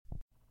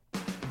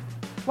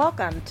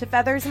Welcome to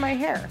Feathers in My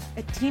Hair,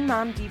 a Teen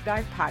Mom Deep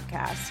Dive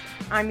podcast.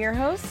 I'm your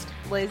host,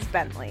 Liz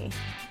Bentley.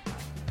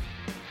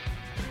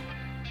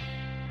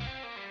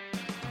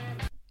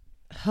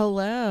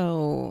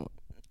 Hello.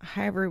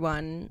 Hi,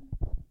 everyone.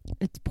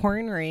 It's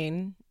pouring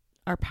rain.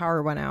 Our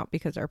power went out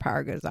because our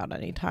power goes out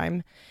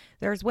anytime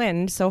there's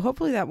wind, so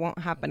hopefully that won't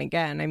happen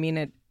again. I mean,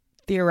 it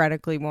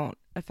theoretically won't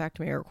affect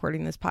me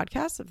recording this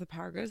podcast if the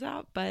power goes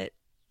out, but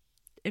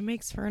it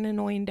makes for an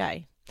annoying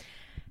day.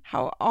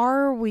 How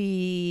are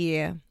we?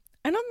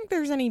 I don't think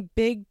there's any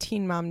big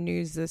teen mom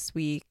news this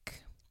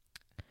week.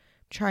 I'm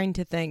trying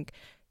to think.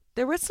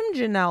 There was some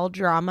Janelle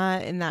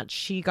drama in that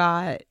she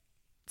got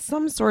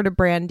some sort of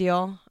brand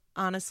deal.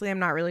 Honestly, I'm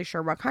not really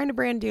sure what kind of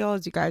brand deal.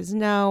 As you guys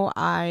know,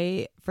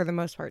 I, for the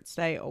most part,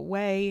 stay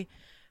away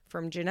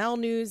from Janelle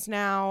news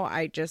now.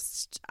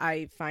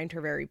 I find her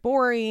very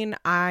boring.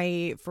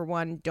 I, for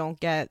one, don't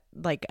get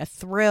like a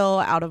thrill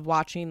out of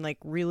watching like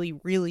really,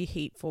 really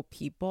hateful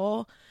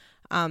people.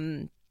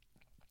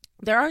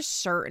 There are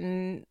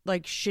certain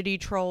like shitty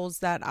trolls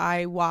that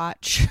I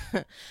watch.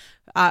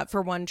 For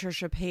one,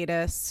 Trisha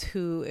Paytas,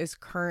 who is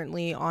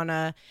currently on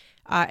a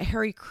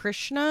Hare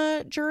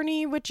Krishna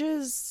journey, which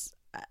is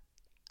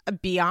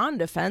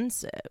beyond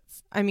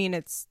offensive. I mean,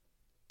 it's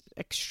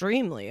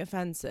extremely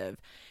offensive,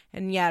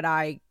 and yet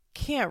I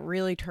can't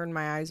really turn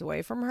my eyes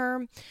away from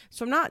her.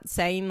 So I'm not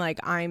saying like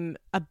I'm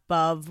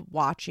above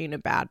watching a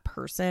bad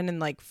person and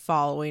like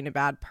following a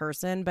bad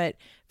person, but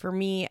for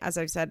me, as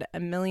I've said a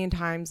million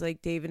times,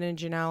 like David and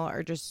Janelle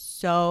are just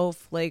so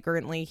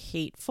flagrantly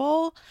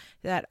hateful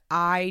that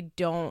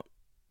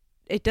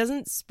it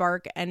doesn't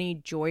spark any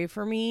joy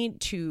for me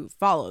to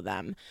follow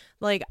them.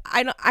 Like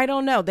I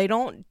don't know, they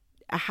don't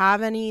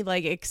have any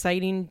like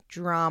exciting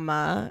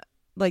drama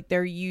like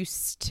there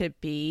used to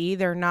be.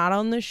 They're not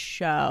on the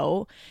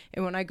show,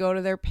 and when I go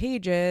to their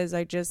pages,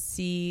 I just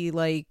see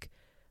like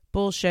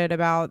bullshit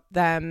about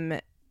them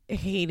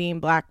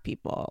hating black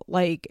people,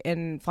 like,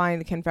 and flying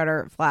the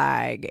Confederate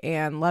flag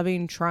and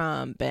loving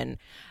Trump, and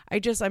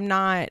I'm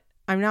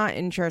not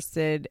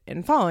interested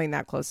in following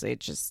that closely.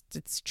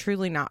 It's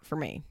truly not for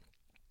me.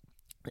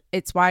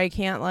 It's why I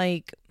can't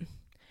like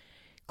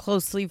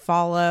closely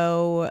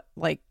follow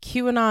like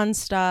QAnon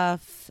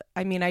stuff.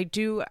 I mean, I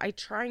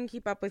try and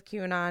keep up with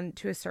QAnon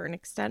to a certain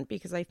extent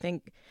because I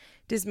think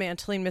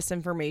dismantling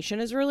misinformation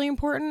is really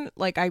important.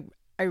 Like I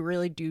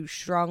really do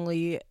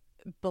strongly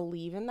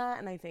believe in that,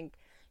 and I think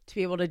to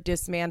be able to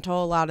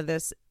dismantle a lot of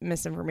this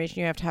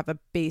misinformation, you have to have a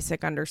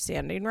basic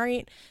understanding,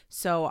 right?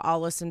 So I'll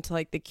listen to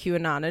like the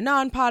QAnon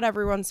Anon pod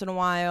every once in a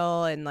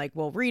while, and like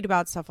we'll read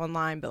about stuff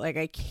online, but like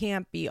I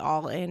can't be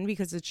all in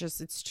because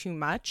it's too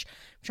much.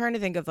 I'm trying to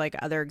think of like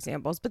other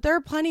examples, but there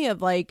are plenty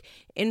of like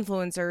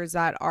influencers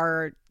that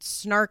are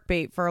snark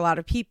bait for a lot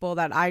of people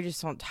that I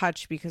just don't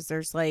touch because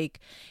there's like,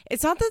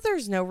 it's not that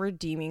there's no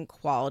redeeming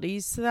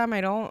qualities to them.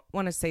 I don't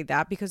want to say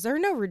that, because there are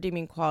no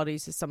redeeming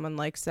qualities to someone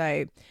like,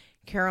 say,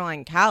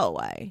 Caroline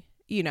Calloway,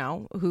 you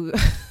know, who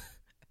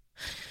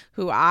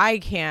I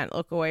can't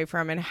look away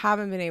from and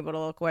haven't been able to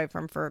look away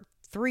from for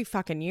 3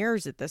 fucking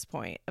years at this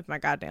point of my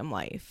goddamn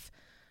life.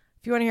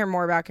 If you want to hear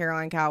more about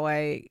Caroline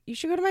Calloway, you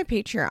should go to my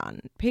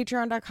Patreon,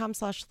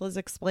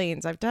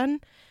 patreon.com/LizExplains. I've done,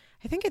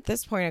 I think at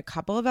this point, a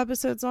couple of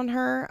episodes on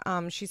her.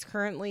 She's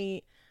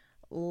currently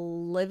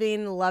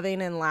living,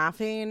 loving, and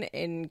laughing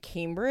in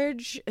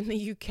Cambridge in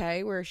the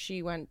UK, where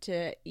she went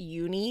to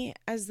uni,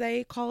 as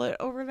they call it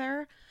over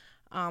there.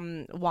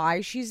 Why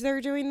she's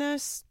there doing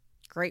this?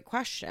 Great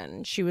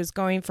question. She was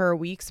going for a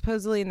week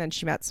supposedly, and then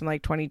she met some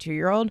like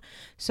 22-year-old.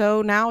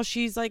 So now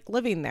she's like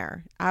living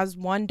there, as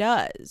one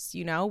does,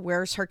 you know.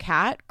 Where's her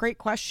cat? Great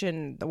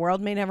question. The world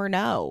may never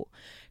know.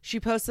 She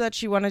posted that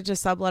she wanted to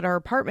sublet her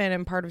apartment,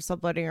 and part of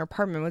subletting her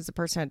apartment was the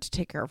person had to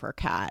take care of her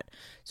cat.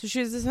 So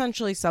she was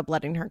essentially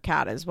subletting her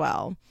cat as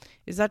well.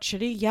 Is that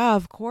shitty? Yeah,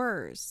 of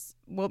course.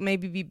 Will it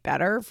maybe be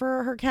better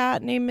for her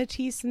cat named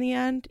Matisse in the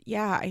end?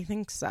 Yeah, I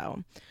think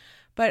so.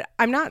 But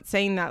I'm not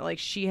saying that like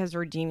she has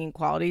redeeming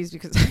qualities,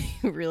 because I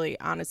really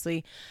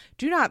honestly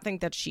do not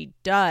think that she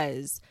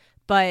does.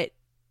 But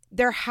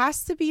there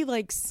has to be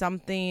like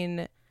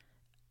something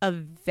of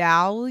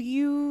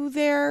value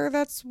there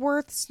that's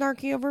worth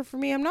snarking over for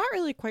me. I'm not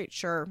really quite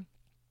sure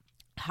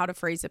how to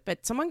phrase it,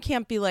 but someone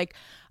can't be like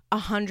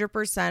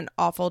 100%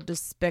 awful,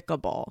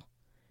 despicable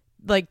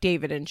like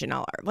David and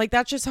Janelle are. Like,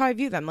 that's just how I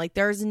view them. Like,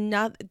 there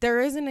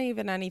isn't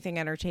even anything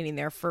entertaining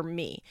there for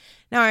me.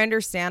 Now, I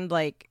understand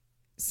like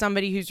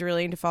somebody who's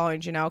really into following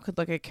Janelle could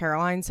look at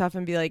Caroline stuff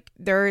and be like,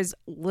 there is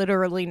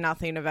literally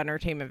nothing of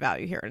entertainment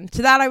value here. And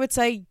to that, I would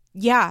say,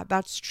 yeah,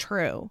 that's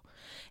true.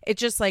 It's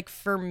just like,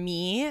 for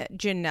me,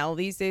 Janelle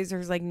these days,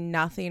 there's like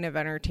nothing of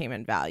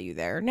entertainment value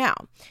there. Now,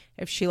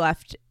 if she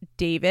left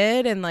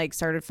David and like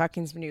started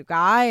fucking some new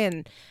guy,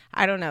 and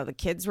I don't know, the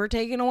kids were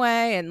taken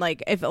away, and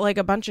like if like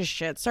a bunch of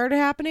shit started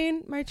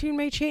happening, my tune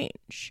may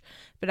change.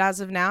 But as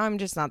of now, I'm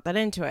just not that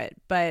into it.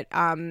 But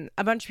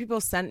a bunch of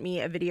people sent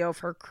me a video of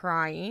her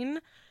crying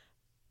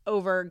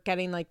over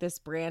getting like this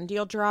brand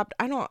deal dropped.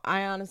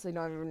 I honestly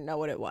don't even know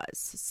what it was.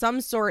 Some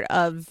sort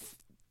of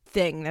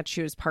thing that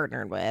she was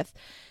partnered with.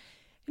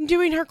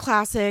 doing her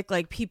classic,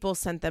 like, people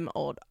sent them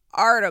old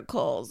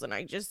articles and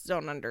I just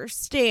don't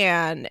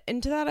understand.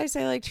 And to that I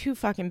say, like, too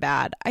fucking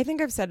bad. I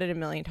think I've said it a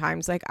million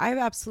times. Like, I have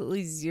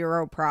absolutely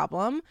zero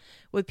problem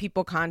with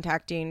people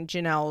contacting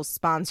Janelle's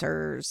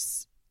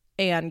sponsors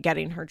and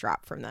getting her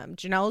dropped from them.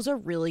 Janelle is a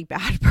really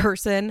bad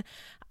person.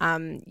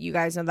 You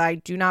guys know that I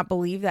do not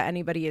believe that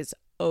anybody is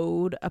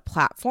owed a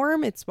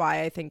platform. It's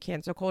why I think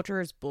cancel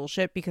culture is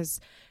bullshit, because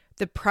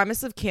the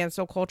premise of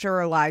cancel culture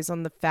relies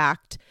on the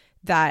fact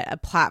that a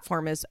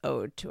platform is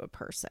owed to a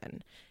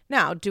person.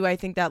 Now, do I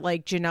think that,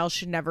 like, Janelle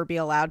should never be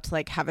allowed to,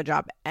 like, have a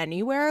job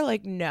anywhere?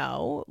 Like,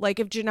 no. Like,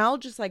 if Janelle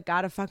just, like,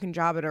 got a fucking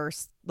job at her,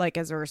 like,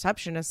 as a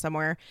receptionist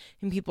somewhere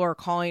and people are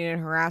calling and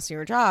harassing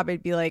her job,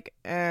 I'd be like,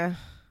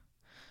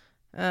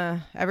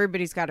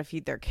 everybody's got to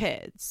feed their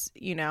kids,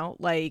 you know?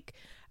 Like,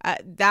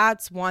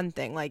 that's one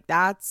thing. Like,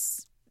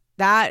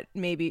 that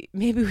maybe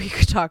we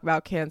could talk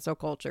about cancel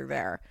culture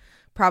there.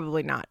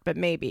 Probably not, but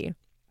maybe.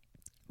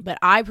 But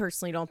I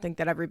personally don't think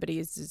that everybody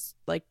is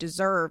like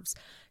deserves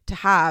to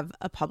have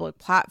a public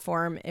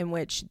platform in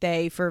which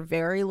they, for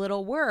very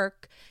little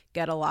work,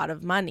 get a lot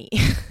of money.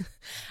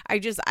 I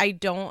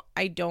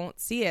don't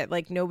see it.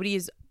 Like, nobody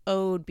is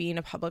owed being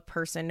a public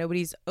person.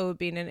 Nobody's owed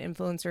being an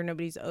influencer.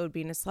 Nobody's owed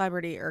being a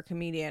celebrity or a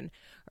comedian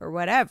or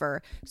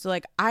whatever. So,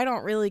 like, I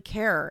don't really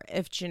care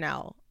if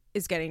Janelle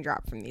is getting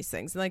dropped from these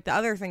things. And, like, the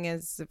other thing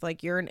is, if,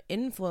 like, you're an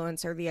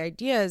influencer, the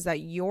idea is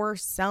that you're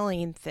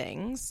selling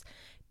things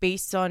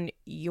based on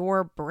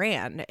your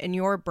brand, and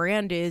your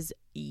brand is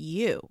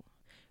you,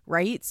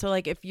 right? So,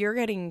 like, if you're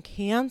getting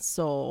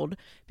canceled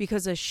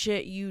because of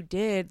shit you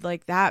did,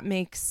 like, that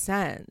makes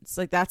sense.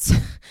 Like, that's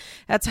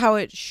how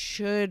it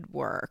should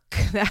work.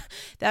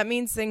 That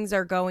means things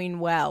are going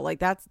well. Like,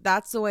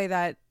 that's the way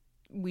that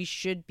we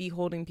should be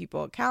holding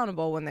people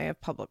accountable when they have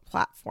public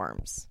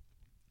platforms.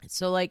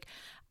 So, like,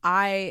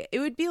 it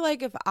would be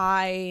like if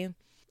I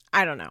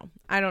don't know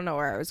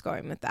where I was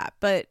going with that,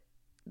 but,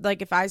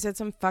 like, if I said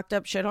some fucked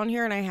up shit on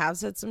here, and I have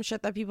said some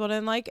shit that people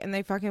didn't like, and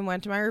they fucking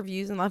went to my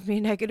reviews and left me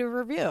a negative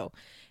review,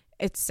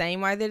 it's saying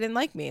why they didn't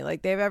like me.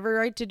 Like, they have every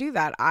right to do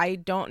that. I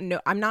don't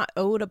know. I'm not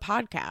owed a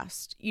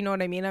podcast. You know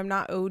what I mean? I'm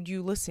not owed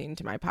you listening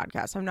to my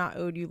podcast. I'm not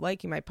owed you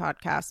liking my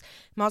podcast.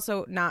 I'm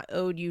also not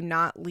owed you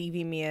not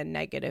leaving me a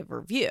negative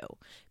review,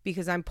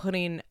 because I'm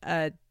putting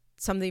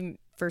something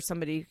for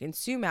somebody to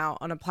consume out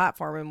on a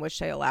platform in which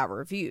they allow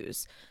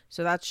reviews.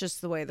 So that's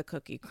just the way the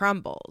cookie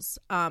crumbles.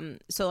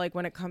 So, like,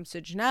 when it comes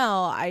to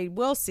Janelle, I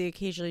will see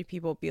occasionally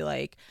people be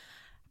like,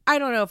 I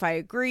don't know if I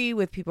agree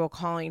with people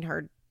calling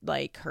her,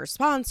 like, her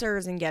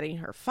sponsors and getting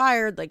her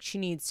fired. Like, she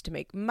needs to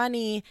make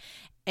money.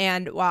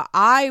 And while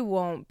I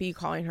won't be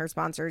calling her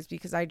sponsors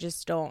because I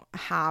just don't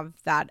have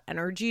that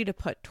energy to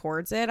put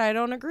towards it, I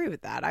don't agree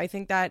with that. I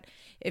think that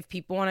if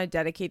people want to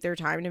dedicate their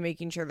time to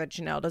making sure that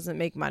Janelle doesn't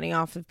make money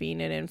off of being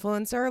an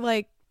influencer,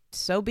 like,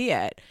 so be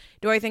it.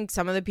 Do I think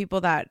some of the people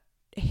that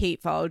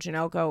hate follow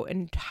Janelle go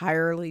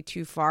entirely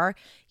too far?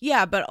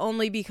 Yeah, but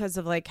only because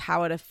of, like,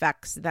 how it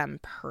affects them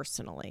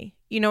personally.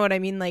 You know what I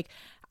mean? Like,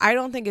 I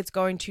don't think it's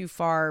going too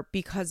far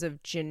because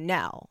of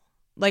Janelle.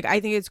 Like, I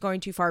think it's going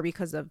too far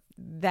because of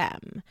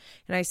them.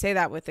 And I say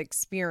that with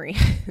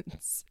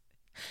experience.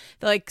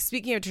 Like,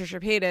 speaking of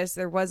Trisha Paytas,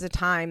 there was a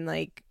time,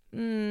 like,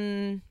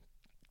 right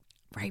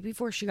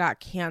before she got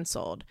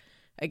canceled.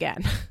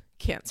 Again,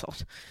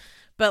 canceled.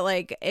 But,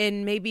 like,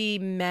 in maybe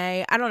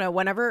May, I don't know,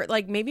 whenever,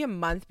 like, maybe a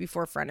month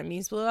before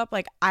Frenemies blew up,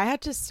 like, I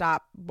had to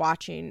stop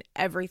watching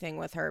everything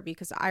with her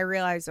because I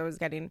realized I was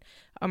getting,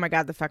 oh my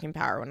God, the fucking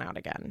power went out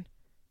again.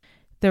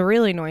 The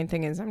really annoying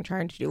thing is I'm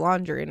trying to do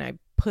laundry and I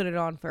put it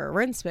on for a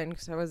rinse spin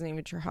because I wasn't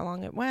even sure how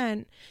long it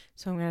went.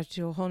 So I'm going to have to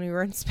do a whole new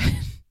rinse spin.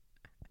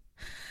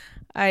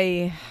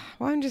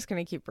 I'm just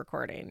going to keep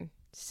recording,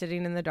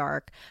 sitting in the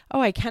dark.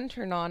 Oh, I can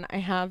turn on.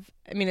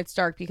 It's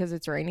dark because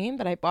it's raining,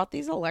 but I bought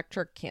these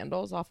electric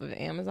candles off of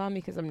Amazon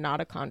because I'm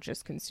not a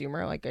conscious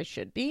consumer like I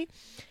should be.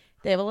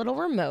 They have a little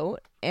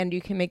remote and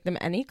you can make them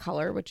any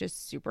color, which is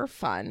super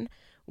fun.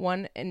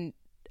 And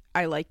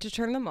I like to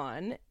turn them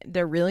on.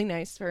 They're really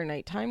nice for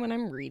nighttime when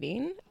I'm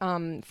reading.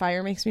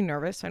 Fire makes me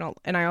nervous.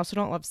 I also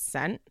don't love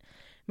scent.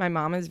 My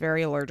mom is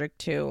very allergic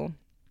to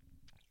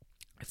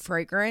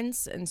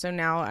fragrance. And so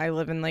now I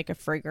live in, like, a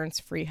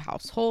fragrance-free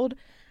household.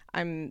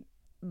 I'm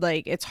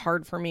like, it's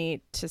hard for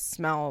me to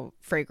smell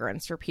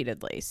fragrance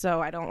repeatedly.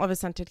 So I don't love a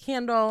scented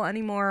candle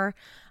anymore.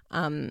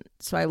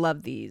 So I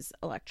love these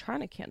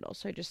electronic candles.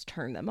 So I just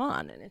turn them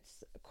on and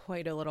it's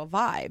quite a little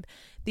vibe.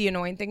 The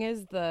annoying thing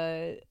is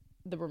the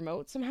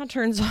remote somehow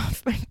turns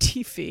off my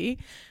TV.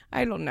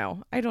 I don't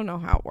know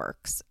how it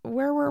works.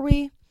 Where were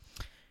we?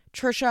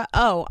 Trisha.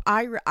 Oh,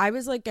 I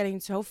was, like, getting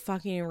so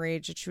fucking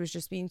enraged that she was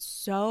just being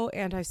so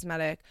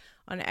anti-Semitic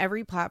on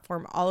every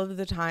platform all of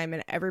the time,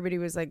 and everybody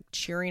was, like,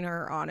 cheering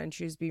her on, and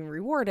she was being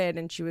rewarded,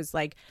 and she was,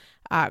 like,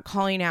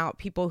 calling out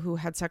people who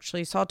had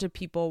sexually assaulted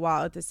people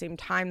while at the same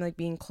time, like,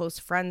 being close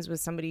friends with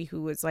somebody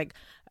who was, like,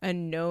 a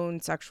known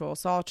sexual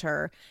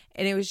assaulter.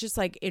 And it was just,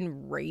 like,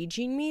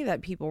 enraging me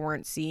that people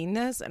weren't seeing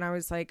this, and I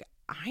was like,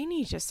 I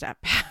need to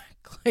step back.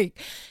 Like,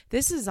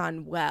 this is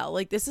unwell.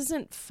 Like, this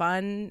isn't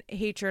fun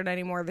hatred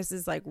anymore. This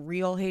is like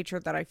real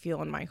hatred that I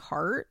feel in my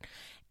heart.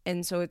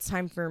 And so it's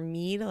time for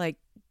me to like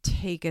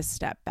take a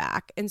step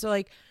back. And so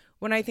like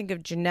when I think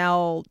of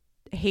Janelle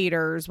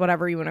haters,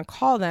 whatever you want to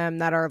call them,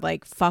 that are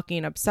like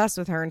fucking obsessed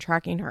with her and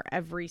tracking her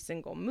every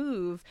single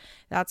move,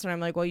 that's when I'm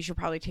like, well, you should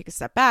probably take a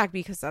step back,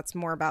 because that's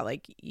more about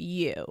like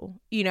you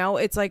know,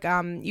 it's like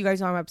you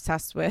guys know I'm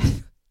obsessed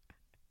with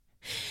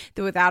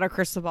the Without a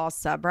Crystal Ball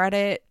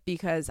subreddit,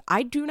 because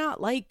I do not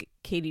like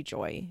Katie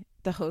Joy,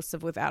 the host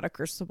of Without a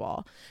Crystal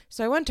Ball.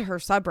 So I went to her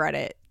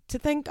subreddit to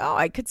think, oh,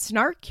 I could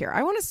snark here.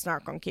 I want to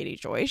snark on Katie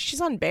Joy.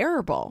 She's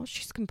unbearable.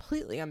 She's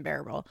completely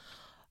unbearable.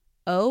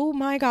 Oh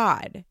my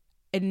God.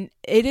 And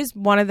it is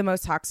one of the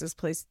most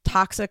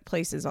toxic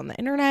places on the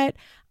internet.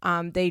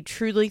 They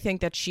truly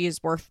think that she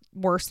is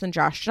worse than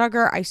Josh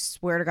Duggar. I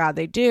swear to God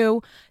they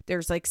do.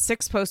 There's like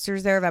 6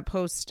 posters there that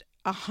post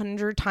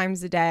 100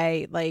 times a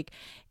day. Like,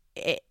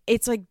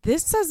 it's like,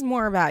 this says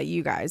more about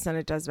you guys than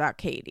it does about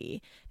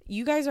Katie.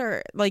 You guys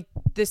are like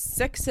the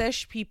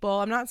 6-ish people.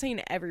 I'm not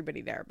saying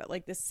everybody there, but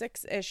like the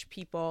 6-ish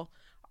people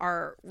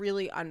are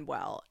really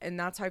unwell. And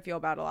that's how I feel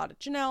about a lot of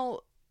Janelle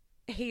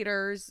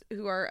haters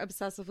who are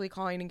obsessively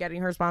calling and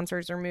getting her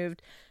sponsors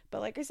removed.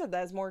 But like I said, that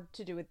has more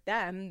to do with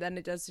them than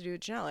it does to do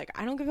with Janelle. Like,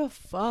 I don't give a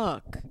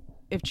fuck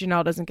if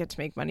Janelle doesn't get to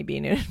make money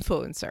being an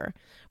influencer.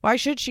 Why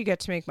should she get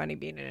to make money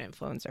being an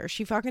influencer?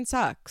 She fucking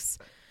sucks.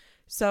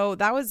 So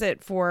that was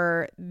it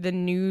for the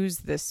news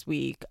this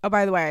week. Oh,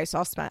 by the way,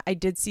 I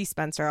did see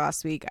Spencer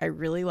last week. I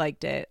really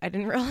liked it. I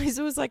didn't realize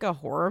it was like a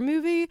horror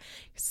movie.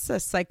 It's a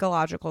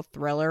psychological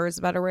thriller is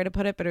a better way to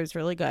put it, but it was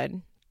really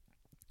good.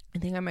 I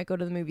think I might go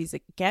to the movies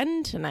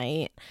again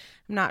tonight.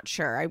 I'm not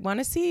sure. I want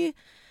to see,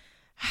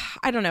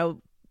 I don't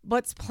know,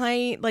 what's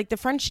playing. Like, the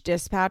French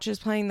Dispatch is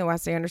playing the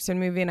Wes Anderson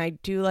movie, and I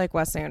do like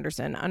Wes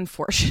Anderson,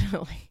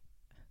 unfortunately.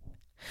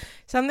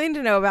 Something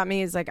to know about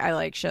me is, like, I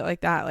like shit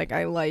like that. Like,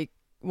 I like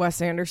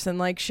Wes Anderson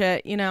like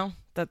shit, you know?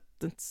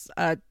 That's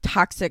a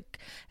toxic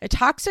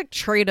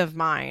trait of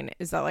mine,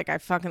 is that, like, I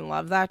fucking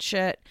love that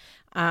shit.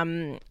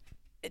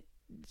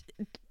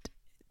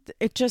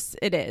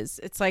 It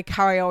is. It's like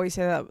how I always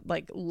say that,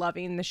 like,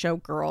 loving the show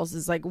Girls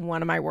is like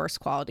one of my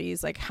worst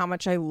qualities. Like, how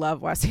much I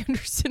love Wes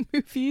Anderson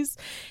movies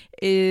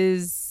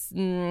is it's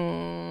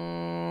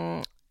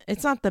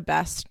not the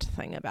best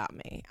thing about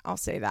me. I'll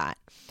say that.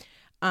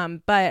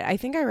 But I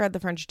think I read the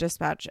French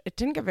Dispatch. It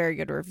didn't get very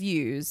good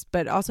reviews,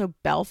 but also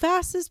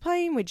Belfast is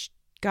playing, which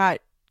got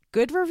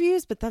good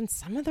reviews, but then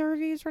some of the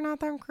reviews were not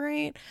that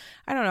great.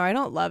 I don't know. I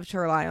don't love to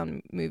rely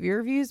on movie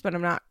reviews, but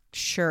I'm not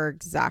sure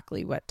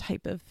exactly what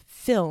type of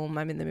film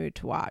I'm in the mood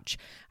to watch.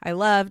 I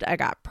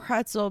got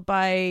pretzel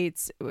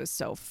bites. It was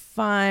so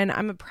fun.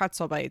 I'm a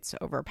pretzel bites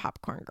over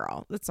popcorn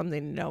girl. That's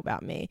something to know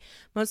about me,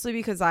 mostly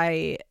because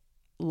I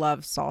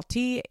love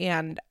salty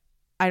and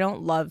I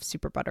don't love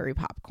super buttery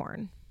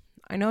popcorn.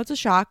 I know it's a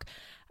shock.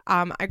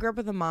 I grew up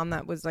with a mom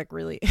that was like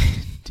really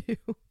into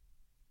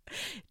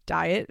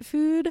diet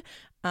food.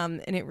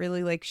 And it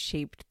really like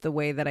shaped the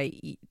way that I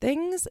eat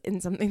things,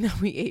 and something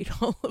that we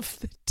ate all of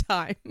the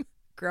time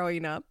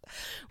growing up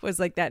was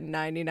like that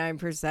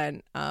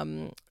 99%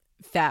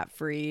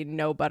 fat-free,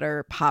 no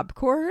butter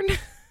popcorn.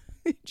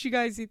 Did you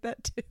guys eat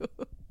that too?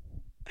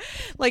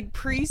 Like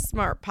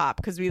pre-Smart Pop,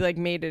 because we like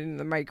made it in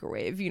the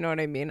microwave, you know what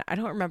I mean? I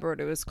don't remember what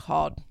it was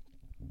called.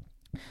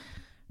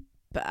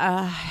 But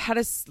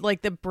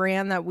like the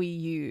brand that we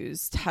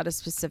used had a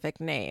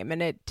specific name,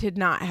 and it did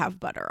not have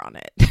butter on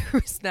it.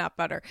 There was not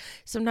butter.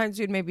 Sometimes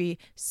you'd maybe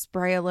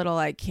spray a little,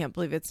 I can't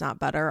believe it's not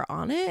butter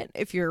on it,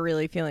 if you're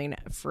really feeling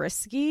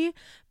frisky.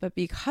 But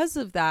because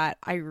of that,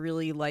 I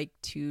really like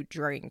to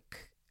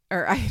drink,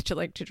 or I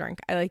like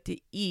to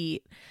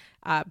eat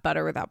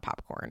butter without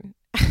popcorn.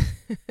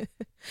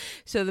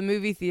 So the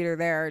movie theater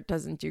there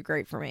doesn't do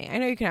great for me. I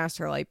know you can ask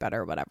for light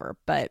butter or whatever,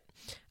 but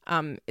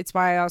it's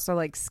why I also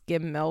like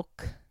skim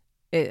milk.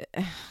 I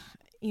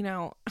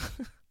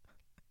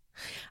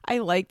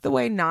like the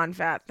way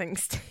non-fat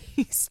things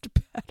taste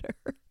better.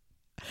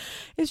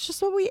 It's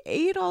just what we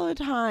ate all the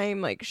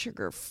time, like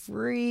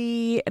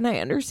sugar-free. And I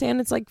understand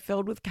it's like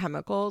filled with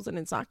chemicals and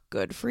it's not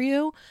good for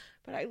you,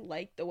 but I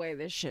like the way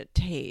this shit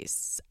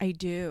tastes. I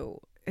do.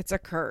 It's a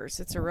curse.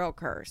 It's a real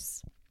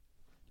curse.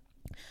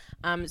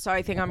 So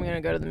I think I'm going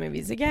to go to the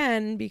movies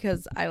again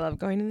because I love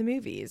going to the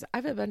movies. I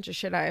have a bunch of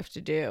shit I have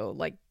to do,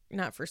 like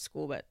not for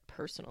school, but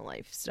personal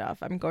life stuff.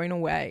 I'm going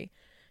away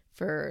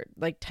for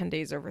like 10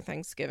 days over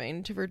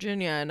Thanksgiving to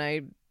Virginia, and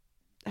I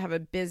have a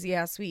busy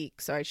ass week,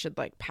 so I should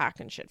like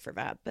pack and shit for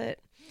that. But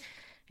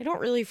I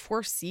don't really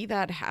foresee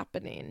that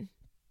happening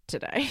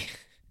today.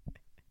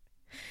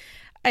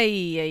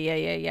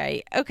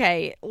 Ay.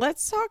 Okay,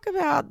 let's talk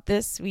about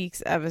this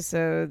week's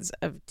episodes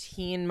of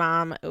Teen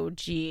Mom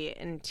OG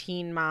and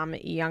Teen Mom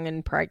Young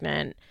and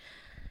Pregnant.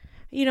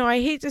 You know,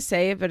 I hate to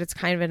say it, but it's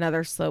kind of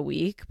another slow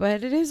week,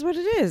 but it is what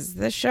it is.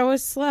 The show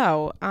is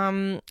slow.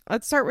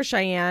 Let's start with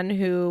Cheyenne,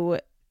 who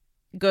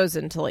goes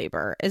into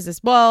labor. Is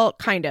this, well,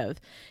 kind of.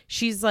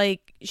 She's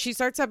like, she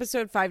starts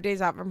episode 5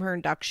 days out from her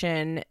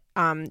induction.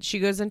 She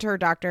goes into her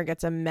doctor and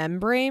gets a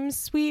membrane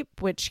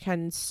sweep, which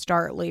can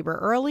start labor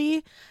early.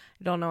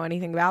 I don't know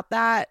anything about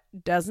that.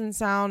 Doesn't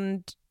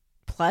sound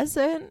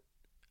pleasant.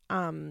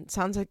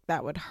 Sounds like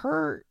that would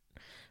hurt.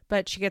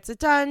 But she gets it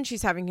done.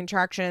 She's having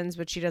contractions,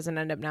 but she doesn't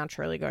end up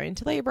naturally going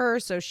into labor,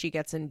 so she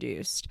gets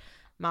induced.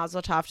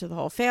 Mazel tov to the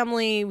whole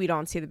family. We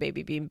don't see the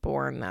baby being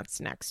born.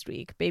 That's next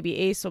week. Baby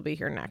Ace will be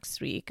here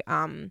next week.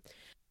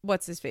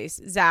 What's his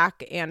face?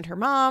 Zach and her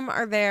mom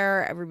are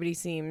there. Everybody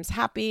seems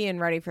happy and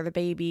ready for the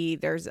baby.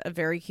 There's a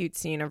very cute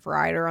scene of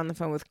Ryder on the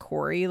phone with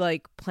Corey,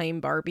 like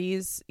playing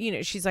Barbies. You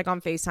know, she's like on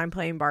FaceTime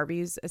playing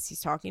Barbies as he's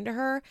talking to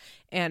her.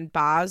 And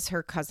Boz,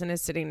 her cousin,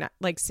 is sitting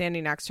like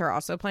standing next to her,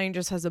 also playing,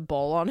 just has a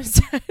bowl on his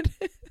head.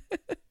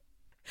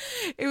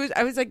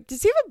 I was like,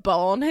 does he have a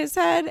bowl on his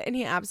head? And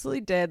he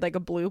absolutely did, like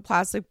a blue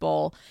plastic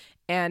bowl.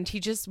 And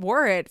he just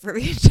wore it for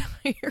the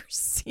entire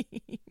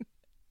scene.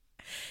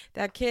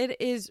 That kid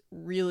is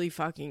really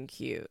fucking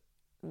cute.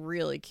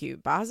 Really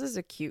cute. Boz is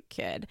a cute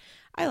kid.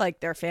 I like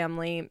their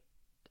family.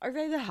 Are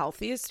they the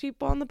healthiest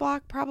people on the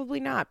block?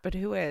 Probably not, but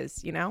who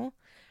is, you know?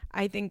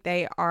 I think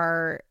they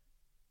are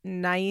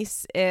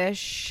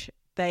nice-ish.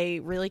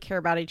 They really care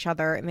about each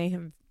other,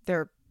 and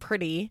they're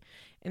pretty,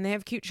 and they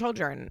have cute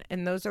children.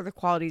 And those are the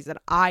qualities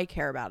that I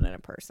care about in a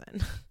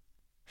person.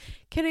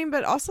 Kidding,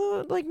 but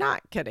also like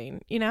not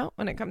kidding, you know,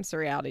 when it comes to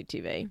reality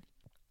TV.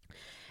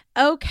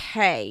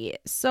 Okay,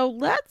 so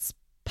let's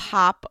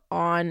pop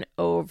on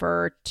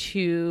over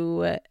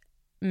to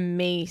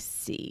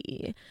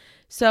Maci.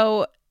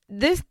 So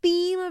the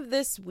theme of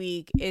this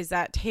week is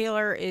that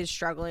Taylor is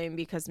struggling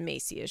because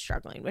Maci is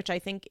struggling, which I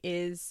think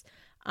is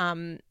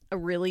a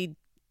really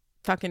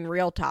fucking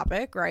real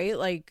topic, right?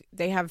 Like,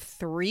 they have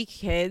 3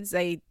 kids.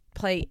 They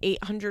play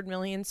 800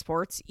 million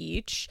sports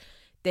each.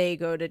 They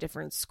go to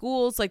different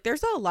schools. Like,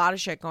 there's a lot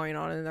of shit going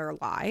on in their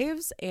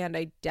lives, and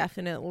I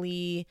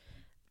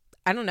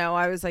don't know.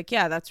 I was like,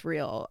 yeah, that's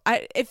real.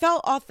 It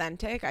felt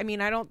authentic. I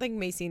mean, I don't think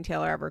Maci and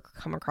Taylor ever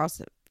come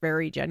across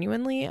very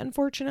genuinely,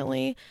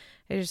 unfortunately.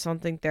 I just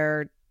don't think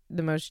they're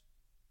the most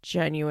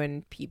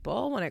genuine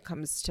people when it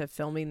comes to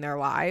filming their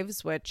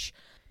lives, which,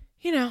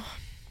 you know,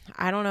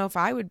 I don't know if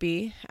I would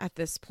be at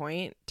this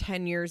point,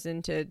 10 years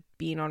into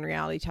being on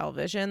reality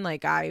television.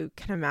 Like, I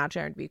can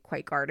imagine I'd be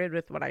quite guarded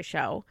with what I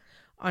show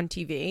on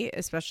TV,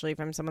 especially if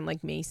I'm someone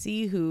like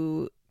Maci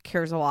who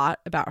cares a lot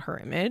about her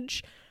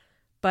image.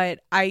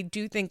 But I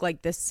do think,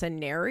 like, this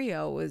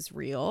scenario is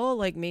real.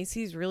 Like,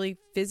 Maci's really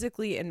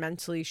physically and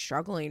mentally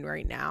struggling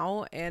right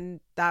now, and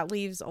that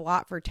leaves a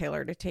lot for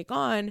Taylor to take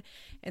on.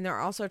 And they're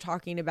also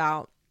talking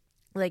about,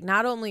 like,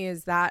 not only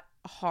is that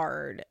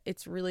hard,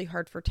 it's really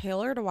hard for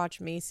Taylor to watch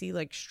Maci,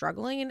 like,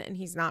 struggling, and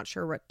he's not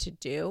sure what to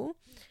do.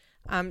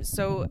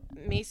 So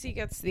Maci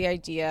gets the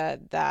idea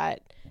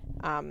that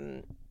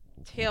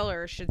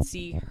Taylor should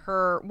see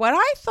what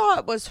I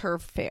thought was her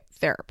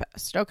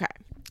therapist. Okay.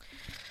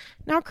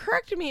 Now,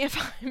 correct me if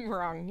I'm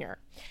wrong here.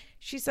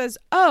 She says,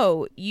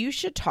 oh, you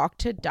should talk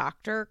to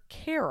Dr.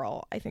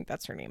 Carol. I think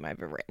that's her name. I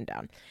have it written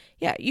down.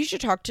 Yeah, you should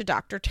talk to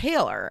Dr.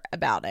 Taylor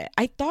about it.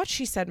 I thought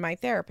she said my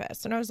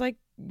therapist. And I was like,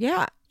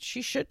 yeah,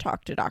 he should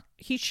talk to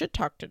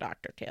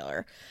Dr.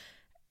 Taylor.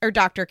 Or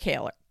Dr.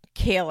 Kaler.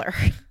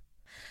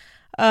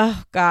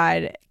 Oh,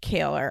 God,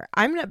 Kaler.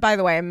 By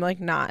the way, I'm like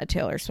not a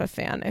Taylor Swift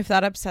fan. If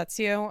that upsets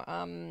you,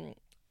 I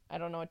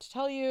don't know what to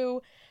tell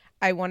you.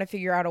 I want to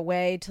figure out a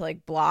way to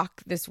like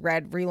block this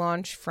red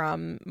relaunch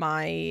from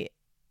my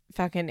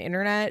fucking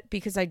internet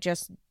because I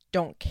just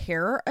don't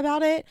care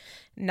about it.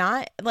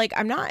 Not like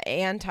I'm not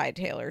anti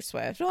Taylor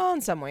Swift. Well,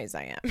 in some ways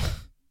I am.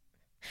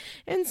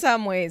 In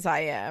some ways I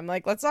am.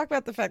 Like, let's talk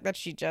about the fact that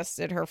she just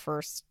did her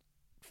first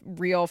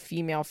real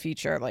female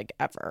feature like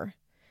ever.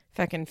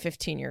 Fucking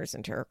 15 years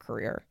into her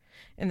career.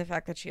 And the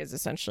fact that she has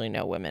essentially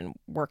no women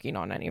working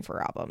on any of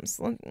her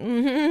albums.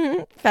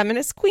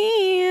 Feminist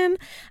queen.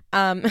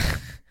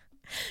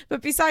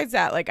 But besides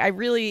that, like, I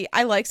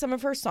like some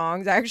of her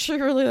songs. I actually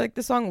really like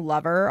the song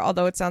Lover,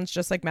 although it sounds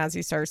just like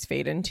Mazzy Star's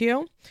Fade Into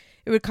You.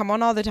 It would come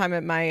on all the time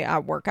at my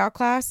workout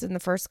class, and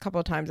the first couple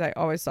of times I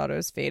always thought it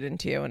was Fade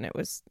Into You, and it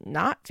was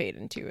not Fade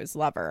Into You, it was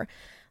Lover.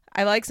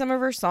 I like some of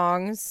her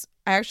songs.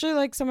 I actually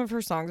like some of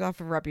her songs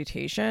off of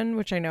Reputation,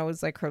 which I know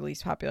is like her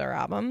least popular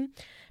album,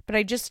 but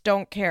I just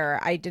don't care.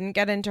 I didn't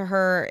get into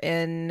her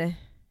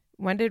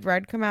when did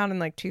Red come out? In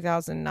like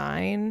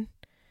 2009?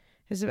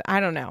 I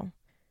don't know.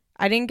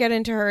 I didn't get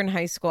into her in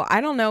high school.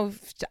 I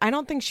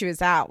don't think she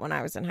was out when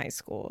I was in high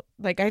school.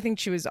 Like, I think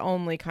she was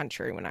only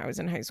country when I was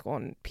in high school,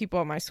 and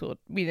people at my school,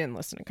 we didn't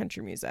listen to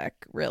country music,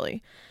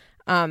 really.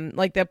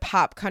 Like, the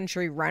pop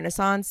country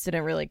renaissance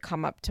didn't really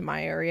come up to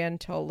my area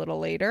until a little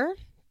later.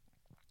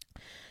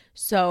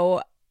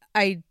 So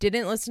I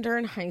didn't listen to her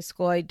in high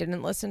school. I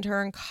didn't listen to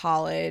her in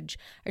college.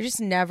 I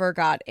just never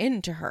got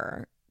into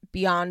her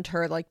beyond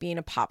her, like, being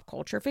a pop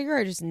culture figure.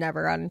 I just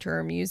never got into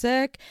her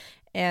music.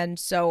 And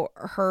so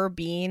her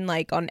being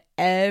like on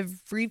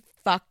every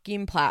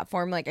fucking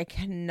platform. Like, I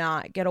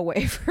cannot get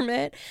away from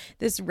it.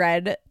 This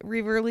Red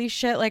re-release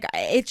shit. Like,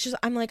 it's just,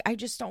 I'm like, I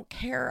just don't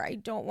care. I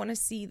don't want to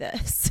see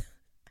this.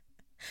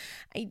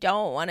 I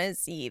don't want to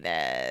see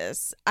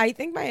this. I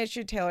think my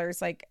issue, Taylor,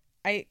 is like,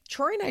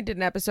 Troy and I did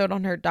an episode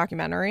on her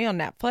documentary on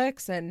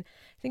Netflix, and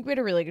I think we had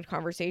a really good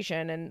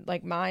conversation. And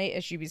like, my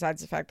issue,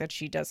 besides the fact that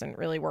she doesn't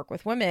really work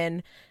with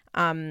women,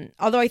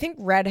 although I think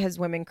Red has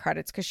women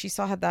credits because she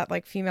still had that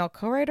like female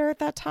co-writer at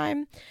that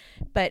time,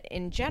 but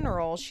in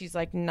general, she's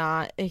like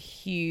not a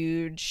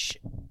huge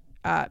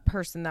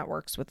person that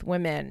works with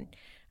women.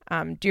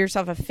 Do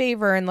yourself a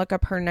favor and look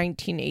up her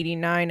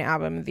 1989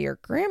 Album of the Year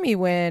Grammy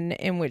win,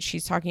 in which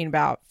she's talking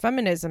about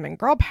feminism and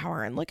girl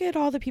power, and look at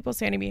all the people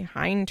standing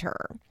behind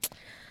her.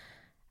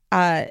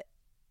 I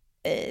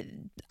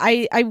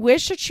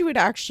wish that she would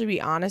actually be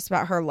honest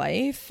about her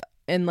life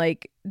and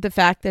like the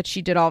fact that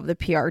she did all of the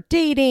PR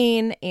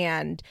dating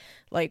and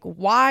like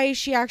why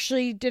she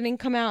actually didn't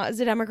come out as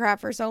a Democrat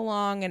for so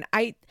long. And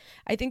I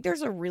think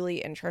there's a really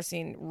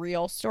interesting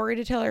real story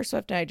to Taylor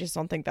Swift, and I just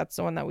don't think that's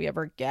the one that we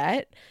ever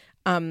get.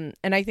 And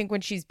I think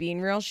when she's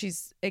being real,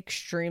 she's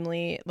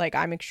extremely, like,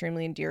 I'm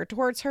extremely endeared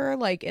towards her.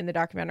 Like in the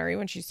documentary,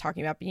 when she's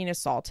talking about being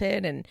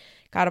assaulted and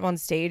got up on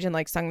stage and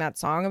like sung that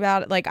song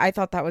about it, like I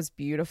thought that was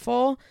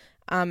beautiful.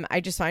 I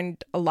just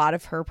find a lot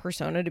of her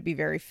persona to be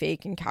very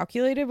fake and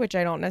calculated, which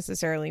I don't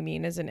necessarily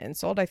mean as an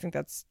insult. I think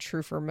that's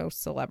true for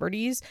most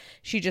celebrities.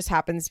 She just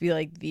happens to be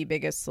like the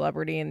biggest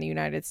celebrity in the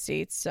United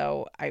States,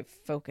 so I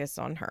focus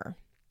on her.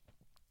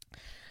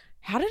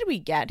 How did we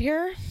get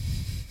here?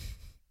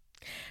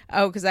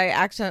 Oh, because I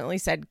accidentally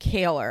said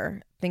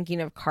Kaler,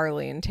 thinking of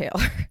Carly and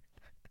Taylor.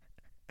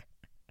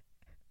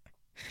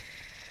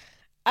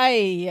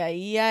 Ay.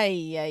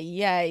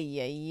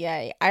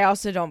 I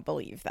also don't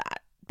believe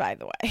that, by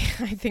the way.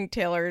 I think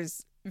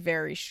Taylor's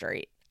very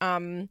straight.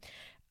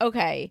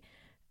 Okay.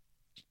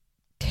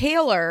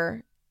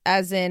 Taylor,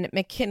 as in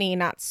McKinney,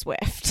 not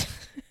Swift.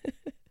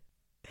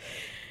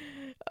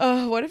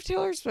 What if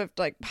Taylor Swift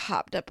like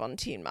popped up on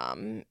Teen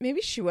Mom?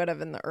 Maybe she would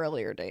have in the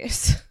earlier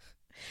days.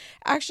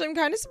 Actually, I'm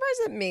kind of surprised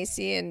that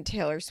Macy and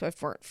Taylor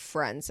Swift weren't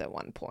friends at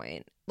one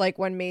point. Like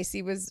when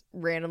Macy was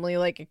randomly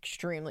like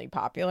extremely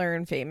popular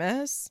and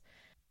famous,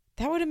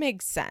 that would have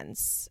made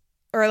sense.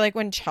 Or like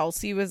when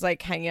Chelsea was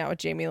like hanging out with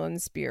Jamie Lynn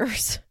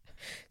Spears.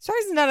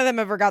 Surprised none of them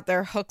ever got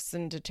their hooks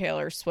into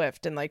Taylor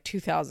Swift in like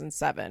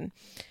 2007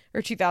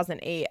 or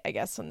 2008, I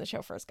guess, when the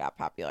show first got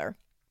popular.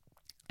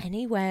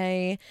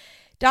 Anyway,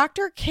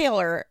 Dr.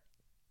 Carol.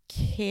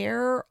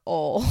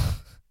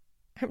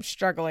 I'm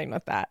struggling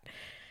with that.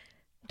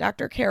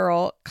 Dr.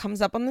 Carol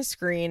comes up on the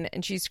screen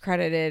and she's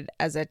credited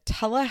as a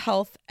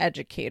telehealth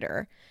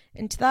educator.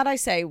 And to that I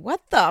say,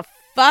 what the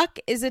fuck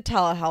is a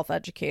telehealth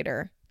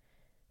educator?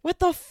 What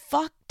the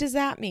fuck does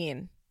that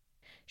mean?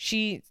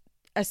 She,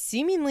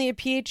 seemingly a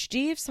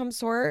PhD of some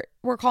sort.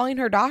 We're calling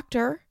her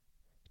doctor.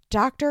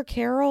 Dr.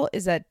 Carol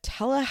is a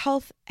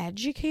telehealth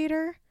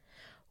educator?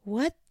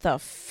 What the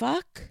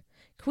fuck?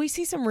 Can we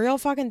see some real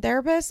fucking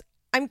therapists?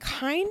 I'm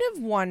kind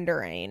of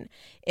wondering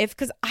if,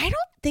 because I don't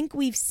think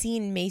we've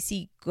seen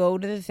Macy go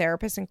to the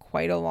therapist in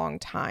quite a long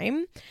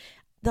time.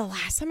 The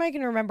last time I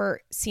can remember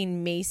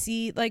seeing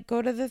Macy like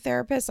go to the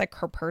therapist, like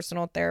her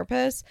personal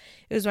therapist,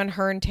 it was when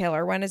her and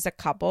Taylor went as a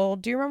couple.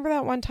 Do you remember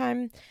that one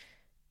time?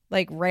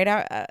 Like right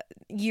out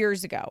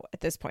years ago at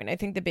this point. I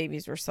think the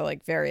babies were still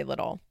like very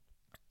little.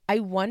 I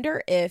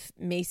wonder if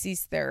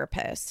Macy's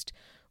therapist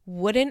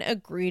wouldn't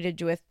agree to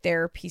do a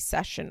therapy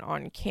session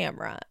on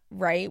camera,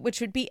 right? Which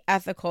would be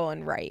ethical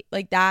and right.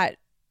 Like that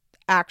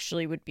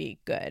actually would be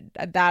good.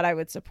 That I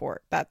would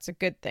support. That's a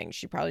good thing.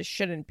 She probably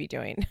shouldn't be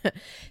doing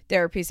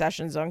therapy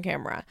sessions on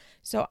camera.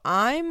 So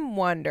I'm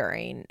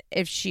wondering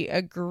if she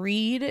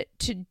agreed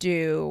to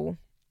do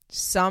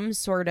some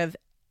sort of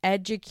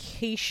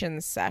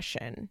education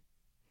session,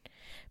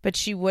 but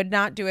she would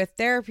not do a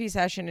therapy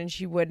session and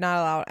she would not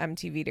allow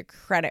MTV to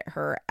credit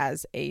her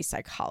as a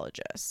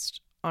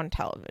psychologist on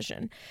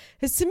television.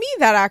 Because to me,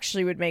 that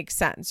actually would make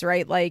sense,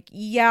 right? Like,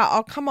 yeah,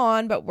 I'll come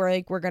on, but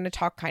we're going to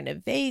talk kind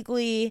of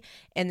vaguely,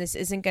 and this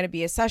isn't going to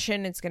be a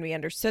session. It's going to be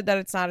understood that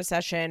it's not a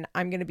session.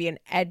 I'm going to be an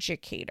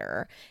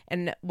educator.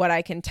 And what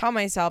I can tell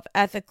myself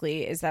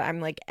ethically is that I'm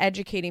like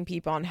educating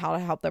people on how to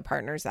help their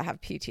partners that have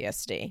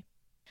PTSD.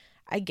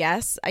 I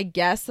guess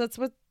that's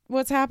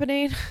what's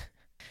happening.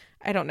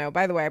 I don't know.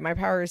 By the way, my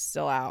power is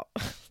still out.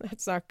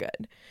 That's not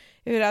good.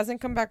 If it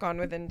hasn't come back on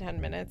within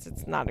 10 minutes,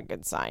 it's not a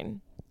good sign.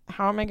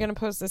 How am I going to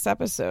post this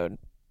episode?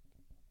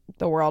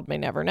 The world may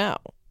never know.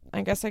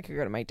 I guess I could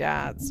go to my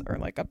dad's or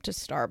like up to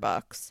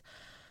Starbucks.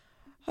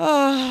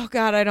 Oh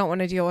God, I don't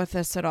want to deal with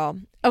this at all.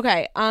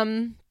 Okay.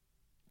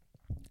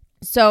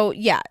 So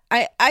yeah,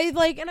 I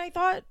like, and I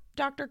thought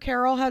Dr.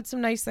 Carol had some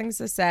nice things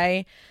to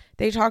say.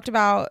 They talked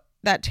about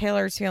that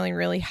Taylor's feeling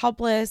really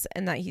helpless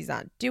and that he's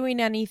not doing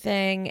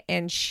anything.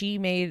 And she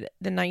made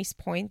the nice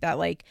point that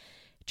like,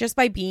 just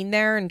by being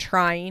there and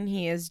trying,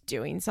 he is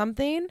doing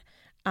something.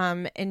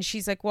 And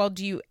she's like, well,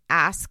 do you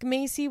ask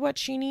Macy what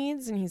she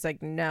needs? And he's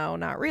like, no,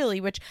 not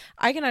really, which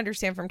I can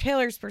understand from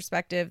Taylor's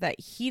perspective that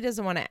he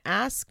doesn't want to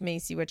ask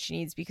Macy what she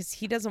needs because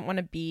he doesn't want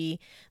to be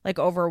like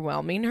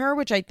overwhelming her,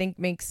 which I think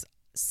makes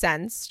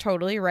sense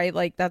totally, right?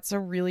 Like that's a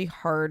really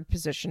hard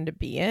position to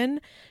be in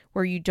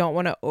where you don't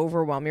want to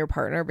overwhelm your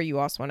partner, but you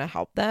also want to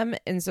help them.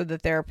 And so the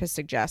therapist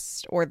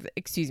suggests,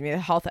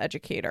 the health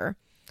educator,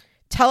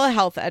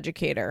 telehealth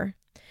educator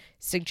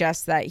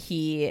suggests that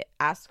he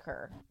ask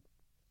her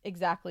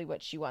exactly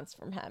what she wants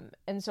from him.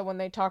 And so when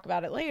they talk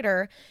about it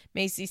later,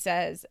 Macy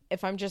says,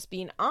 if I'm just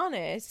being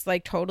honest,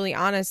 like totally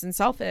honest and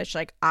selfish,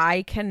 like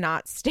I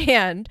cannot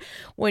stand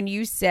when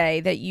you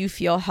say that you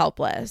feel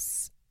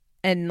helpless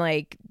and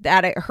like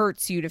that it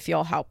hurts you to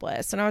feel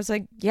helpless. And I was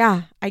like,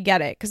 yeah, I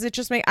get it. Cause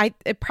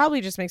it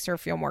probably just makes her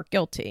feel more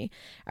guilty,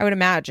 I would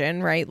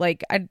imagine. Right.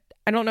 Like, I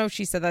don't know if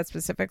she said that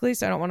specifically,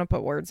 so I don't want to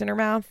put words in her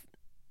mouth.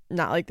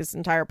 Not like this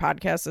entire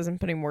podcast isn't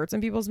putting words in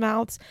people's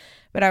mouths,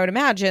 but I would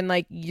imagine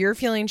like you're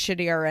feeling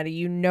shitty already.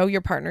 You know, your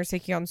partner's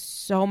taking on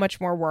so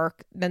much more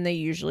work than they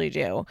usually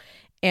do.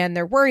 And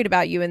they're worried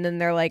about you. And then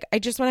they're like, I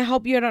just want to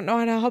help you. I don't know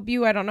how to help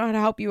you. I don't know how to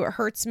help you. It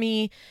hurts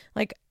me.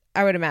 Like,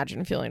 I would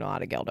imagine feeling a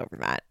lot of guilt over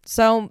that.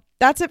 So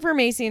that's it for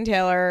Macy and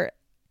Taylor.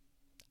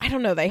 I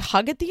don't know. They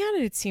hug at the end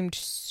and it seemed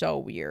so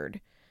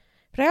weird.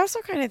 But I also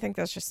kind of think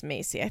that's just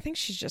Macy. I think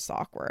she's just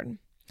awkward.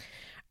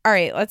 All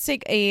right, let's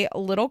take a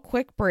little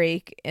quick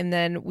break and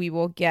then we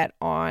will get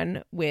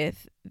on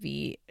with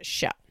the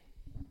show.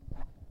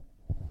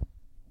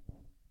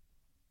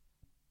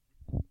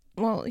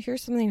 Well,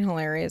 here's something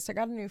hilarious. I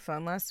got a new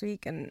phone last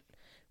week, and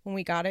when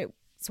we got it,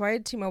 so I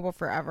had T-Mobile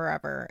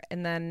forever.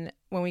 And then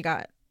when we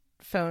got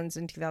phones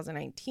in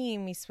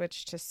 2019, we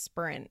switched to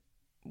Sprint,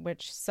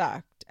 which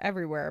sucked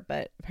everywhere,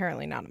 but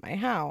apparently not at my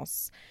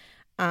house.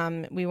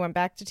 We went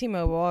back to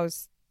T-Mobile. I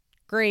was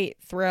great,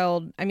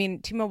 thrilled. I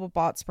mean, T-Mobile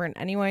bought Sprint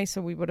anyway, so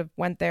we would have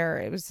went there.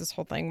 It was this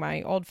whole thing.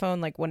 My old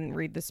phone like wouldn't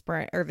read the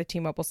Sprint or the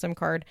T-Mobile SIM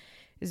card.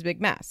 It was a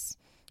big mess.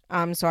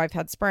 So I've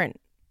had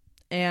Sprint,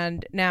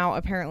 and now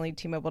apparently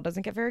T-Mobile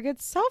doesn't get very good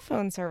cell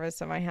phone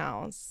service at my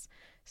house,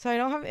 so I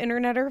don't have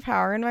internet or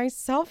power, and my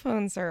cell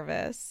phone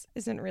service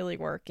isn't really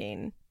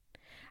working.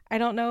 I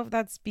don't know if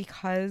that's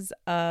because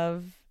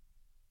of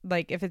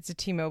like if it's a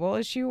T-Mobile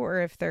issue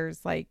or if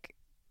there's like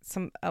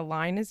a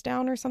line is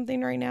down or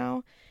something right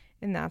now.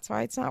 And that's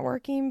why it's not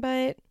working,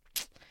 but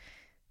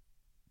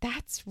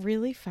that's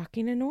really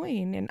fucking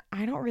annoying. And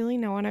I don't really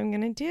know what I'm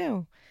going to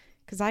do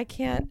because I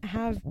can't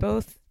have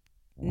both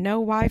no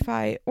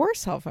Wi-Fi or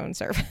cell phone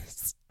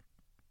service.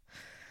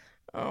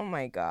 Oh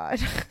my God.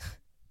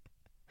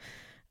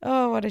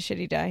 Oh, what a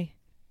shitty day.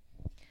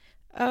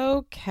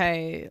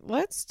 Okay,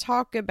 let's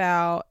talk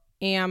about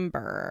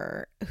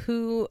Amber,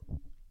 who,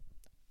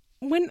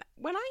 when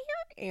I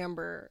hear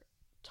Amber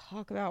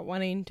talk about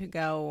wanting to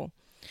go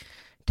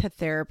to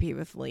therapy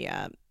with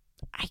Leah,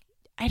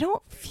 I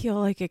don't feel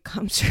like it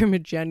comes from a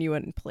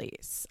genuine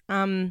place.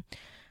 I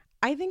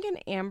think in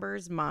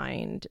Amber's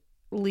mind,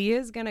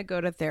 Leah's going to go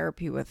to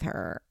therapy with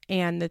her,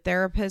 and the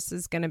therapist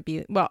is going to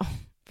be, well,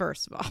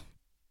 first of all,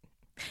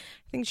 I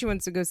think she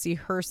wants to go see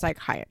her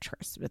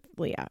psychiatrist with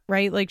Leah,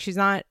 right? Like she's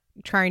not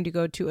trying to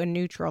go to a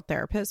neutral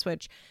therapist,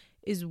 which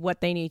is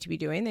what they need to be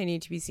doing. They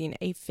need to be seeing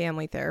a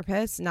family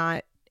therapist,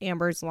 not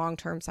Amber's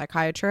long-term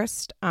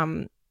psychiatrist.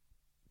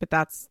 But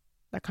that's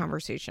a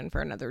conversation for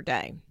another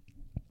day.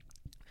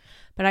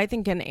 But I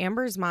think in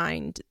Amber's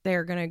mind,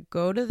 they're going to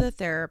go to the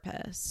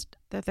therapist.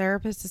 The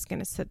therapist is going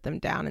to sit them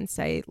down and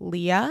say,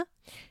 Leah,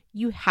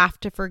 you have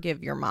to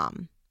forgive your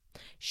mom.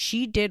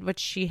 She did what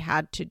she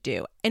had to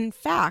do. In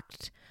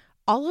fact,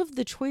 all of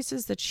the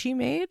choices that she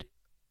made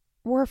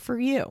were for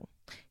you.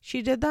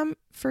 She did them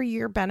for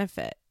your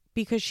benefit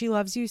because she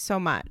loves you so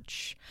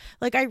much.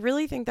 Like, I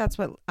really think that's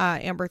what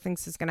Amber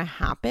thinks is going to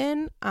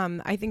happen.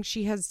 I think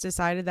she has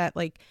decided that,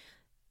 like,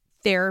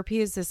 therapy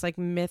is this, like,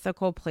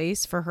 mythical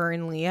place for her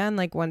and Leah. And,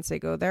 like, once they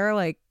go there,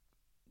 like,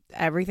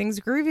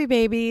 everything's groovy,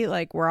 baby.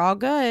 Like, we're all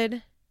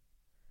good.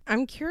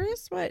 I'm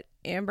curious what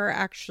Amber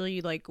actually,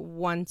 like,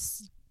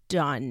 wants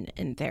done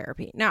in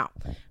therapy. Now,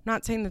 I'm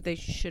not saying that they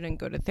shouldn't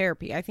go to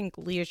therapy. I think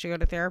Leah should go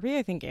to therapy.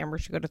 I think Amber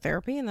should go to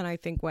therapy. And then I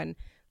think when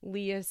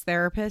Leah's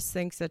therapist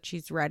thinks that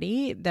she's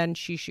ready, then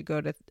she should go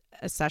to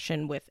a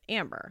session with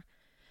Amber.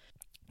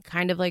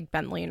 Kind of like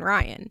Bentley and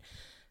Ryan.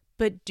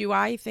 But do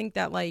I think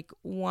that, like,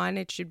 one,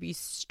 it should be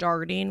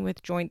starting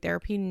with joint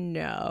therapy?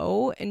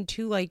 No. And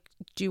two, like,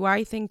 do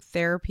I think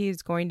therapy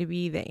is going to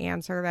be the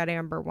answer that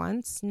Amber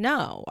wants?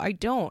 No, I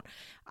don't.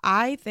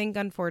 I think,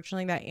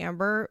 unfortunately, that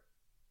Amber,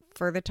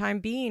 for the time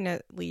being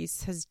at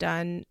least, has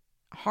done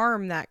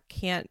harm that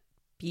can't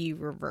be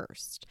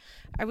reversed.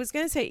 I was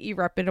going to say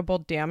irreparable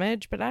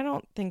damage, but I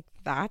don't think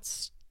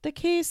that's the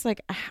case.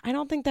 Like, I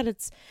don't think that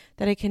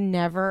it can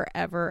never,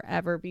 ever,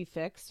 ever be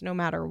fixed no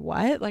matter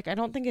what. Like, I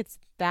don't think it's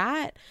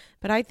that,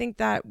 but I think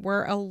that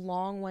we're a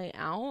long way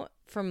out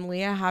from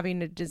Leah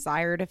having a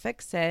desire to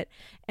fix it.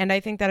 And I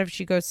think that if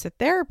she goes to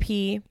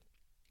therapy,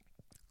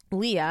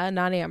 Leah,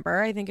 not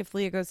Amber, I think if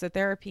Leah goes to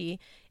therapy,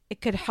 it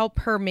could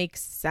help her make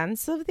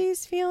sense of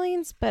these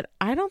feelings, but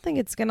I don't think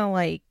it's going to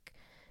like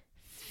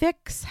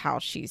fix how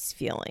she's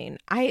feeling.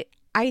 I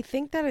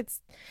think that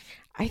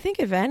I think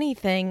if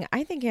anything,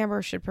 I think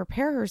Amber should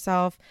prepare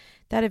herself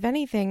that if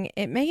anything,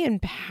 it may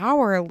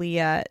empower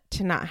Leah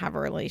to not have a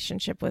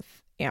relationship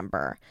with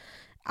Amber.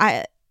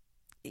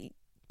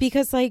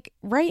 Because like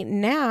right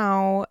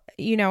now,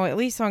 you know, at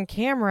least on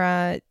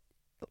camera,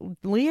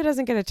 Leah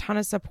doesn't get a ton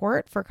of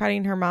support for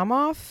cutting her mom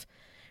off,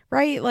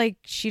 right? Like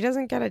she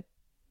doesn't get a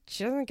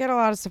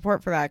lot of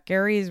support for that.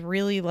 Gary is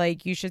really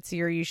like, you should see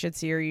her, you should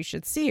see her, you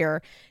should see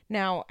her.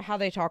 Now, how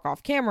they talk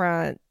off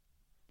camera,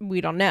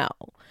 we don't know.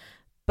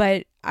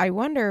 But I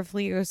wonder if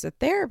Leah goes to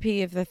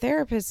therapy, if the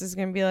therapist is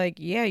going to be like,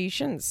 yeah, you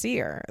shouldn't see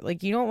her.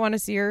 Like, you don't want to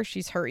see her.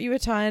 She's hurt you a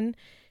ton.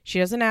 She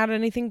doesn't add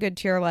anything good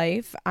to your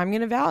life. I'm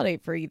going to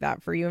validate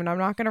that for you. And I'm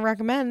not going to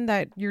recommend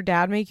that your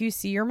dad make you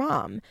see your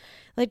mom.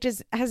 Like,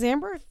 has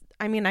Amber,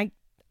 I mean,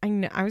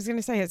 I was going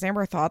to say, has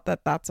Amber thought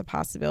that that's a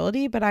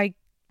possibility? But I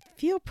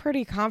feel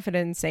pretty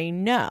confident in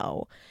saying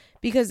no,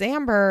 because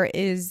Amber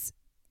is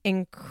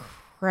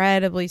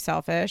incredibly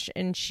selfish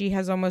and she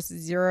has almost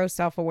zero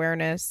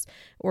self-awareness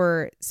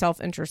or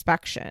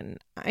self-introspection.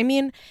 I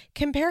mean,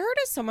 compare her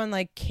to someone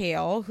like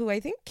Kale, who I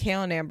think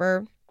Kale and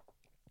Amber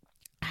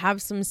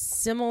have some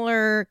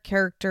similar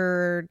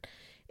character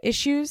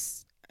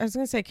issues. I was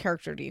going to say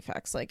character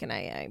defects like an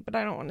AA, but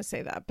I don't want to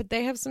say that. But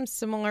they have some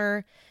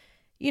similar,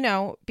 you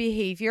know,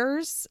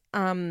 behaviors,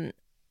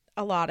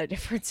 a lot of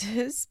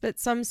differences, but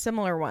some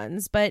similar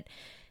ones. But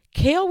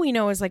Kale, we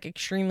know, is like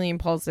extremely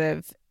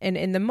impulsive and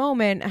in the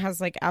moment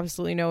has like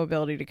absolutely no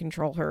ability to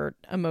control her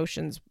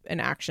emotions and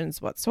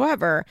actions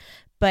whatsoever.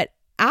 But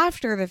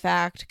after the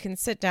fact can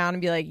sit down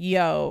and be like,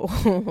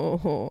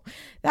 yo,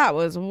 that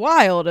was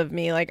wild of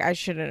me. Like, I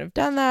shouldn't have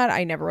done that.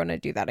 I never want to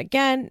do that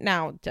again.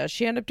 Now, does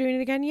she end up doing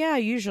it again? Yeah,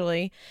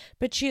 usually.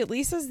 But she at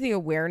least has the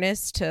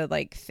awareness to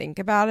like think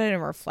about it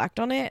and reflect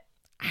on it.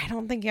 I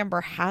don't think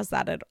Amber has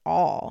that at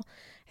all.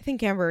 I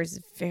think Amber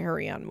is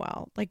very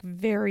unwell, like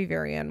very,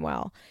 very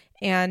unwell.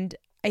 And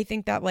I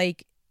think that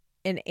like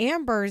in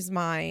Amber's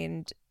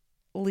mind,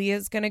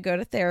 Leah's going to go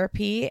to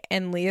therapy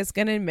and Leah's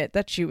going to admit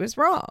that she was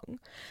wrong.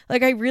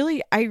 Like, I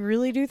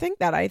really do think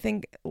that. I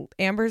think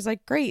Amber's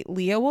like, great,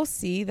 Leah will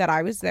see that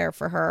I was there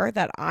for her,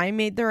 that I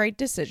made the right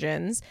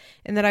decisions,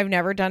 and that I've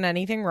never done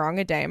anything wrong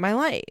a day in my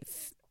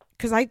life.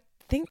 Because I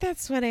think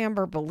that's what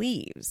Amber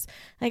believes.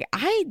 Like,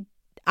 I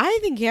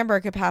think Amber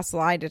could pass the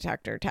lie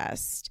detector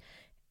test.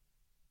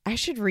 I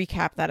should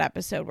recap that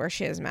episode where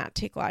she has Matt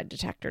take lie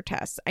detector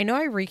tests. I know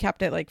I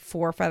recapped it like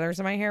 4 feathers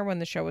in my hair when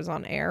the show was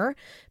on air,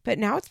 but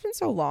now it's been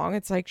so long.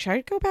 It's like, should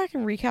I go back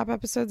and recap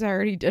episodes I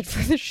already did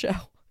for the show?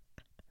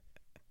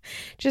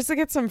 Just to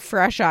get some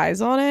fresh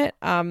eyes on it.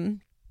 I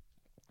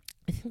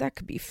think that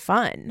could be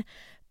fun.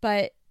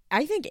 But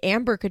I think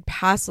Amber could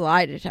pass a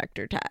lie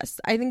detector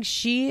test. I think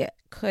she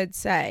could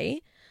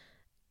say,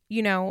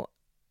 you know,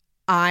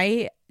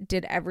 I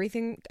did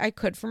everything I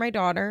could for my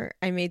daughter.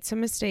 I made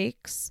some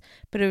mistakes,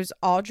 but it was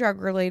all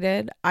drug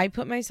related. I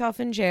put myself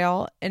in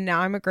jail and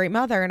now I'm a great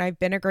mother, and I've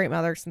been a great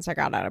mother since I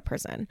got out of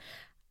prison.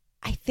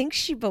 I think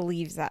she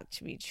believes that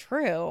to be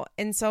true.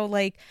 And so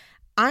like,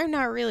 I'm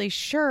not really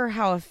sure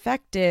how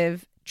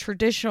effective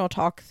traditional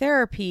talk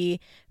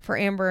therapy for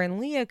Amber and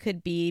Leah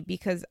could be,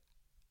 because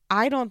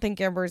I don't think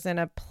Amber's in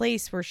a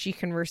place where she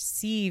can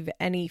receive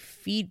any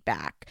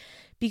feedback,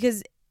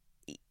 because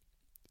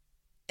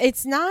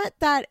it's not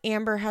that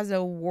Amber has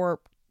a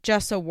warped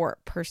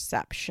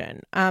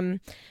perception. I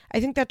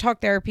think that talk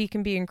therapy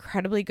can be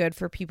incredibly good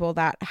for people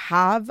that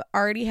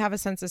already have a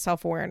sense of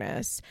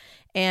self-awareness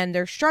and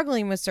they're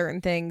struggling with certain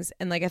things,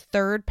 and like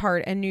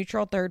a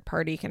neutral third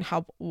party can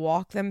help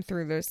walk them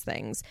through those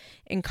things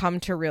and come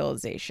to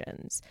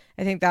realizations.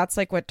 I think that's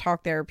like what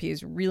talk therapy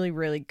is really,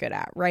 really good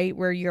at, right?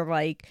 Where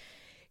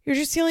you're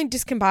just feeling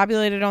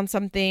discombobulated on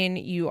something.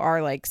 You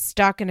are like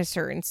stuck in a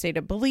certain state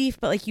of belief,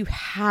 but like you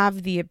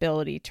have the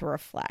ability to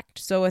reflect.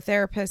 So a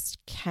therapist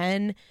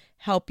can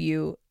help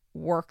you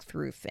work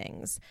through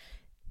things.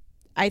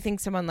 I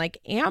think someone like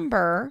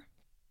Amber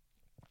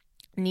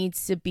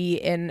needs to be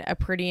in a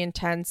pretty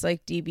intense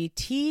like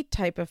DBT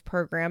type of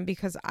program,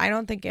 because I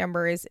don't think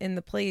Amber is in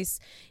the place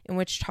in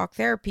which talk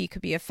therapy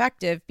could be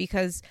effective,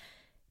 because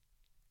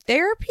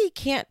therapy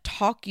can't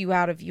talk you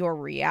out of your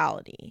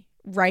reality,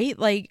 right?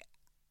 Like,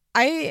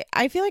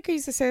 I feel like I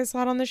used to say this a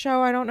lot on the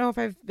show. I don't know if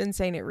I've been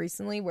saying it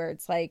recently, where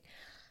it's like,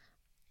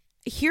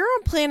 here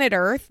on planet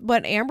Earth,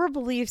 what Amber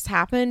believes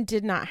happened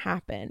did not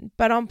happen.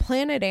 But on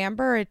planet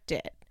Amber, it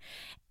did.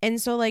 And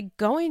so like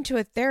going to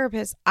a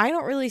therapist, I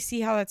don't really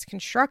see how that's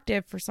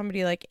constructive for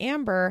somebody like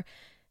Amber,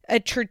 a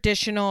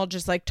traditional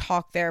just like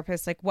talk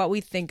therapist, like what we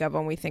think of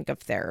when we think of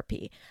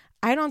therapy.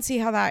 I don't see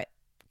how that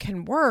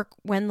can work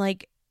when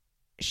like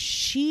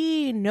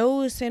she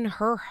knows in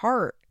her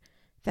heart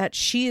that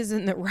she is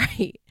in the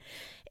right.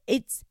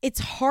 It's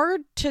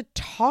hard to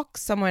talk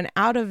someone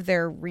out of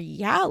their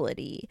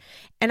reality.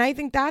 And I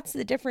think that's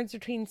the difference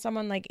between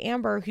someone like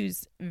Amber,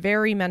 who's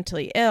very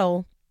mentally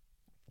ill,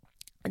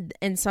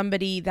 and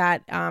somebody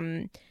that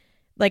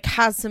like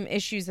has some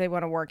issues they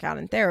want to work out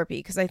in therapy.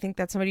 Because I think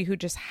that somebody who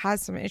just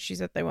has some issues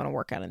that they want to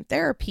work out in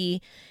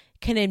therapy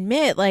can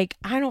admit, like,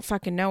 I don't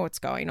fucking know what's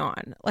going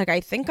on. Like,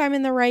 I think I'm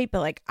in the right, but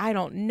like, I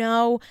don't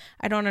know.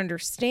 I don't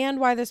understand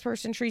why this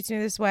person treats me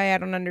this way. I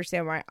don't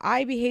understand why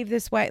I behave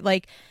this way.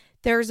 Like,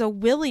 there's a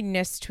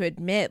willingness to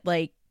admit,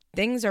 like,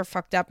 things are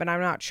fucked up and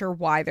I'm not sure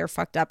why they're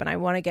fucked up. And I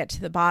want to get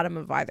to the bottom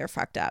of why they're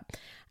fucked up.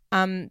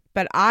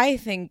 But I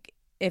think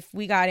if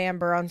we got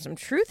Amber on some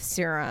truth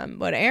serum,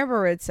 what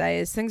Amber would say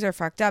is things are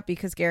fucked up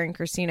because Gary and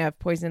Christina have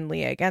poisoned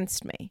Leah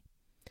against me.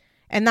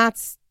 And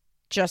that's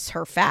just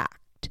her fact.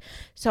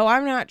 So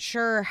I'm not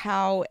sure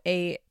how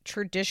a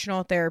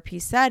traditional therapy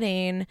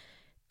setting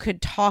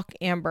could talk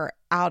Amber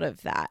out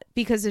of that.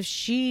 Because if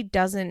she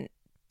doesn't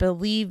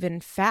believe in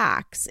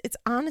facts, it's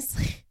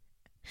honestly,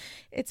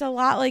 it's a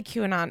lot like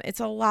QAnon. It's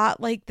a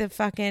lot like the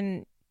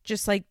fucking,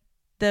 just like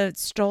the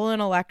stolen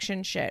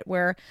election shit,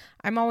 where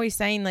I'm always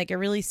saying, like, it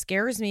really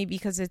scares me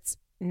because it's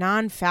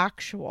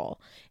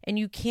non-factual and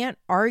you can't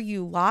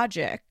argue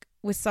logic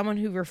with someone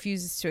who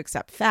refuses to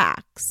accept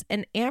facts.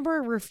 And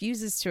Amber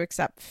refuses to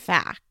accept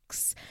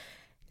facts.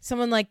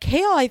 Someone like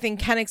Kale, I think,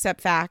 can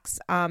accept facts.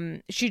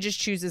 She just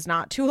chooses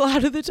not to a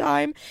lot of the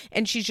time.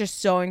 And she's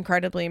just so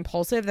incredibly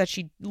impulsive that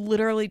she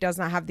literally does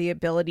not have the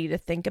ability to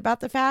think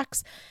about the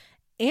facts.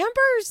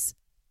 Amber's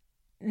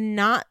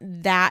not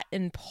that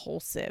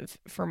impulsive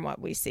from what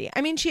we see.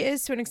 I mean, she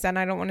is to an extent.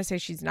 I don't want to say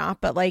she's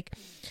not, but like,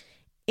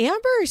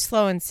 Amber is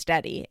slow and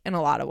steady in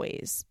a lot of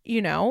ways.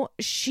 You know,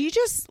 she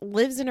just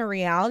lives in a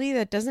reality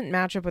that doesn't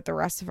match up with the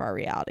rest of our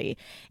reality.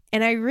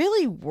 And I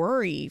really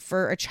worry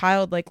for a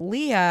child like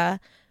Leah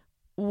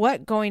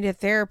what going to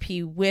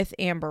therapy with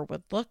Amber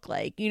would look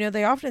like. You know,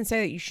 they often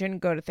say that you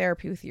shouldn't go to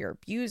therapy with your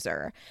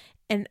abuser.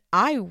 And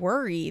I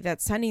worry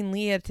that sending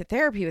Leah to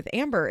therapy with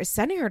Amber is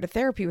sending her to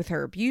therapy with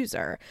her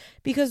abuser.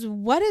 Because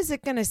what is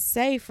it going to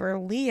say for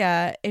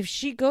Leah if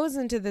she goes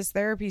into this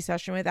therapy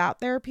session without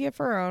therapy of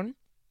her own,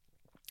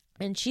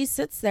 and she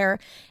sits there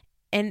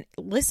and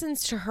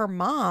listens to her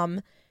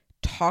mom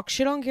talk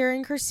shit on Gary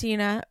and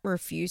Christina,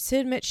 refuse to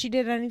admit she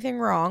did anything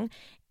wrong,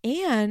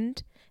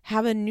 and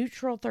have a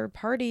neutral third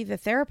party, the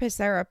therapist,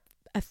 their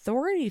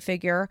authority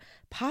figure,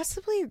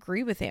 possibly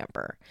agree with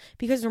Amber?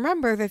 Because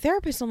remember, the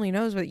therapist only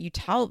knows what you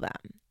tell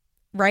them,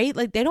 right?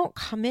 Like, they don't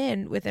come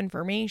in with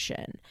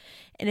information.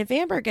 And if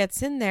Amber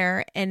gets in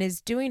there and is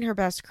doing her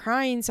best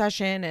crying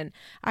session and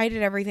I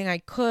did everything I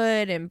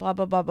could and blah,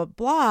 blah, blah, blah,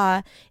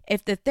 blah,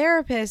 if the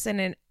therapist,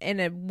 in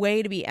a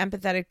way to be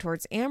empathetic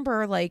towards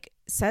Amber, like,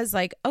 says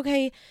like,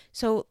 okay,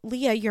 so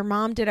Leah, your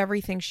mom did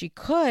everything she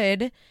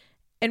could.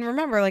 And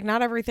remember, like,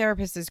 not every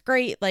therapist is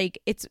great.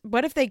 Like, it's,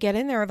 what if they get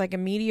in there with like a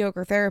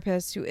mediocre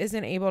therapist who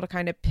isn't able to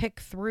kind of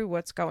pick through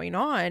what's going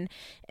on,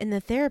 and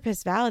the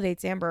therapist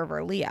validates Amber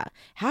over Leah?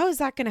 How is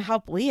that going to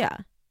help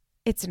Leah?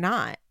 It's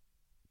not.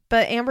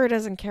 But Amber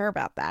doesn't care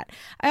about that.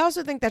 I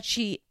also think that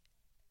she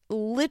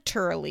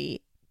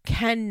literally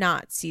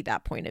cannot see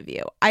that point of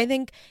view. I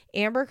think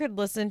Amber could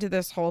listen to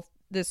this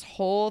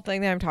whole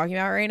thing that I'm talking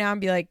about right now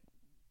and be like,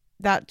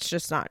 that's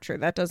just not true.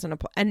 That doesn't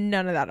apply. And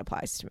none of that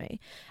applies to me.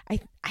 I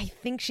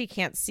think she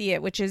can't see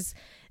it, which is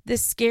the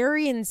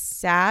scary and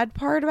sad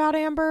part about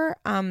Amber.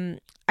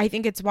 I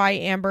think it's why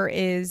Amber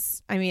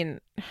is, I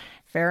mean,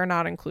 Farrah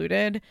not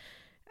included.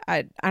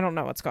 I don't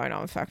know what's going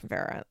on with fucking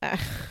Farrah.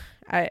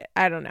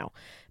 I don't know.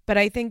 But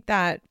I think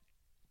that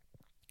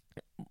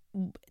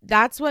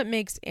that's what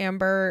makes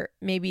Amber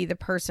maybe the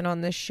person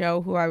on this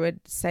show who I would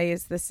say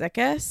is the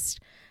sickest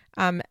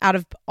out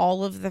of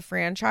all of the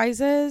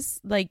franchises.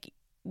 Like,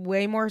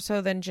 way more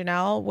so than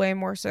Janelle, way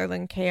more so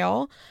than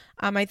Kale.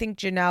 I think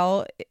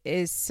Janelle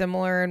is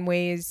similar in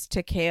ways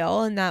to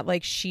Kale in that,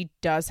 like, she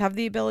does have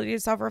the ability to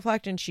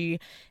self-reflect and she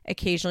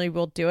occasionally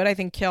will do it. I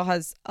think Kale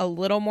has a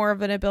little more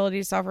of an ability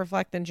to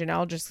self-reflect than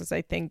Janelle, just because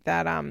I think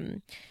that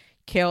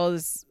Kale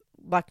is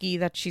lucky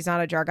that she's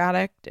not a drug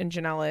addict and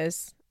Janelle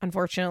is,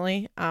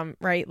 unfortunately.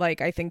 Right? Like,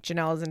 I think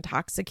Janelle is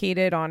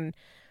intoxicated on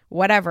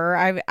whatever.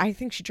 I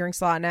think she drinks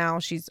a lot now.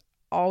 She's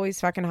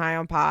always fucking high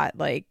on pot.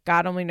 Like,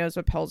 God only knows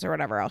what pills or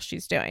whatever else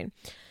she's doing.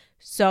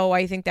 So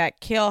I think that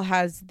Kale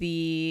has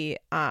the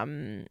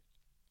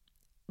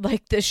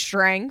like the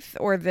strength,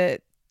 or the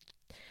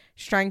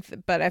strength,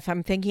 but if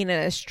I'm thinking in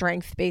a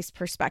strength-based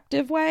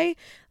perspective way,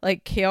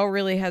 like, Kale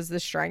really has the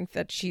strength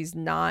that she's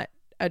not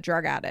a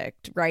drug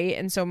addict, right?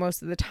 And so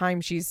most of the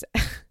time she's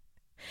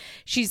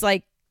she's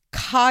like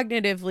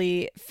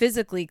cognitively,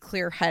 physically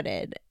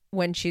clear-headed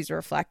when she's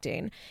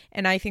reflecting.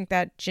 And I think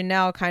that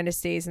Janelle kind of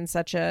stays in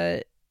such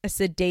a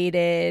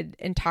sedated,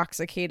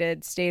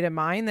 intoxicated state of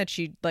mind that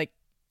she like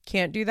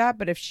can't do that.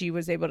 But if she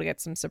was able to get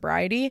some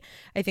sobriety,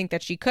 I think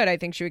that she could. I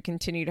think she would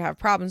continue to have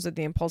problems with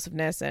the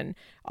impulsiveness and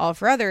all of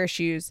her other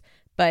issues.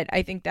 But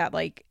I think that,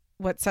 like,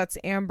 what sets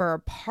Amber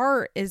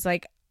apart is,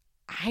 like,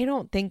 I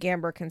don't think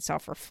Amber can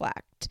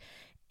self-reflect.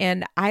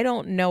 And I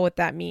don't know what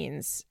that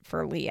means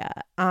for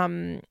Leah.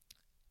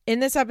 In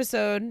this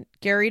episode,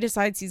 Gary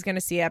decides he's going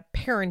to see a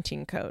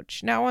parenting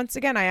coach. Now, once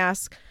again, I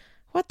ask,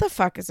 what the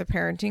fuck is a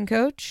parenting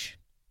coach?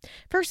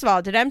 First of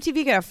all, did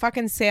MTV get a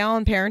fucking sale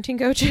on parenting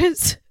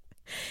coaches?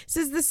 This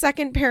is the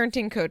second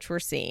parenting coach we're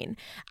seeing.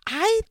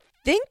 I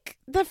think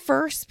the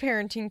first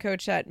parenting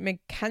coach that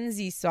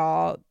Mackenzie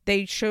saw,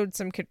 they showed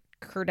some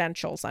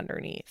credentials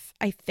underneath,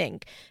 I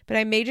think. But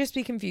I may just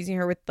be confusing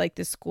her with like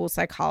the school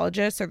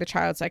psychologist or the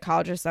child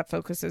psychologist that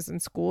focuses in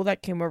school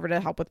that came over to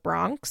help with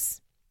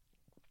Bronx.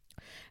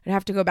 I'd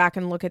have to go back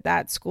and look at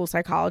that school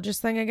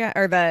psychologist thing again,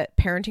 or the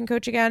parenting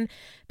coach again.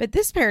 But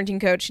this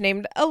parenting coach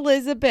named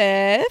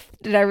Elizabeth,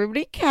 did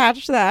everybody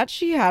catch that?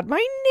 She had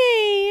my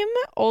name.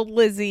 Old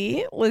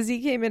Lizzie.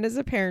 Lizzie came in as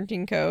a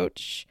parenting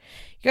coach.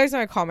 You guys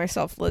know I call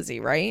myself Lizzie,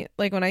 right?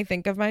 Like when I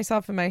think of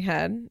myself in my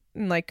head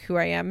and like who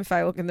I am, if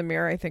I look in the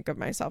mirror, I think of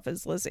myself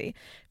as Lizzie.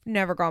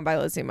 Never gone by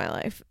Lizzie in my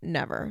life.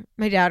 Never.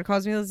 My dad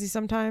calls me Lizzie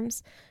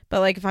sometimes. But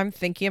like if I'm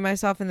thinking of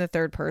myself in the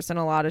third person,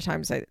 a lot of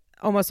times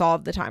almost all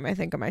of the time, I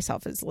think of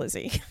myself as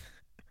Lizzie.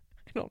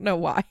 I don't know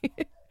why.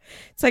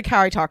 It's like how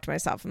I talk to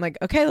myself. I'm like,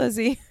 okay,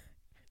 Lizzie.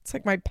 It's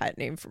like my pet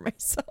name for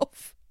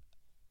myself.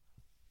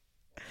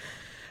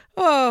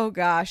 Oh,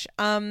 gosh.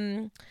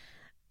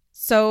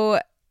 So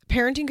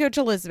parenting coach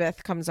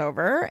Elizabeth comes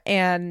over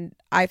and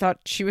I thought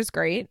she was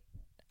great.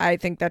 I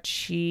think that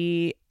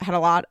she had a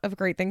lot of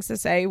great things to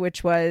say,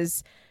 which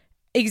was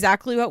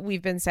exactly what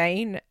we've been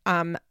saying.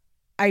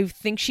 I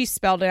think she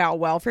spelled it out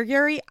well for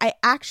Gary. I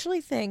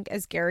actually think,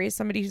 as Gary is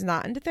somebody who's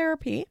not into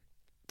therapy,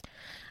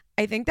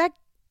 I think that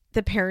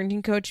the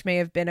parenting coach may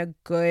have been a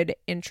good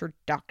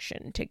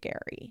introduction to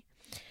Gary.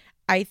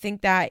 I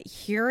think that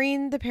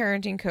hearing the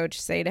parenting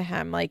coach say to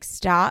him, like,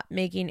 stop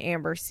making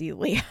Amber see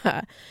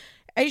Leah.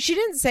 She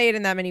didn't say it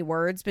in that many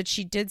words, but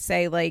she did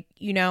say, like,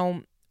 you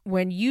know,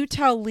 when you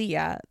tell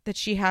Leah that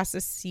she has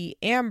to see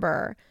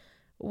Amber,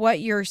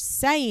 what you're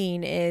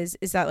saying is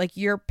that like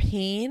your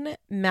pain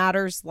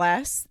matters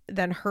less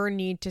than her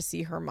need to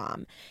see her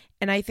mom.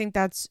 And I think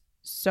that's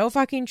so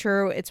fucking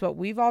true. It's what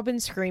we've all been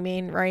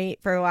screaming, right,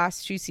 for the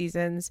last 2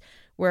 seasons,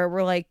 where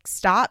we're like,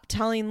 stop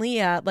telling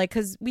Leah, like,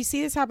 because we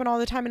see this happen all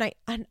the time.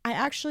 And I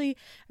actually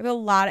have a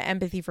lot of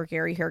empathy for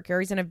Gary here.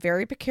 Gary's in a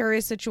very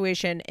precarious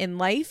situation in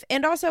life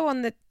and also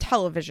on the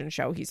television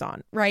show he's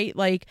on, right?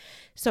 Like,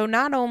 so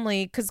not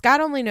only, because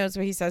God only knows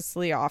what he says to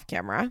Leah off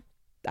camera.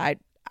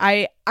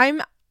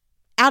 I'm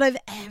out of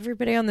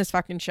everybody on this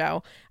fucking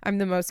show, I'm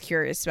the most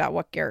curious about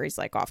what Gary's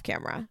like off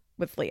camera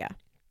with Leah.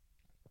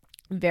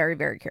 Very,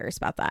 very curious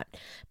about that.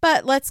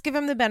 But let's give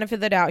him the benefit of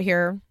the doubt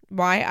here.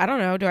 Why? I don't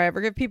know. Do I ever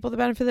give people the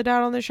benefit of the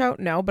doubt on the show?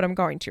 No, but I'm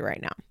going to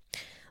right now.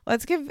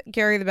 Let's give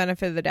Gary the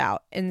benefit of the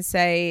doubt and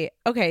say,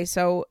 okay,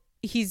 so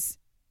he's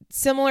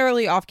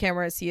similarly off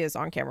camera as he is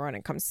on camera when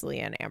it comes to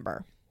Leah and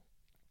Amber.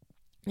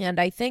 And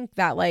I think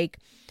that, like,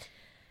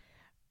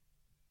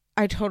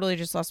 I totally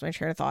just lost my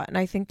train of thought. And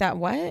I think that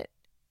what?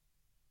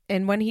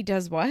 And when he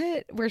does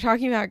what? We're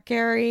talking about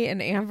Gary and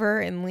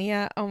Amber and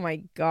Leah. Oh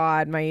my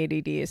God, my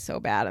ADD is so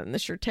bad. And the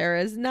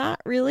Shertera is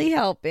not really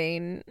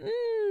helping.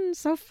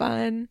 So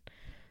fun.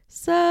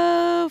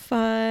 So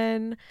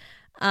fun.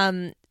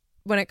 When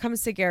it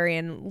comes to Gary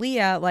and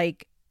Leah,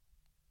 like,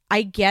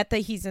 I get that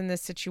he's in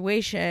this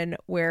situation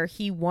where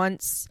he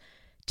wants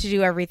to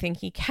do everything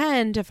he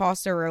can to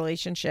foster a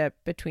relationship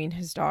between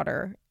his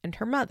daughter and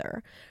her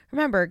mother.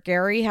 Remember,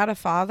 Gary had a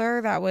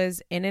father that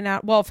was in and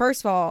out. Well,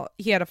 first of all,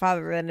 he had a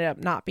father that ended up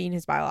not being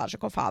his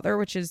biological father,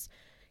 which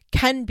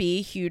can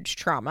be huge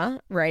trauma,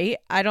 right?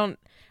 I don't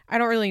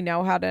really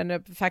know how to end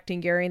up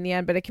affecting Gary in the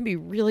end, but it can be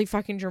really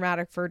fucking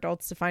dramatic for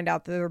adults to find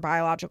out that their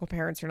biological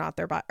parents are not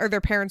their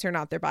parents are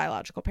not their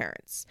biological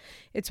parents.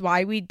 It's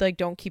why we like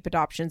don't keep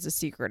adoptions a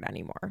secret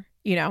anymore,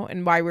 you know,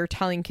 and why we're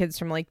telling kids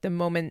from like the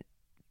moment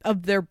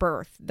of their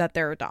birth that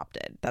they're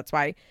adopted. That's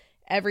why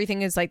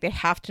everything is like they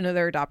have to know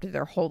they're adopted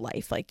their whole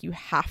life. Like you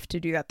have to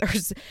do that.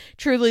 There's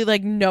truly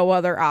like no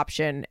other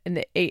option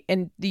in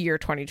the year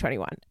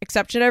 2021.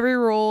 Exception to every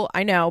rule,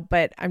 I know,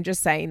 but I'm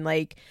just saying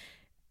like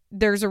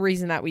there's a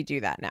reason that we do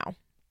that now.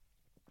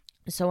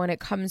 So when it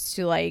comes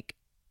to like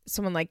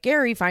someone like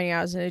Gary finding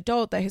out as an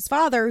adult that his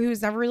father,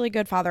 who's never really a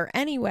good father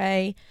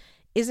anyway,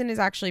 isn't his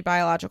actually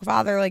biological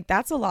father, like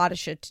that's a lot of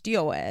shit to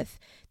deal with.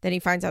 Then he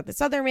finds out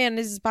this other man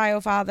is his bio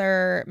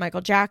father,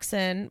 Michael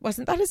Jackson.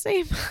 Wasn't that his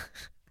name?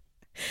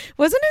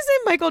 Wasn't his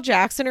name Michael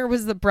Jackson, or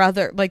was the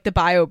brother, like the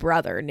bio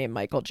brother, named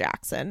Michael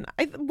Jackson?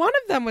 One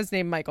of them was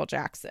named Michael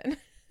Jackson.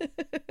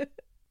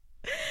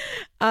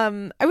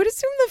 I would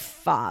assume the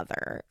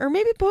father, or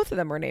maybe both of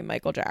them were named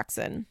Michael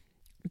Jackson.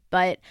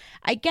 But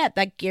I get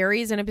that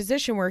Gary's in a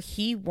position where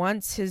he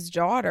wants his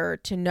daughter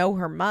to know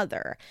her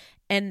mother.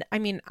 And I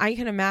mean, I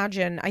can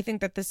imagine, I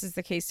think that this is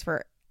the case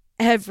for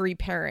every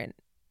parent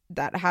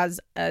that has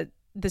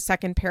the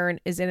second parent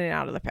is in and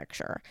out of the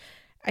picture.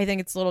 I think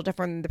it's a little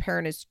different when the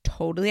parent is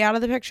totally out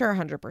of the picture,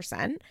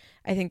 100%.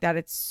 I think that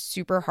it's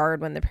super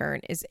hard when the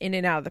parent is in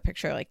and out of the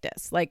picture like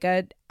this, like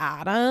a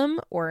Adam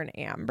or an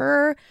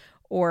Amber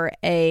or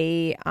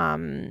a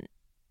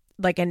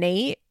like a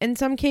Nate in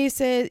some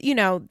cases, you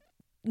know,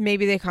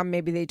 maybe they come,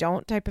 maybe they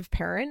don't type of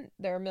parent.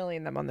 There are a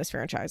million of them on this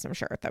franchise, I'm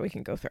sure, that we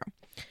can go through.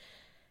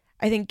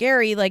 I think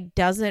Gary like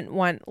doesn't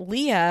want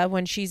Leah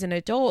when she's an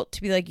adult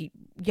to be like,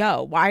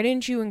 yo, why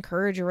didn't you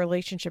encourage a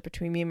relationship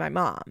between me and my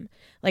mom?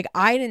 Like,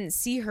 I didn't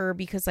see her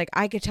because like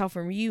I could tell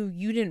from you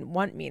didn't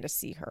want me to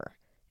see her.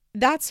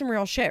 That's some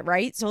real shit,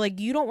 right? So like,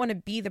 you don't want to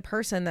be the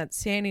person that's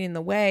standing in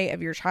the way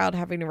of your child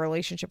having a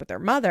relationship with their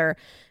mother,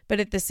 but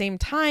at the same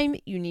time,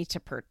 you need to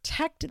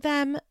protect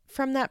them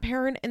from that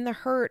parent and the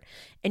hurt,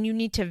 and you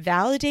need to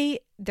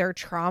validate their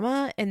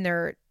trauma and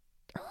their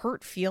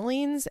hurt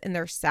feelings and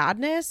their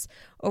sadness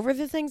over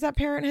the things that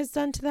parent has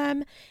done to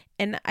them.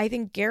 And I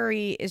think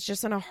Gary is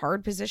just in a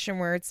hard position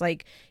where it's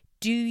like,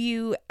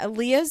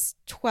 Leah's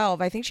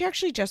 12. I think she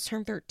actually just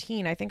turned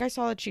 13. I think I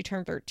saw that she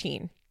turned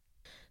 13.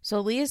 So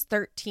Leah's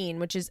 13,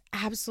 which is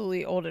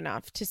absolutely old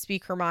enough to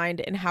speak her mind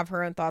and have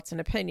her own thoughts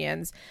and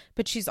opinions,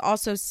 but she's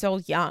also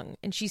still young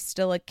and she's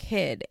still a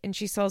kid and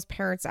she still has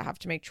parents that have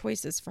to make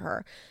choices for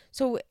her.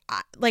 So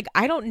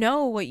I don't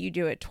know what you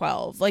do at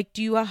 12. Like,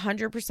 do you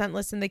 100%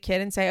 listen to the kid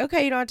and say,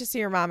 okay, you don't have to see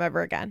your mom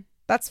ever again?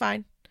 That's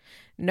fine.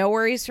 No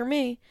worries for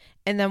me.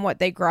 And then what,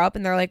 they grow up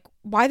and they're like,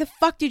 why the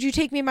fuck did you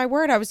take me at my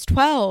word? I was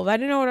 12. I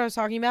didn't know what I was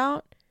talking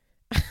about.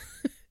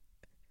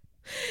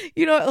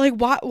 You know, like,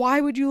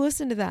 why would you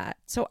listen to that?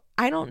 So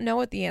I don't know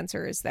what the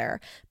answer is there,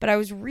 but I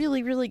was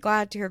really, really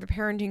glad to hear the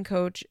parenting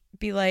coach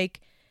be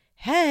like,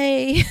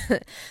 hey,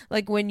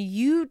 like, when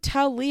you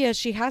tell Leah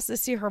she has to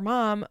see her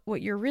mom,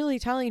 what you're really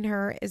telling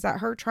her is that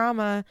her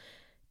trauma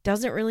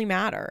doesn't really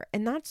matter.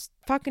 And that's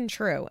fucking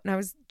true. And I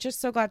was just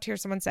so glad to hear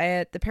someone say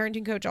it. The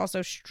parenting coach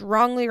also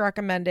strongly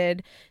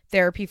recommended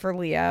therapy for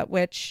Leah,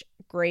 which,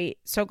 great.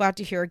 So glad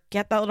to hear.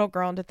 Get that little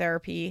girl into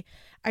therapy.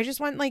 I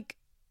just want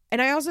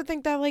and I also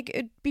think that like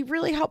it'd be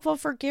really helpful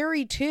for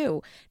Gary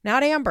too,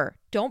 not Amber.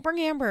 Don't bring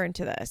Amber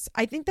into this.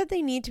 I think that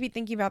they need to be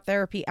thinking about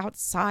therapy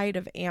outside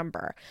of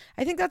Amber.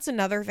 I think that's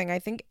another thing. I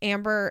think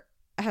Amber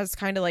has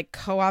kind of like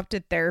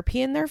co-opted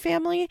therapy in their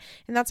family,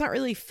 and that's not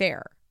really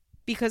fair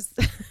because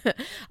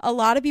a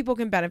lot of people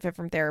can benefit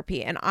from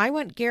therapy. And I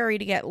want Gary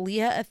to get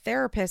Leah a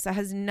therapist that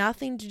has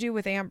nothing to do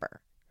with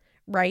Amber,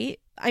 right?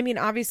 I mean,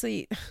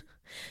 obviously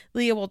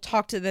Leah will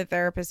talk to the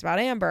therapist about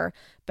Amber,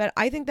 but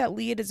I think that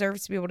Leah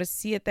deserves to be able to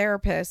see a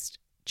therapist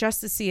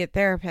just to see a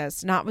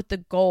therapist, not with the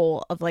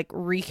goal of like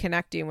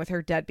reconnecting with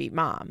her deadbeat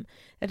mom.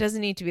 That doesn't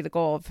need to be the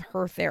goal of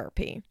her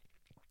therapy.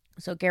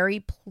 So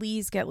Gary,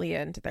 please get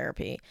Leah into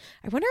therapy.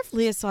 I wonder if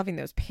Leah's still having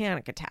those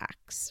panic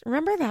attacks.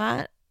 Remember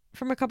that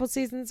from a couple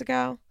seasons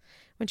ago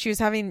when she was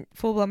having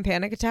full-blown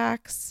panic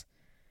attacks?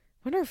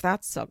 Wonder if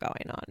that's still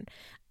going on.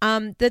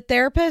 The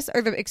therapist,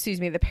 or the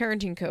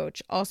parenting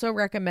coach also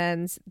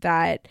recommends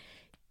that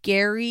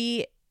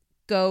Gary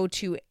go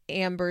to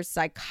Amber's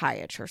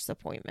psychiatrist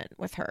appointment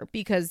with her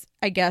because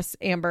I guess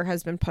Amber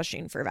has been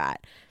pushing for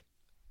that.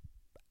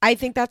 I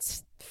think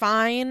that's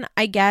fine.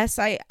 I guess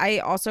I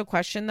also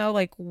question though,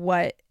 like,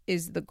 what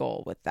is the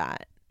goal with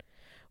that?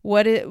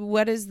 What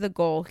is the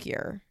goal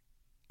here?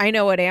 I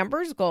know what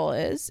Amber's goal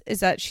is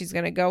that she's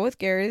going to go with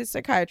Gary, the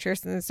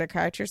psychiatrist, and the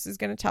psychiatrist is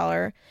going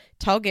to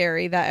tell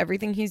Gary that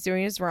everything he's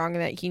doing is wrong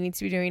and that he needs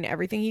to be doing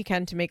everything he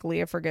can to make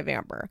Leah forgive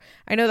Amber.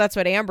 I know that's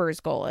what Amber's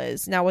goal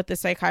is. Now, what the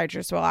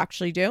psychiatrist will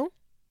actually do,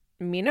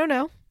 me no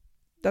know.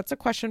 That's a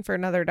question for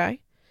another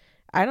day.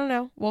 I don't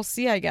know. We'll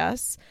see, I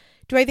guess.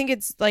 Do I think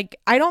it's like,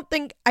 I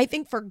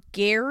think for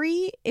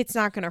Gary, it's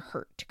not going to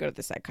hurt to go to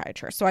the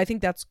psychiatrist. So I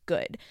think that's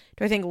good.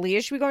 Do I think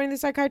Leah should be going to the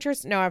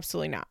psychiatrist? No,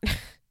 absolutely not.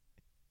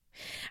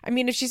 I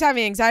mean, if she's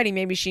having anxiety,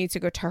 maybe she needs to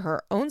go to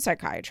her own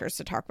psychiatrist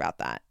to talk about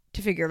that,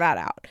 to figure that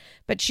out.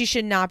 But she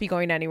should not be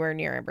going anywhere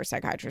near Amber's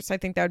psychiatrist. I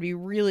think that would be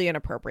really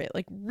inappropriate,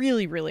 like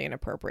really, really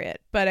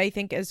inappropriate. But I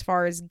think as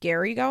far as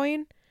Gary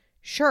going,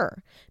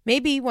 sure.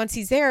 Maybe once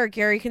he's there,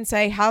 Gary can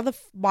say,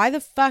 why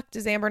the fuck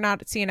does Amber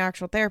not see an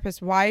actual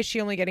therapist? Why is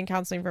she only getting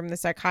counseling from the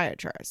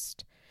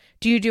psychiatrist?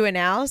 Do you do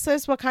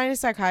analysis? What kind of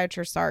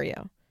psychiatrist are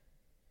you?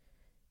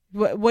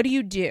 What do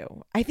you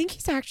do? I think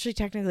he's actually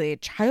technically a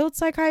child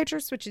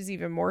psychiatrist, which is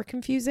even more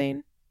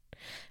confusing.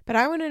 But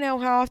I want to know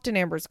how often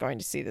Amber's going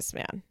to see this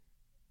man.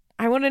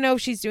 I want to know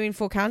if she's doing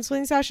full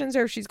counseling sessions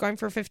or if she's going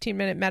for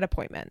 15-minute med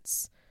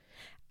appointments.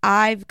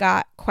 I've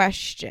got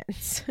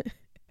questions.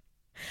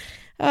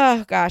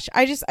 Oh, gosh.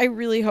 I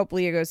really hope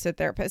Leah goes to a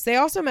therapist. They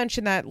also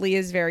mentioned that Leah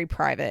is very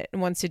private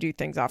and wants to do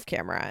things off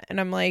camera. And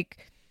I'm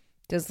like,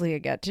 does Leah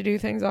get to do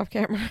things off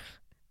camera?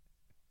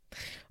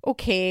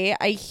 Okay,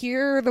 I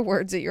hear the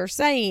words that you're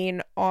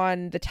saying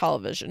on the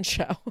television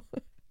show.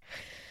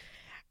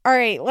 All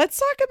right, let's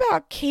talk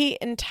about Kate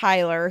and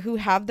Tyler, who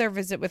have their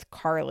visit with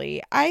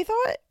Carly. I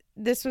thought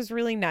this was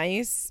really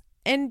nice.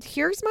 And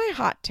here's my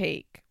hot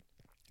take.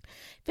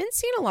 I've been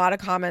seeing a lot of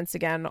comments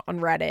again on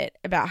Reddit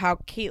about how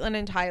Caitlin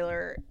and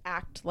Tyler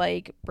act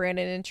like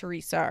Brandon and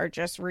Teresa are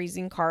just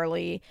raising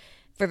Carly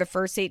for the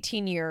first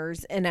 18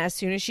 years, and as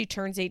soon as she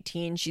turns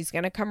 18, she's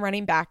going to come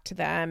running back to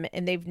them,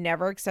 and they've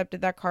never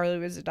accepted that Carly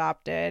was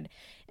adopted.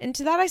 And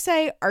to that I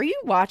say, are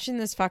you watching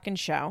this fucking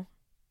show?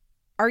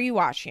 Are you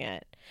watching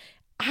it?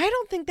 I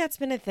don't think that's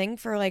been a thing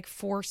for like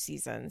 4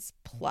 seasons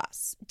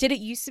plus. Did it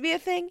used to be a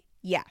thing?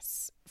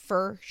 Yes,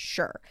 for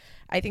sure.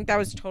 I think that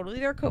was totally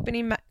their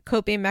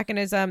coping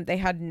mechanism. They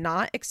had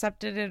not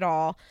accepted it at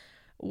all.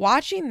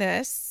 Watching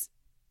this,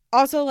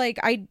 also, like,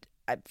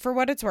 for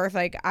what it's worth,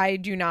 like, I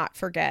do not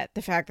forget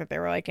the fact that they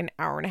were like an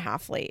hour and a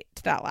half late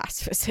to that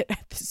last visit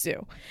at the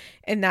zoo,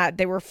 and that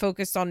they were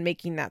focused on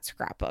making that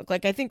scrapbook.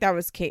 Like, I think that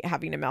was Kate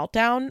having a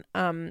meltdown.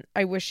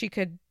 I wish she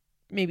could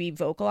maybe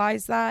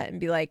vocalize that and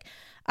be like,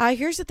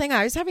 here's the thing,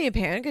 I was having a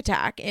panic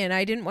attack and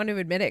I didn't want to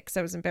admit it because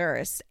I was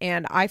embarrassed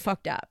and I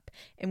fucked up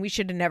and we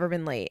should have never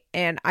been late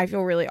and I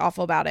feel really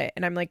awful about it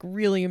and I'm like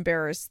really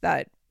embarrassed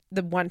that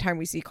the one time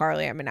we see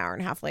Carly, I'm an hour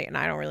and a half late and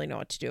I don't really know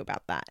what to do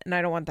about that. And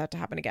I don't want that to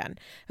happen again.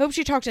 I hope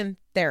she talked in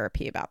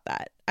therapy about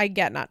that. I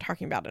get not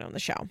talking about it on the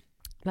show.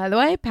 By the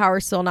way,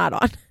 power's still not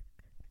on.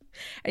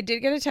 I did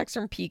get a text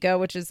from Pico,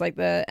 which is like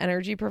the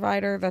energy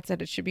provider, that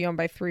said it should be on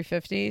by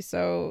 3:50.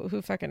 So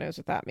who fucking knows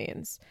what that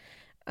means?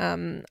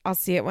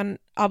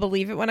 I'll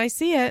believe it when I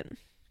see it.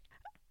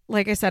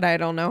 Like I said, I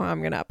don't know how I'm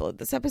going to upload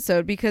this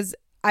episode because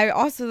I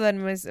also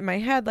then was in my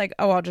head like,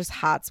 oh, I'll just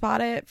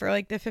hotspot it for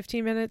like the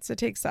 15 minutes it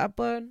takes to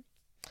upload.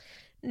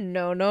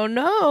 No,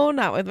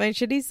 not with my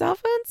shitty cell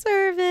phone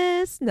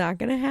service. Not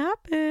gonna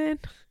happen.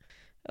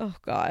 Oh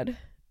God.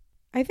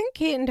 I think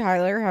Kate and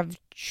Tyler have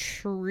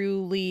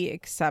truly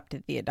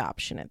accepted the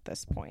adoption at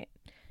this point.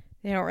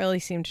 They don't really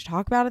seem to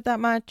talk about it that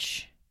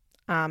much.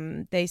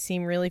 They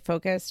seem really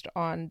focused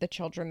on the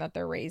children that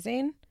they're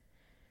raising,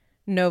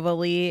 Nova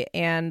Lee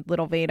and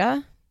little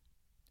Veda.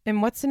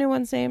 And what's the new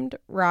one's named?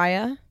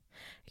 Raya.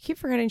 I keep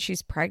forgetting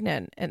she's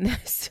pregnant in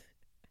this.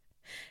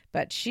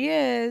 But she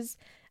is.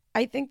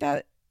 I think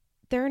that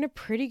they're in a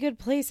pretty good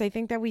place. I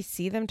think that we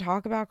see them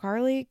talk about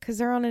Carly because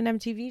they're on an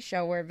MTV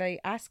show where they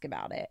ask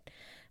about it.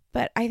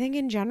 But I think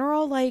in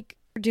general, like,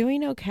 we're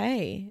doing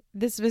okay.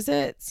 This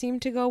visit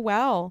seemed to go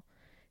well.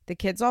 The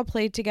kids all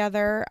played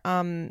together.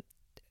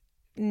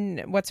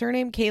 What's her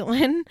name?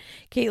 Caitlin.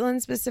 Caitlin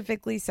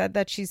specifically said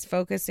that she's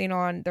focusing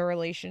on the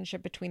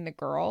relationship between the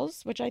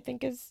girls, which I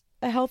think is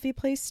a healthy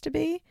place to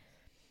be.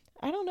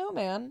 I don't know,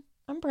 man.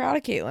 I'm proud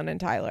of Caitlin and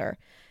Tyler.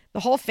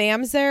 The whole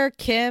fam's there.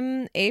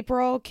 Kim,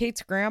 April,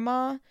 Kate's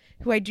grandma,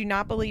 who I do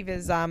not believe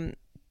is,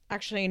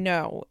 actually,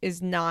 no,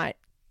 is not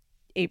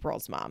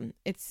April's mom.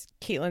 It's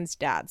Caitlin's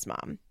dad's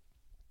mom.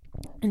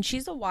 And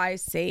she's a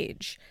wise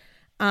sage.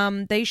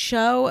 They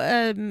show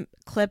a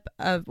clip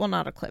of, well,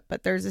 not a clip,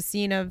 but there's a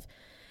scene of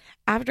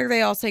after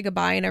they all say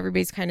goodbye and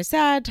everybody's kind of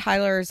sad.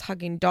 Tyler's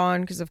hugging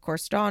Dawn because, of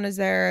course, Dawn is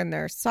there and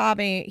they're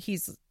sobbing.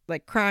 He's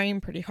like crying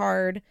pretty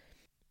hard.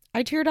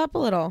 I teared up a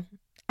little.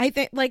 I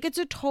think like it's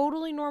a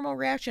totally normal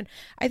reaction.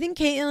 I think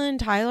Caitlin and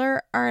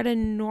Tyler are at a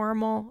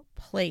normal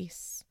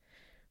place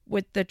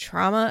with the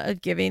trauma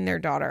of giving their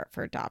daughter up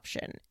for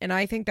adoption. And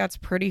I think that's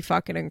pretty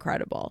fucking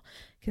incredible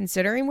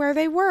considering where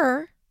they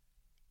were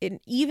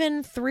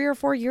even 3 or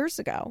 4 years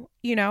ago,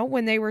 you know,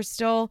 when they were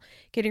still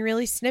getting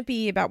really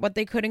snippy about what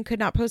they could and could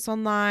not post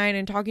online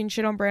and talking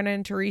shit on Brandon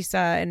and Teresa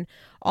and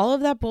all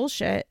of that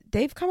bullshit.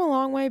 They've come a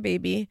long way,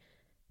 baby.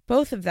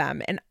 Both of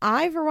them. And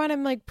I, for one,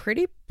 am like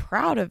pretty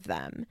proud of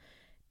them.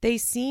 They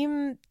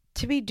seem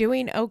to be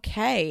doing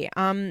okay.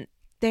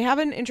 They have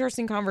an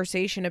interesting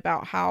conversation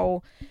about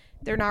how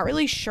they're not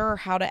really sure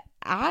how to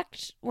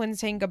act when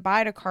saying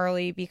goodbye to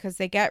Carly because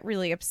they get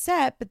really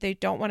upset, but they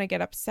don't want to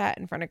get upset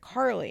in front of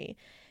Carly.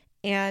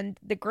 And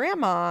the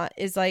grandma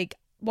is like,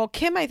 well,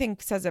 Kim, I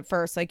think, says it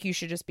first, like, you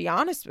should just be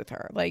honest with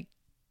her. Like,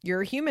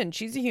 you're a human.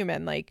 She's a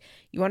human. Like,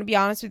 you want to be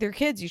honest with your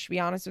kids. You should be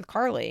honest with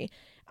Carly.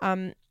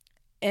 And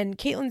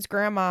Caitlin's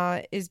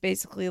grandma is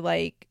basically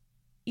like,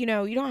 you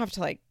know, you don't have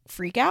to like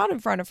freak out in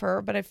front of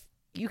her, but if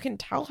you can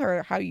tell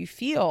her how you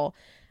feel.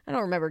 I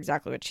don't remember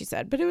exactly what she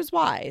said, but it was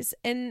wise.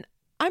 And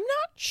I'm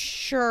not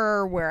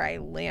sure where I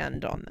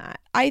land on that.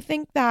 I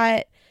think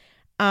that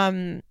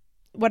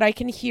what I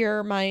can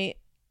hear my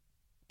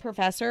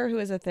professor, who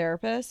is a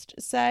therapist,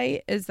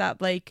 say is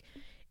that like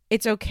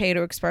it's okay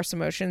to express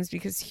emotions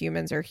because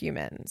humans are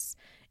humans.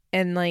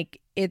 And like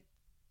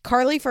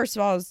Carly, first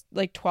of all, is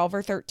like 12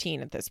 or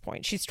 13 at this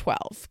point. She's 12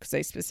 because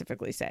they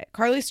specifically say it.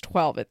 Carly's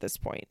 12 at this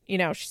point. You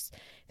know, she's,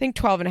 I think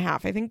 12 and a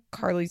half. I think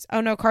Carly's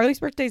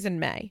birthday's in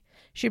May.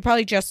 She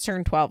probably just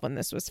turned 12 when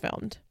this was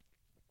filmed.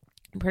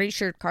 I'm pretty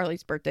sure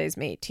Carly's birthday is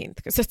May 18th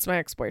because it's my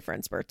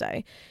ex-boyfriend's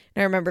birthday.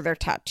 And I remember their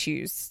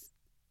tattoos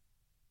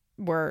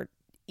were,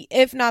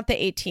 if not the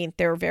 18th,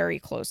 they were very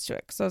close to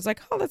it. So I was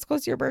like, oh, that's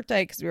close to your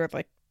birthday because we were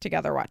like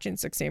together watching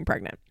 16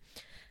 Pregnant.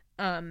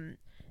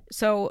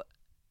 So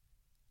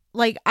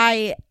like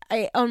I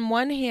on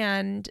one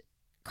hand,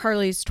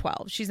 Carly's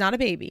 12. She's not a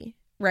baby,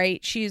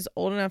 right? She's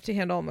old enough to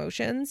handle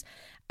emotions.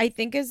 I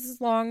think as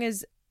long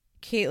as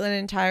Caitlin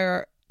and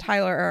Tyler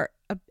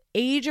are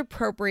age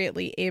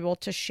appropriately able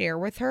to share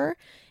with her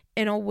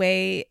in a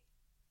way,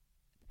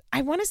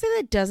 I want to say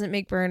that doesn't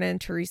make Brandon and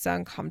Teresa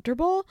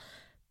uncomfortable,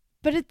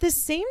 but at the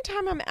same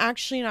time, I'm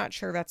actually not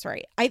sure that's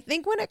right. I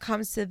think when it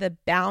comes to the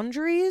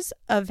boundaries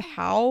of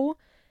how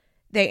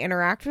they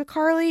interact with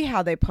Carly,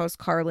 how they post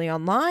Carly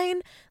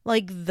online,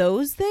 like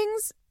those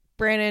things,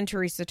 Brandon and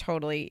Teresa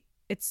totally,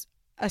 it's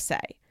a say.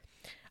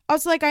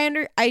 Also, like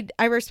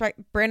I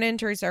respect Brandon and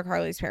Teresa are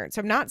Carly's parents.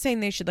 So I'm not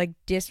saying they should like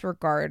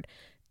disregard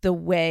the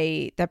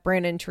way that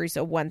Brandon and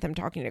Teresa want them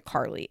talking to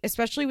Carly,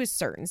 especially with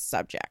certain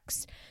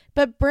subjects.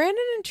 But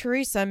Brandon and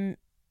Teresa,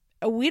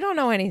 we don't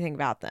know anything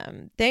about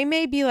them. They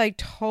may be like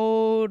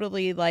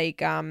totally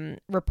like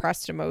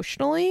repressed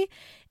emotionally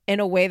in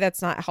a way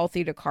that's not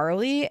healthy to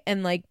Carly.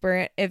 And like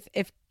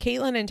if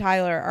Caitlin and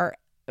Tyler are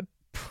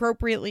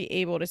appropriately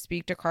able to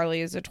speak to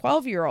Carly as a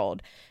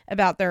 12-year-old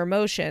about their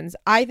emotions,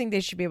 I think they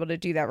should be able to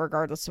do that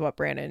regardless of what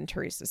Brandon and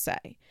Teresa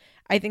say.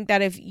 I think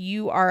that if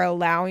you are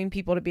allowing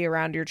people to be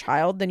around your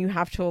child, then you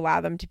have to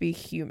allow them to be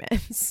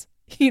humans.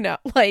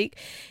 Like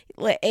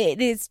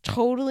it is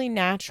totally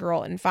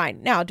natural and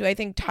fine. Now, do I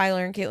think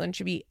Tyler and Caitlin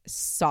should be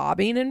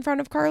sobbing in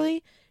front of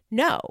Carly?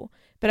 No.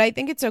 But I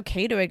think it's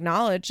okay to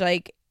acknowledge,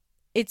 like,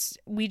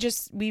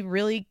 we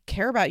really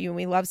care about you and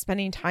we love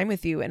spending time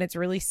with you. And it's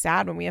really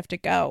sad when we have to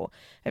go.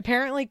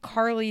 Apparently,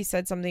 Carly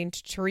said something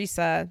to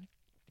Teresa.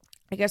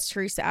 I guess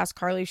Teresa asked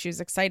Carly if she was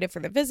excited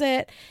for the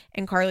visit,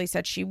 and Carly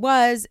said she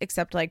was,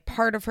 except like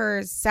part of her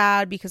is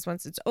sad because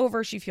once it's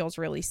over, she feels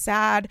really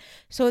sad.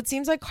 So it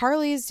seems like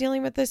Carly is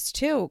dealing with this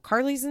too.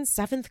 Carly's in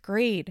 7th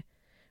grade,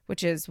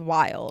 which is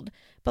wild.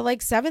 But like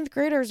 7th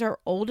graders are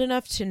old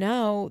enough to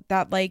know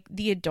that like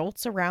the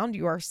adults around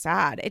you are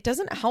sad. It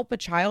doesn't help a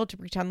child to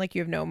pretend like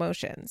you have no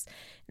emotions.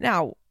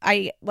 Now,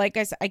 like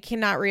I said, I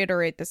cannot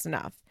reiterate this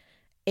enough.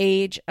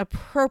 Age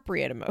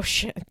appropriate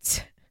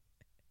emotions.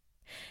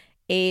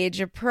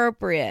 Age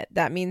appropriate.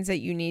 That means that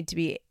you need to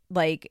be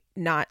like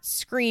not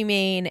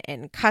screaming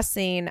and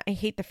cussing. I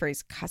hate the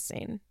phrase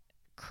cursing.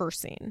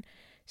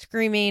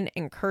 Screaming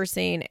and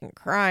cursing and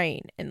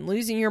crying and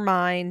losing your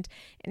mind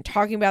and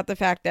talking about the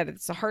fact that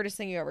it's the hardest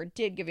thing you ever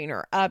did, giving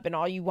her up, and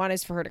all you want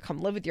is for her to come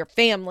live with your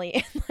family.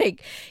 And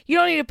like, you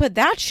don't need to put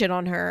that shit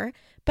on her.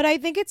 But I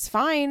think it's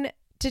fine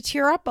to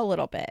tear up a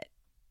little bit.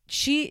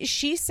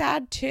 She's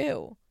sad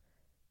too.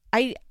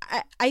 I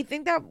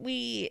think that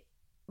we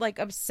like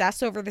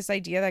obsess over this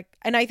idea that,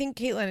 and I think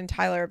Caitlin and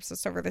Tyler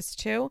obsess over this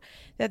too,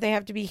 that they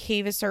have to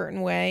behave a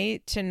certain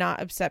way to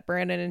not upset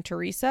Brandon and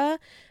Teresa.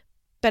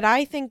 But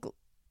I think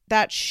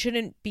that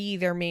shouldn't be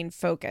their main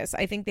focus.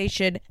 I think they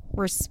should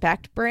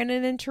respect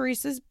Brandon and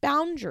Teresa's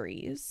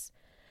boundaries,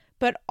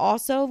 but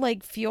also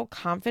like feel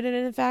confident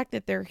in the fact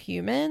that they're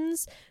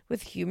humans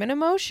with human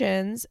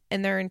emotions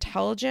and they're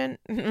intelligent.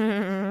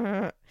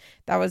 That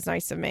was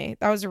nice of me.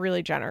 That was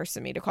really generous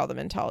of me to call them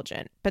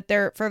intelligent, but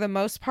they're, for the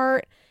most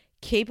part,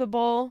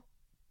 capable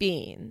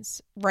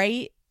beings,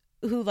 right?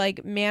 Who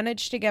like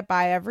manage to get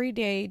by every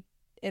day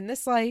in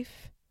this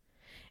life,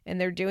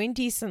 and they're doing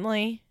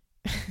decently,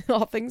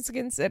 all things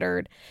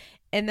considered,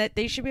 and that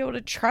they should be able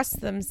to trust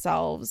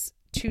themselves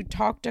to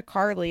talk to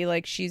Carly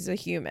like she's a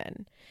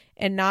human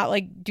and not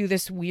like do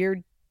this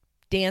weird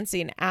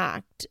dancing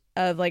act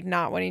of like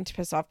not wanting to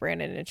piss off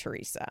Brandon and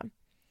Teresa.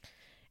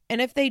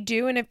 And if they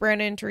do, and if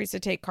Brandon and Teresa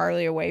take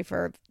Carly away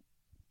for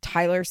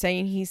Tyler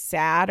saying he's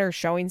sad or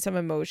showing some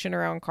emotion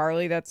around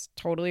Carly that's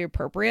totally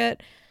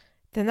appropriate,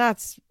 then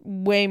that's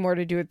way more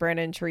to do with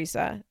Brandon and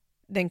Teresa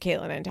than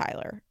Caitlin and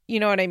Tyler. You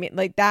know what I mean?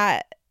 Like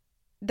that's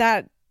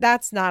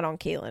not on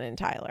Caitlin and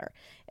Tyler.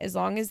 As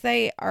long as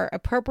they are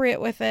appropriate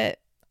with it,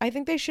 I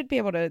think they should be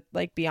able to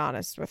like be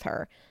honest with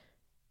her.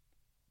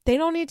 They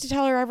don't need to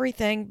tell her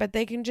everything, but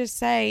they can just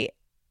say,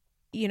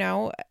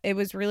 it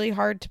was really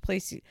hard to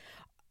place you.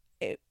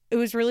 It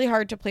was really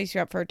hard to place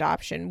you up for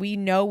adoption. We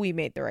know we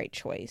made the right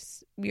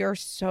choice. We are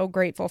so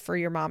grateful for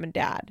your mom and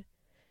dad.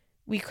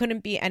 We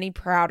couldn't be any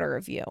prouder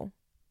of you.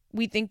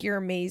 We think you're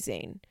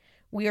amazing.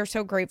 We are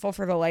so grateful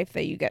for the life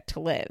that you get to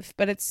live,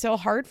 but it's still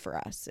hard for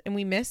us and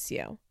we miss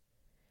you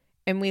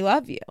and we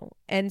love you.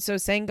 And so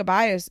saying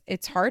goodbye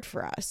it's hard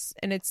for us,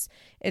 and it's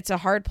a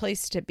hard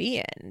place to be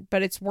in,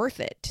 but it's worth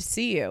it to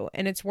see you,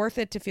 and it's worth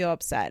it to feel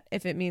upset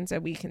if it means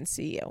that we can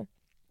see you.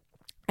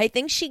 I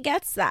think she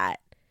gets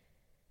that.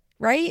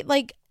 Right?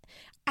 Like,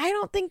 I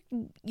don't think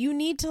you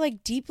need to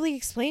like deeply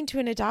explain to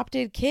an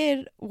adopted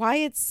kid why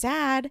it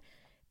feels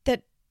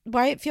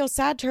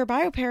sad to her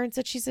bio parents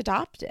that she's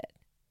adopted.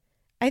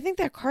 I think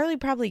that Carly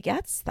probably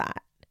gets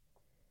that.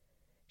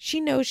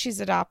 She knows she's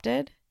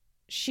adopted.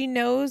 She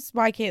knows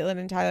why Caitlin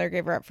and Tyler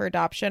gave her up for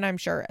adoption. I'm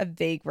sure a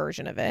vague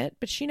version of it,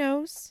 but she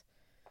knows.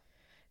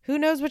 Who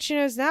knows what she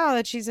knows now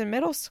that she's in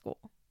middle school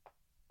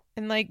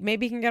and like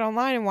maybe can get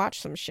online and watch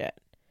some shit.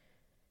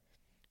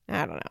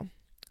 I don't know.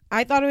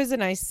 I thought it was a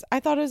nice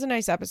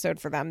episode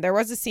for them. There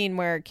was a scene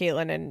where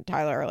Caitlin and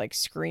Tyler are like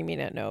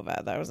screaming at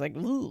Nova that was like,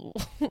 ooh,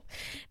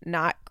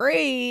 not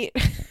great.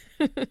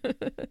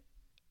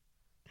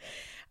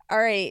 All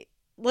right,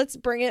 let's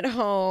bring it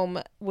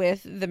home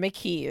with the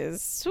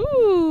McKees.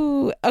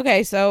 Woo.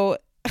 Okay, so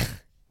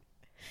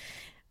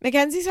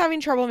Mackenzie's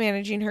having trouble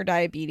managing her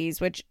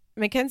diabetes, which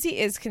Mackenzie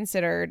is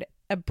considered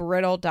a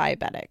brittle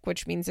diabetic,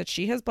 which means that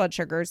she has blood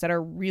sugars that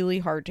are really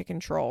hard to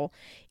control,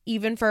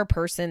 even for a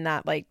person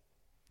that like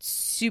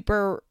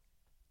super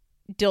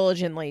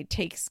diligently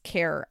takes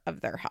care of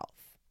their health.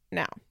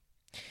 Now,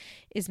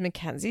 is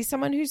Mackenzie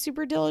someone who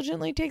super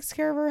diligently takes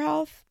care of her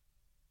health?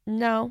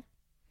 No,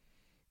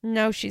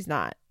 she's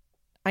not.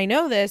 I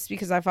know this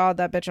because I followed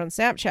that bitch on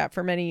Snapchat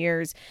for many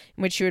years,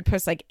 in which she would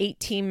post like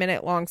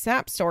 18-minute long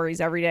Snap stories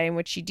every day in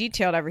which she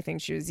detailed everything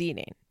she was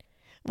eating.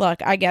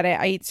 Look, I get it.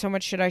 I eat so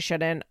much shit I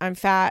shouldn't. I'm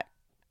fat.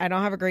 I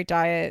don't have a great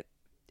diet.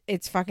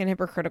 It's fucking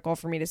hypocritical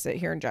for me to sit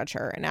here and judge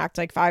her and act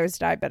like if I was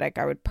diabetic,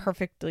 I would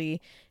perfectly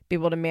be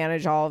able to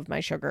manage all of my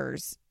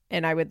sugars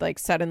and I would like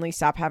suddenly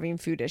stop having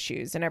food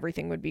issues and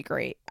everything would be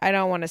great. I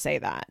don't want to say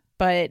that,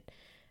 but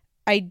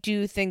I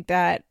do think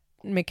that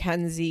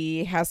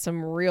Mackenzie has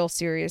some real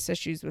serious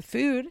issues with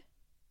food.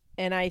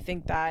 And I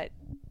think that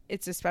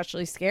it's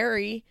especially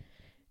scary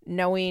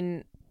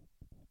knowing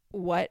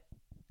what,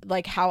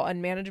 like how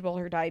unmanageable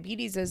her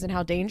diabetes is and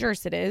how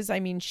dangerous it is. I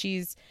mean,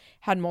 she's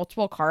had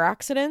multiple car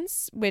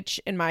accidents, which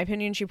in my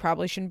opinion, she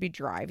probably shouldn't be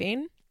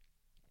driving,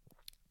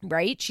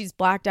 right? She's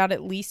blacked out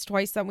at least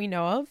twice that we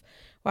know of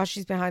while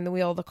she's behind the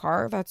wheel of the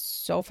car. That's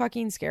so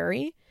fucking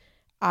scary.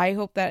 I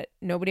hope that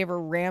nobody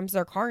ever rams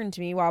their car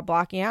into me while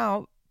blacking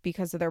out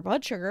because of their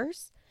blood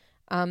sugars.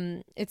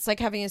 It's like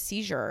having a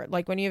seizure.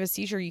 Like when you have a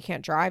seizure, you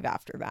can't drive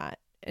after that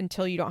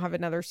until you don't have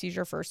another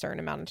seizure for a certain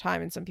amount of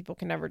time. And some people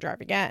can never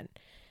drive again.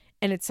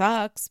 And it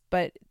sucks,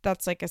 but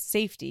that's like a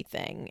safety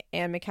thing.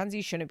 And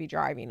Mackenzie shouldn't be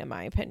driving, in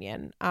my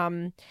opinion.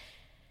 The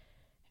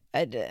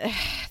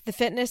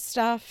fitness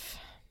stuff,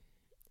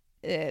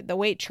 the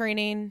weight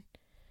training,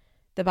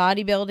 the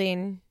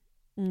bodybuilding,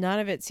 none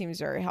of it seems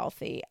very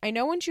healthy. I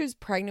know when she was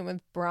pregnant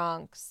with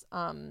Bronx,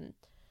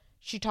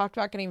 she talked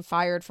about getting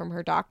fired from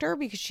her doctor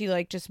because she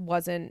like just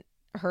wasn't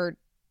her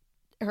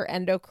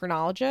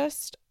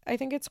endocrinologist, I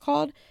think it's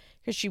called,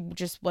 because she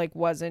just like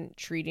wasn't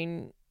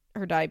treating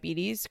her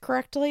diabetes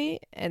correctly,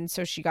 and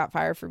so she got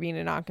fired for being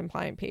a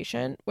non-compliant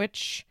patient,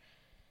 which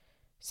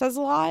says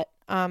a lot.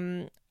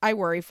 I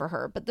worry for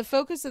her, but the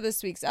focus of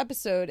this week's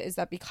episode is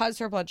that because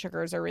her blood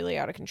sugars are really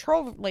out of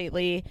control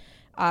lately,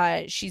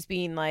 she's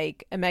being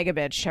like a mega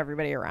bitch to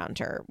everybody around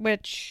her,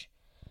 which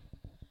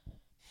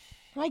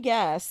I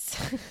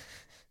guess.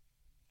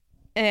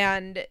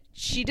 And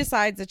she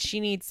decides that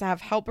she needs to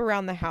have help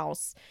around the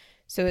house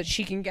so that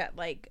she can get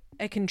like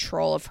a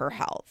control of her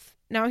health.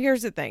 Now,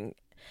 here's the thing.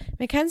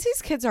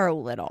 Mackenzie's kids are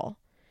little.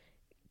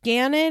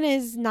 Gannon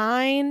is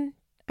 9,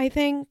 I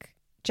think.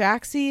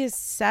 Jaxie is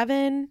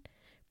 7.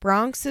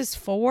 Bronx is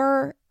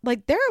 4.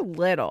 Like, they're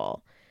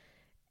little.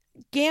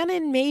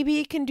 Gannon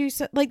maybe can do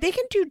some, like, they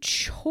can do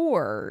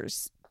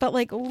chores, but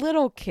like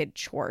little kid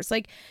chores.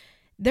 Like,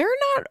 they're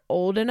not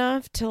old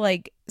enough to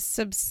like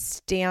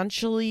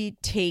substantially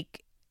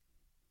take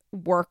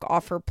work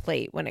off her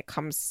plate when it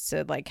comes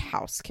to like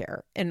house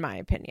care, in my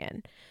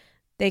opinion.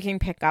 They can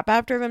pick up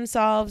after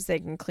themselves. They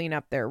can clean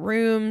up their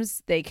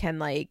rooms. They can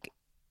like,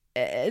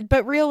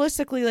 but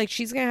realistically, like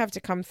she's going to have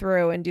to come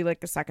through and do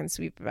like a second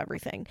sweep of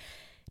everything.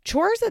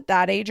 Chores at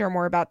that age are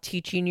more about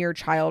teaching your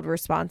child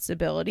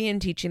responsibility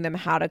and teaching them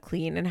how to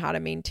clean and how to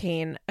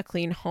maintain a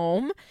clean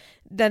home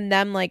than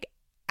them like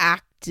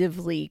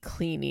actively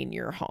cleaning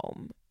your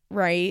home,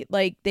 right?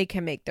 Like they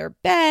can make their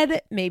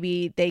bed.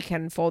 Maybe they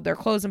can fold their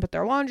clothes and put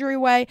their laundry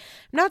away.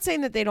 I'm not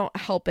saying that they don't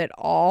help at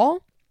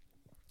all.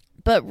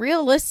 But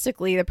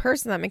realistically, the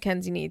person that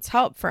Mackenzie needs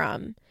help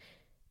from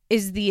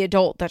is the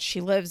adult that she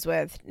lives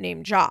with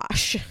named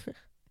Josh.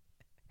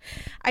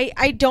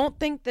 I don't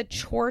think the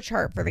chore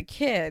chart for the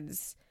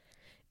kids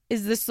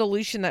is the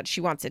solution that she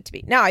wants it to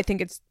be. Now, I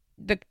think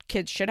the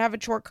kids should have a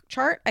chore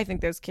chart. I think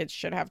those kids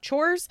should have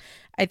chores.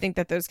 I think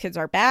that those kids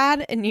are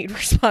bad and need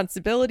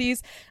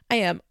responsibilities. I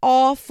am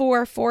all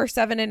for 4,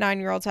 7, and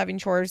 9-year-olds having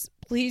chores.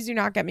 Please do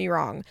not get me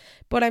wrong.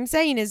 But what I'm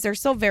saying is they're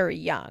still very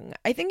young.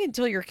 I think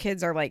until your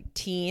kids are like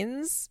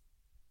teens,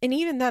 and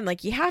even then,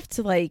 like you have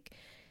to like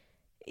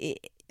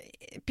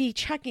be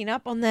checking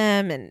up on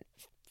them and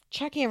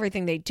checking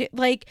everything they do.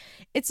 Like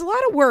it's a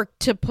lot of work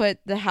to put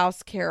the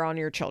house care on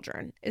your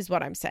children is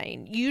what I'm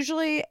saying.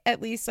 Usually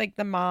at least like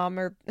the mom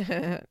or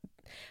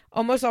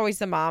almost always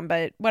the mom,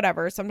 but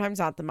whatever. Sometimes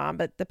not the mom,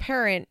 but the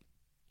parent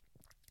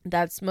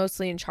that's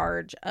mostly in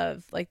charge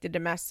of like the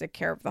domestic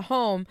care of the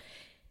home.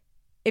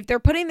 If they're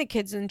putting the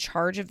kids in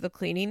charge of the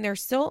cleaning, they're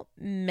still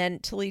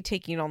mentally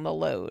taking on the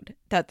load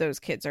that those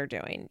kids are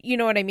doing. You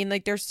know what I mean?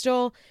 Like they're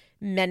still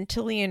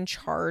mentally in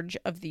charge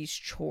of these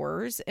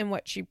chores. And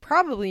what she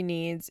probably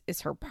needs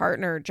is her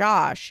partner,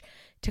 Josh,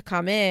 to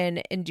come in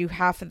and do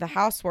half of the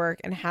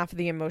housework and half of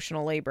the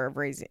emotional labor of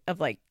raising,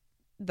 of like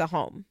the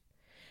home,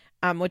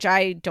 which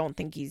I don't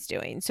think he's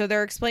doing. So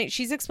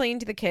she's explaining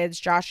to the kids,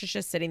 Josh is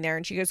just sitting there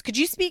and she goes, "Could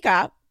you speak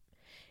up?"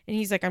 And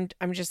he's like,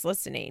 I'm just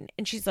listening.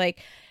 And she's like,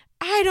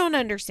 "I don't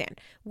understand.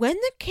 When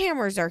the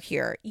cameras are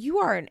here, you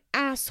are an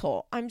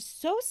asshole. I'm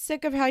so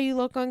sick of how you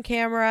look on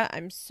camera.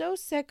 I'm so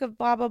sick of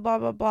blah, blah, blah,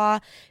 blah, blah."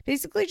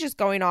 Basically just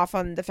going off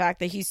on the fact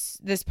that he's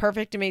this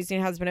perfect,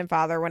 amazing husband and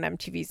father when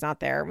MTV's not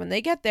there. When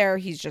they get there,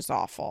 he's just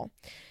awful.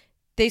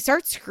 They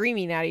start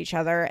screaming at each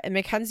other and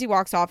Mackenzie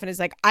walks off and is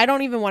like, "I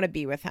don't even want to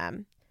be with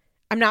him.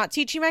 I'm not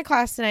teaching my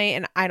class tonight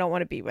and I don't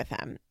want to be with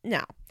him."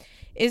 Now,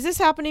 is this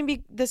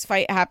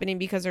fight happening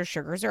because her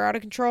sugars are out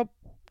of control?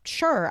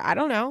 Sure. I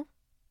don't know.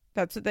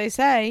 That's what they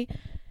say.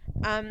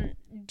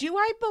 Do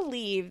I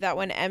believe that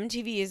when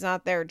MTV is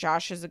not there,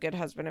 Josh is a good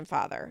husband and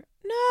father?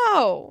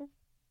 No.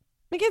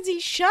 Mackenzie,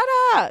 shut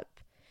up.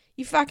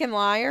 You fucking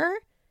liar.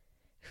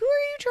 Who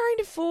are you trying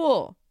to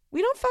fool?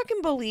 We don't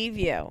fucking believe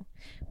you.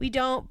 We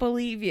don't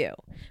believe you.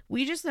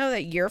 We just know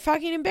that you're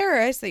fucking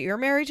embarrassed that you're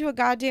married to a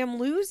goddamn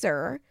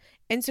loser.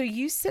 And so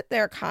you sit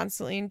there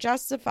constantly and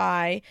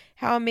justify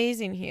how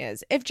amazing he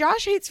is. If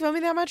Josh hates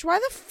filming that much, why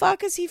the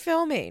fuck is he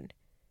filming?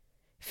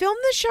 Film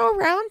the show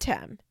around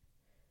him.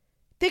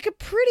 They could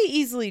pretty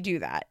easily do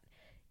that.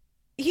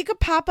 He could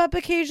pop up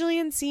occasionally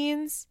in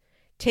scenes,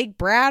 take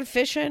Brad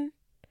fishing,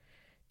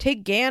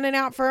 take Gannon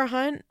out for a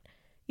hunt,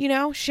 you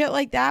know, shit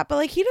like that. But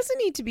like, he doesn't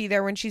need to be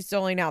there when she's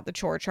doling out the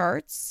chore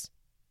charts.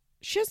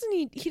 He doesn't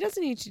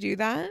need to do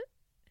that.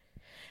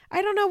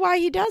 I don't know why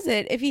he does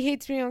it if he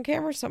hates being on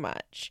camera so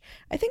much.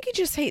 I think he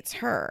just hates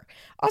her.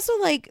 Also,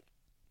 like,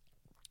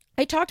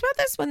 I talked about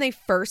this when they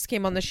first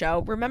came on the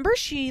show. Remember,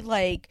 she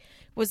like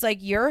was like,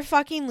 you're a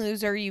fucking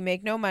loser. You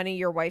make no money.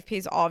 Your wife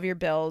pays all of your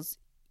bills.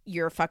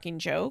 You're a fucking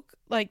joke,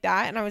 like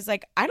that. And I was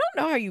like, I don't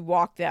know how you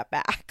walk that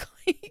back.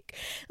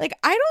 like,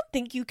 I don't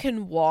think you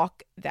can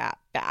walk that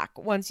back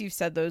once you've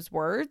said those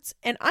words.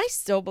 And I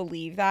still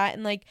believe that.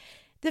 And like,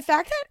 the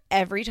fact that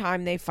every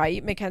time they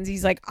fight,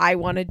 Mackenzie's like, I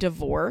want a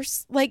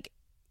divorce. Like,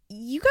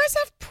 you guys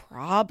have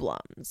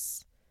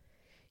problems.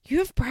 You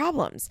have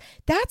problems.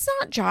 That's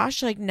not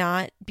Josh, like,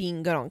 not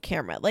being good on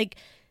camera. Like,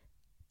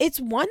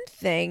 it's one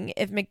thing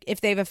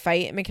if they have a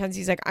fight and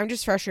Mackenzie's like, I'm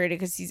just frustrated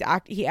because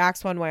he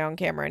acts one way on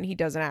camera and he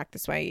doesn't act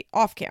this way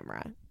off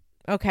camera.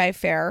 Okay,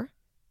 fair.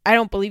 I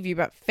don't believe you,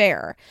 but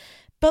fair.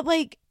 But,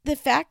 like, the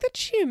fact that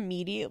she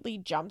immediately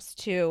jumps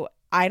to,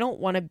 I don't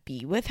want to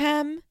be with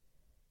him.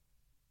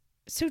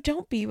 So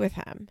don't be with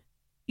him.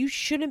 You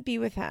shouldn't be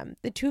with him.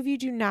 The two of you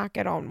do not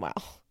get on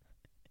well.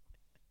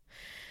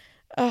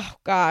 Oh,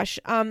 gosh.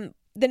 The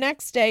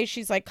next day,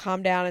 she's like,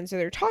 calm down. And so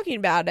they're talking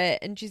about it.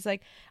 And she's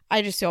like,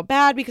 I just feel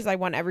bad because I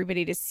want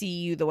everybody to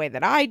see you the way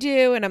that I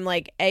do. And I'm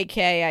like, AK,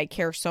 I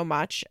care so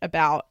much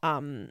about,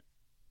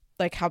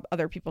 like, how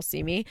other people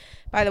see me.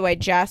 By the way,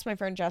 Jess, my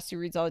friend Jess, who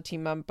reads all the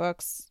Teen Mom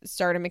books,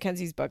 started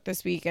Mackenzie's book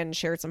this week and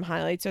shared some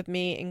highlights with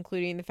me,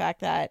 including the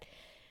fact that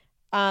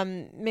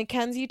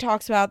Mackenzie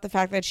talks about the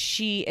fact that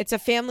it's a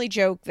family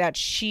joke that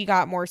she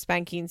got more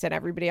spankings than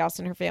everybody else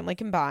in her family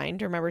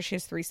combined. Remember, she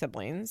has 3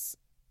 siblings.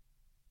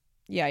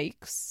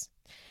 Yikes.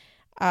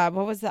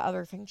 What was the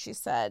other thing she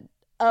said?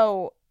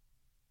 Oh,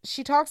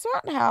 she talks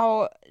about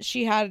how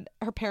she had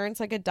her parents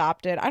like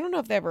adopted. I don't know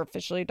if they ever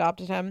officially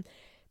adopted him,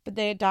 but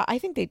I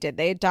think they did.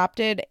 They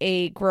adopted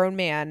a grown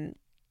man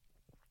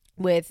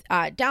with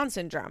Down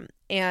syndrome,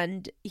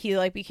 and he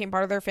like became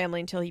part of their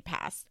family until he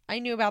passed. I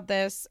knew about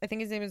this. I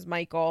think his name is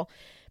Michael.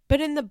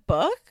 But in the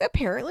book,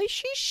 apparently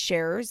she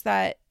shares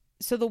that,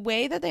 so the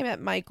way that they met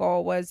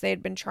Michael was they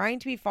had been trying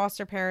to be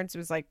foster parents. It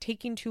was like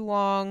taking too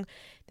long.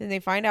 Then they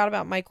find out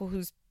about Michael,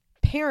 whose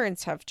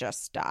parents have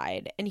just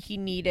died, and he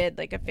needed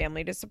like a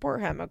family to support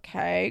him.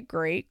 Okay,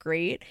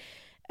 great.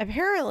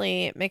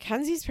 Apparently,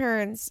 Mackenzie's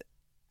parents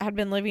had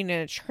been living in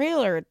a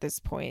trailer at this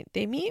point.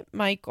 They meet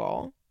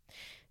Michael.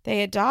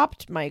 They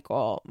adopt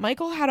Michael.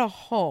 Michael had a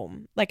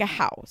home, like a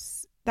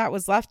house, that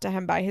was left to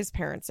him by his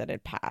parents that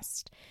had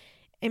passed.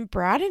 And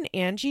Brad and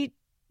Angie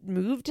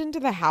moved into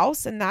the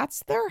house, and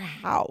that's their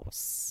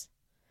house.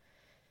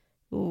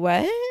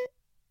 What?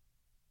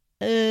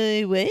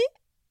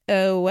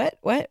 What?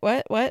 What?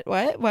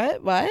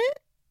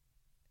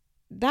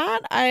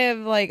 That I have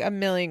like a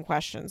million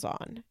questions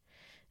on.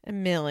 A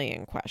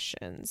million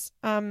questions.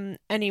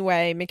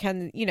 Anyway,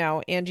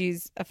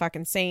 Angie's a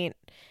fucking saint.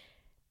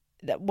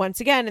 Once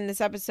again, in this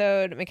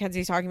episode,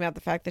 Mackenzie's talking about the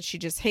fact that she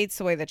just hates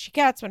the way that she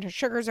gets when her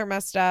sugars are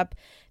messed up,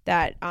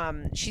 that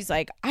she's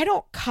like, I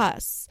don't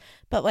cuss,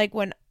 but like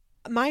when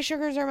my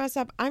sugars are messed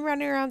up, I'm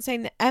running around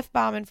saying the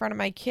F-bomb in front of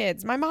my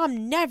kids. My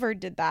mom never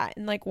did that.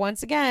 And like,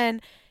 once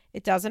again,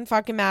 it doesn't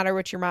fucking matter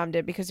what your mom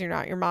did because you're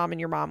not your mom and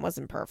your mom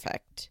wasn't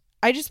perfect.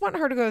 I just want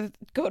her to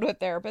go to a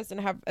therapist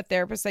and have a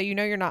therapist say,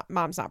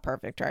 mom's not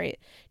perfect, right?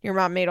 Your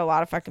mom made a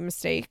lot of fucking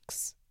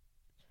mistakes.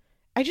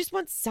 I just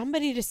want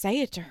somebody to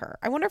say it to her.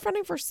 I wonder if any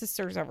of her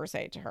sisters ever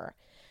say it to her.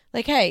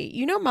 Like, hey,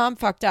 mom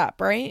fucked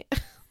up, right?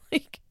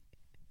 Like,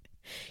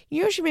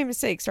 she made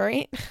mistakes,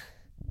 right?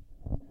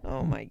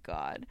 Oh my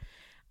God.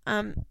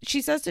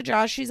 She says to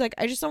Josh, she's like,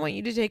 I just don't want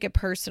you to take it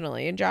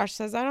personally. And Josh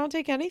says, I don't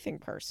take anything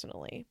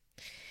personally.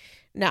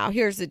 Now,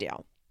 here's the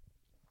deal.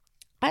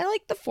 I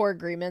like the 4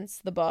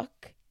 agreements, the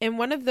book. And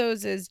one of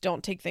those is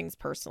don't take things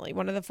personally.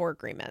 One of the 4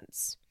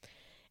 agreements.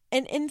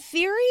 And in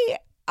theory,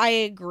 I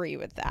agree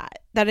with that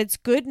it's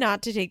good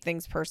not to take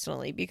things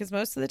personally because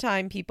most of the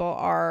time people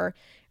are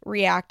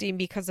reacting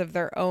because of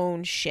their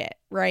own shit,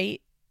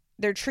 right?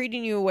 They're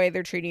treating you away.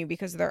 They're treating you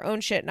because of their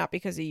own shit, not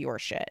because of your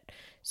shit.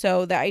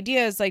 So the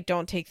idea is like,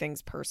 don't take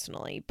things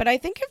personally. But I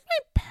think if my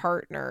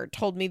partner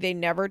told me they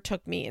never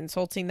took me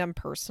insulting them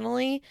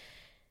personally,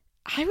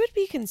 I would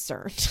be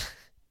concerned.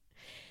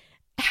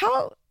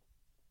 How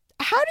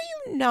do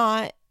you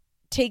not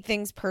take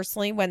things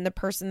personally when the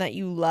person that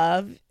you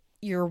love,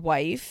 your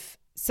wife,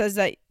 says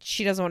that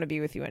she doesn't want to be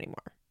with you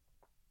anymore.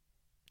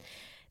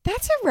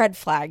 That's a red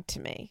flag to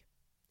me.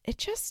 It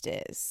just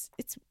is.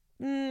 It's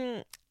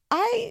my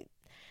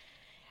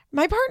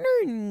partner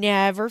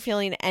never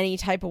feeling any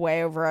type of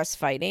way over us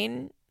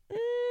fighting.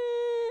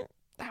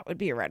 That would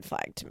be a red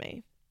flag to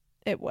me.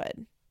 It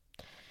would.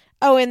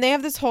 Oh, and they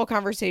have this whole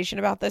conversation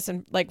about this,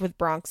 and like with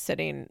Bronx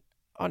sitting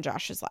on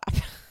Josh's lap.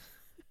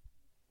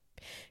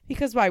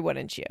 Because why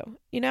wouldn't you?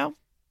 You know?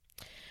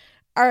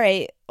 All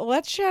right,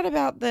 let's chat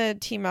about the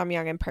Teen Mom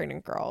Young and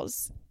Pregnant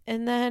Girls,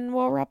 and then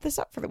we'll wrap this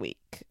up for the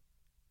week.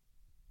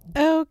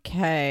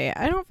 Okay,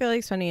 I don't feel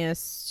like spending a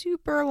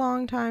super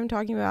long time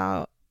talking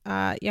about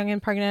Young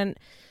and Pregnant.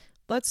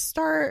 Let's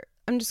start.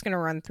 I'm just going to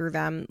run through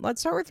them.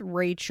 Let's start with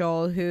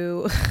Rachel,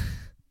 who...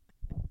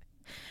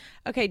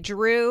 Okay,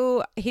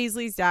 Drew,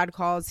 Hazley's dad,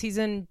 calls. He's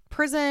in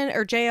prison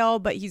or jail,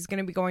 but he's going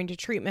to be going to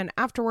treatment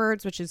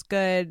afterwards, which is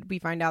good. We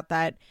find out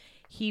that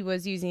he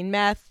was using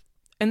meth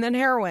and then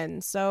heroin.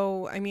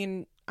 So, I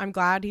mean, I'm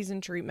glad he's in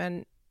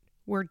treatment.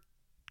 We're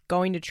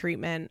going to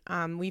treatment.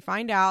 We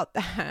find out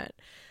that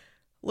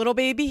little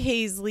baby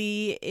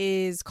Hazley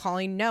is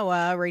calling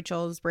Noah,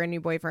 Rachel's brand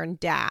new boyfriend,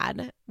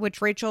 dad,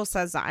 which Rachel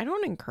says, I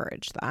don't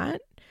encourage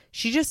that.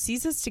 She just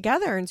sees us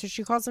together, and so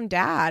she calls him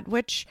dad,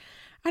 which...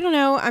 I don't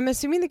know. I'm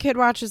assuming the kid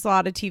watches a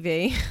lot of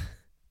TV.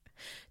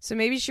 So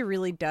maybe she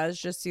really does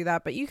just do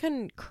that. But you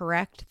can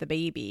correct the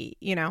baby,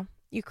 you know.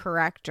 You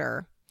correct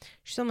her.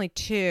 She's only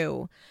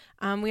 2.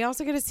 We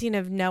also get a scene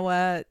of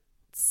Noah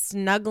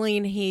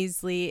snuggling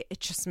Hazley. It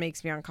just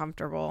makes me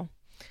uncomfortable.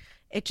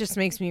 It just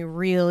makes me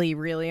really,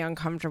 really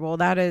uncomfortable.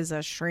 That is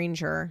a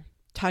stranger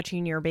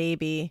touching your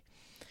baby.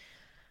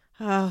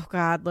 Oh,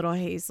 God, little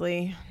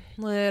Hazley.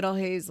 Little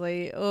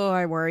Hazley. Oh,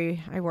 I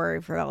worry. I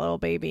worry for that little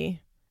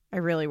baby. I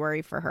really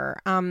worry for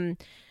her.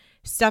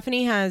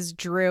 Stephanie has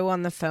Drew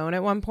on the phone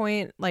at one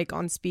point, like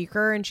on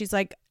speaker, and she's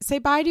like, say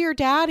bye to your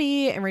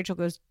daddy. And Rachel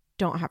goes,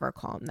 don't have her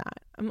call him that.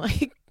 I'm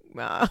like,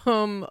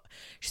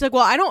 she's like,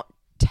 well, I don't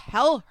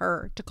tell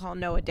her to call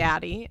Noah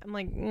daddy. I'm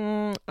like,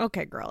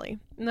 okay, girly.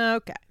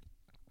 Okay.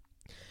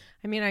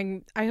 I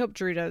mean, I hope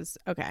Drew does.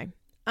 Okay.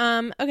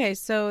 Okay.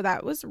 So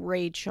that was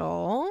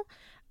Rachel.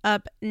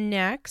 Up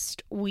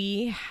next,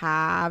 we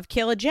have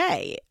Kayla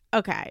J.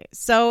 Okay,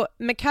 so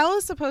Mikkel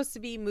is supposed to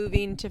be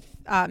moving to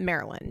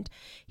Maryland.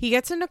 He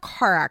gets in a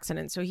car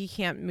accident, so he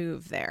can't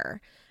move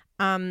there.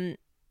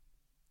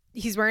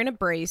 He's wearing a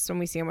brace when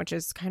we see him, which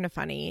is kind of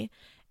funny.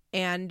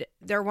 And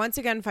they're once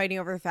again fighting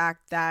over the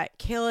fact that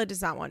Kayla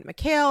does not want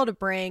Mikkel to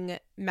bring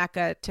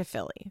Mecca to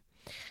Philly.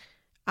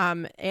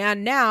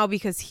 And now,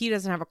 because he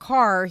doesn't have a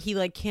car, he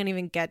like can't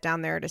even get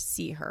down there to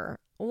see her.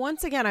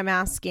 Once again, I'm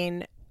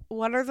asking,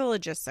 what are the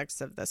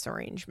logistics of this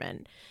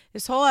arrangement?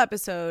 This whole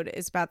episode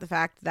is about the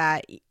fact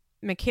that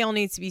Mikhail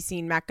needs to be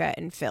seeing Mecca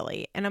in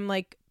Philly. And I'm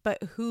like,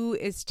 but who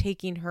is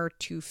taking her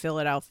to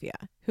Philadelphia?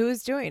 Who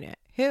is doing it?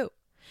 Who?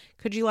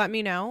 Could you let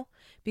me know?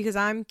 Because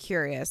I'm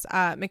curious.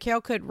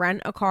 Mikhail could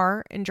rent a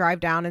car and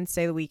drive down and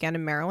stay the weekend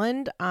in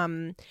Maryland.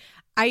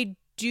 I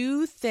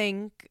do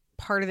think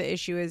part of the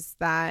issue is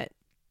that,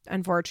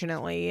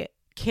 unfortunately,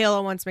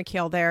 Kayla wants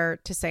Mikhail there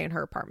to stay in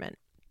her apartment.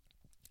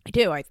 I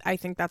do. I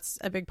think that's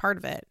a big part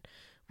of it,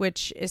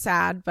 which is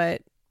sad,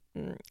 but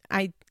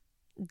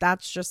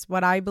that's just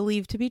what I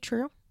believe to be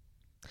true.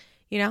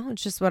 You know,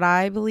 it's just what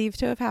I believe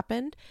to have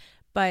happened.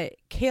 But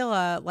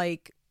Kayla,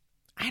 like,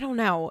 I don't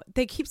know.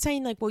 They keep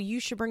saying like, well,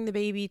 you should bring the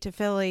baby to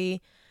Philly.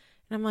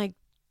 And I'm like,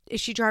 is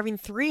she driving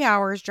 3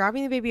 hours,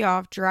 dropping the baby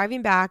off,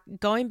 driving back,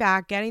 going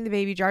back, getting the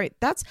baby, driving?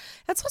 That's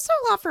also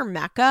a lot for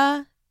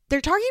Mecca. They're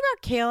talking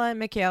about Kayla and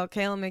Mikhail,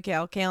 Kayla and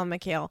Mikhail, Kayla and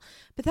Mikhail,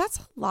 but that's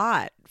a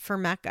lot for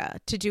Mecca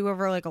to do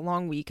over like a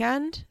long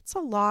weekend. It's a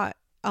lot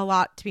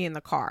to be in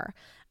the car.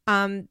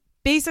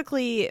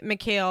 Basically,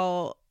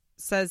 Mikhail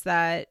says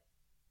that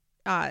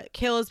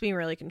Kayla's being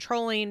really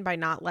controlling by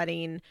not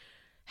letting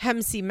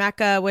him see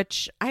Mecca,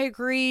 which I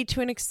agree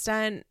to an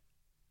extent.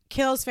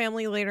 Kayla's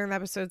family later in the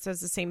episode says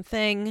the same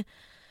thing.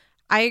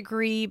 I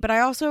agree, but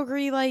I also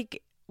agree,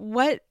 like,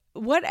 what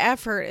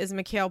effort is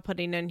Mikhail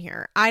putting in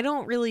here? I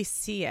don't really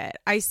see it.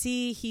 I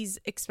see he's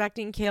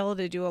expecting Kayla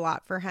to do a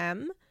lot for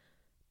him,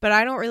 but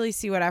I don't really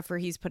see what effort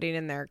he's putting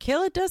in there.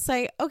 Kayla does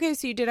say, okay,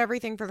 so you did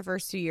everything for the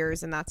first 2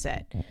 years and that's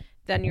it.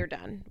 Then you're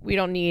done. We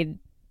don't need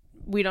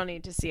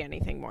to see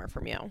anything more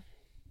from you.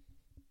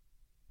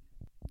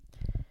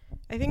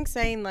 I think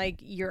saying like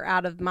you're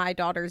out of my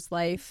daughter's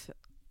life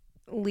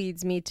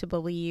leads me to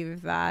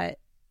believe that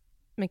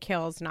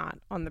Mikhail's not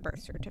on the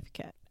birth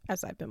certificate,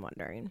 as I've been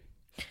wondering.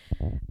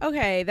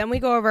 Okay, then we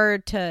go over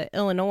to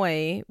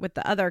Illinois with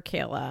the other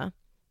Kayla.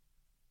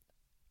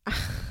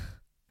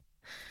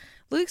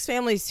 Luke's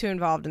family's too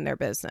involved in their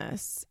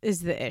business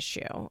is the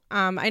issue.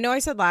 I know I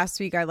said last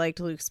week I liked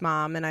Luke's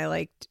mom and I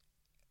liked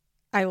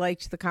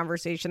the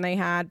conversation they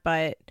had,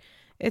 but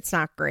it's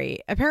not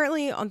great.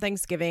 Apparently on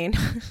Thanksgiving,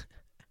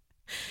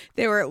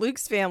 they were at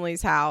Luke's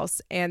family's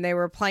house and they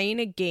were playing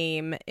a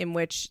game in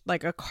which,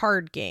 like a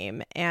card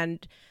game,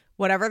 and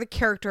whatever the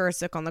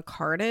characteristic on the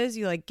card is,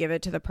 you like give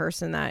it to the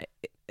person that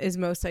is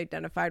most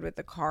identified with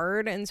the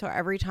card. And so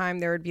every time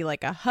there would be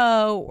like a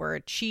hoe or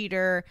a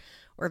cheater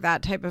or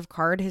that type of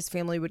card, his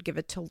family would give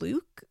it to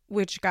Luke,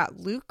 which got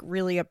Luke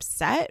really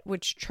upset,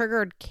 which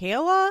triggered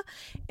Kayla.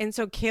 And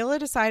so Kayla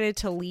decided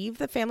to leave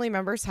the family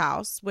member's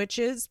house, which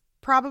is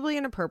probably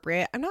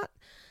inappropriate. I'm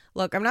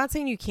not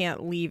saying you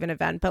can't leave an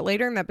event, but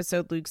later in the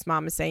episode, Luke's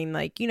mom is saying,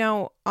 like,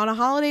 on a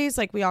holidays,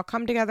 like, we all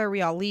come together,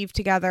 we all leave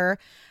together.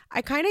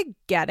 I kind of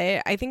get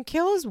it. I think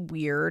Kayla's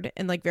weird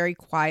and, like, very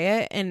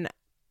quiet, and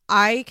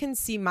I can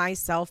see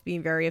myself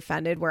being very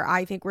offended where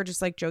I think we're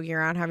just, like, joking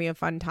around, having a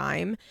fun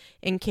time,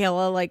 and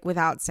Kayla, like,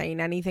 without saying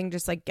anything,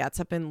 just, like, gets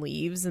up and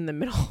leaves in the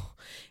middle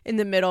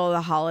of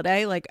the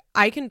holiday. Like,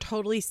 I can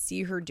totally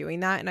see her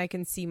doing that, and I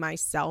can see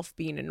myself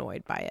being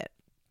annoyed by it.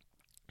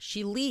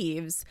 She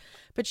leaves,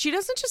 but she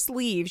doesn't just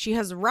leave. She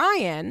has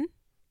Ryan,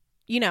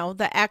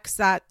 the ex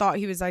that thought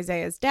he was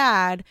Isaiah's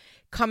dad,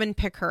 come and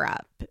pick her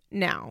up.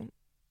 Now,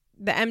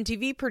 the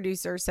MTV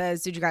producer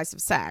says, "Did you guys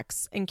have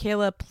sex?" And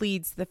Kayla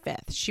pleads the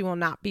fifth. She will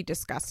not be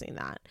discussing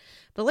that.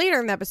 But later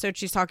in the episode,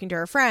 she's talking to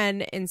her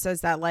friend and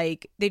says that,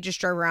 like, they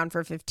just drove around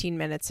for 15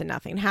 minutes and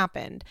nothing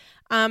happened.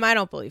 I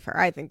don't believe her.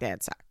 I think they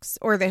had sex,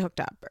 or they hooked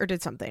up or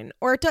did something,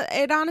 or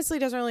it honestly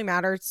doesn't really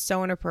matter. It's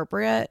so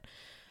inappropriate.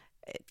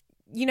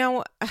 His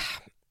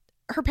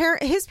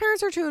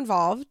parents are too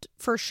involved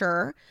for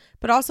sure,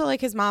 but also, like,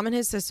 his mom and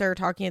his sister are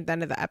talking at the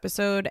end of the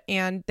episode,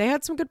 and they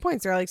had some good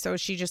points. They're like, so is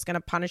she just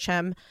gonna punish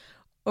him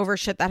over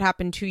shit that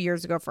happened 2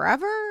 years ago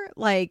forever?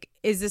 Like,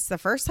 is this the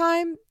first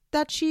time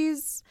that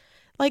she's,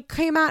 like,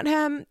 came at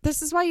him?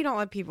 This is why you don't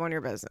let people in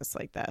your business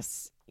like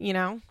this,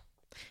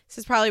 This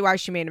is probably why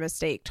she made a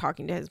mistake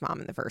talking to his mom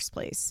in the first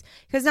place,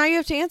 because now you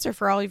have to answer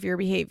for all of your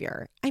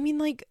behavior. I mean,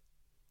 like,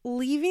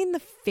 leaving the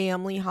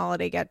family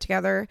holiday get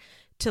together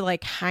to,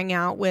 like, hang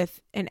out with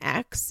an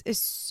ex is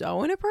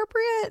so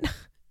inappropriate.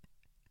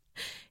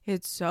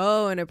 It's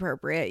so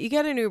inappropriate. You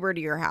get an Uber to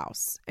your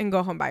house and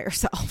go home by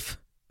yourself.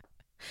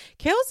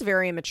 Kayla's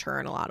very immature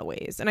in a lot of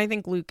ways, and I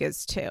think Luke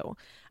is too.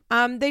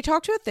 They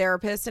talk to a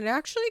therapist, and it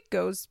actually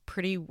goes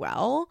pretty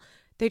well.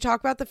 They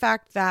talk about the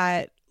fact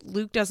that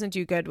Luke doesn't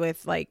do good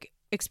with, like,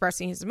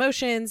 expressing his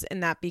emotions,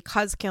 and that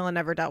because Kayla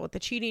never dealt with the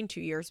cheating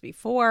 2 years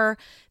before,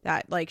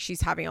 that, like,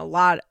 she's having a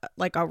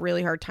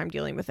really hard time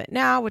dealing with it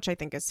now, which I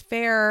think is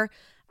fair.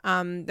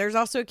 There's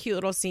also a cute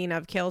little scene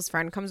of Kayla's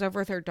friend comes over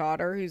with her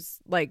daughter, who's,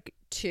 like,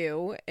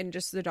 2, and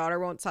just the daughter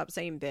won't stop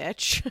saying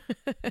bitch.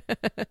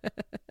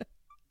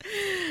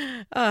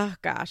 Oh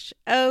gosh.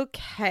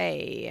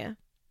 Okay.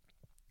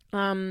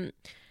 I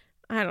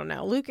don't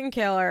know. Luke and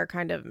Kayla are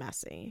kind of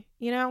messy,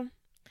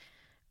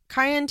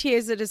 Kaya and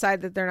Tiesa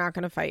decide that they're not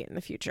going to fight in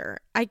the future.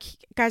 I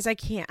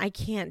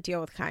can't deal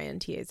with Kaya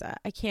and Tiesa.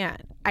 I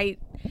can't. I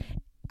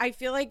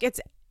feel like it's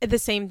the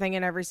same thing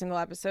in every single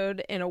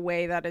episode in a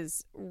way that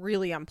is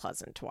really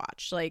unpleasant to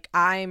watch. Like,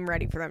 I'm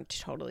ready for them to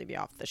totally be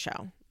off the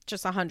show.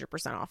 Just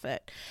 100% off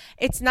it.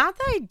 It's not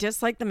that I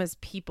dislike them as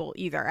people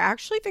either. I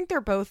actually think they're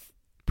both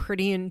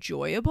pretty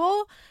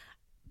enjoyable,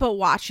 but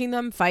watching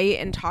them fight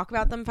and talk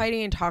about them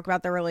fighting and talk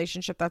about their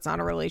relationship that's not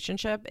a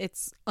relationship,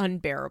 it's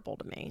unbearable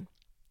to me.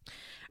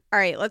 All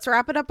right, let's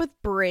wrap it up with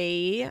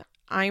Brie.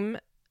 I'm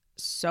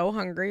so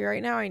hungry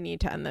right now. I need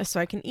to end this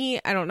so I can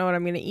eat. I don't know what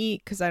I'm going to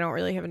eat because I don't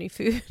really have any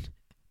food.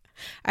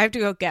 I have to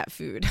go get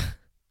food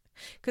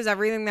because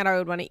everything that I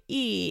would want to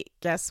eat,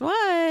 guess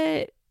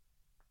what?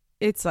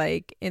 It's,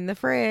 like, in the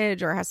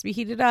fridge or has to be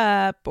heated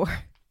up or...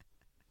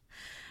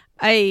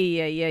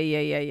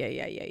 Okay,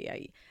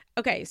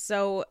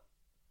 so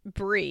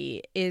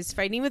Brie is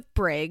fighting with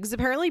Briggs.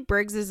 Apparently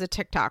Briggs is a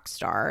TikTok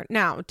star.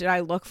 Now, did I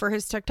look for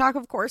his TikTok?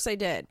 Of course I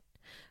did.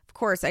 Of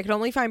course, I could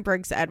only find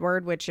Briggs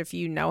Edward, which if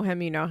you know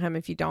him, you know him.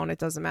 If you don't, it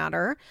doesn't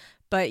matter.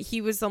 But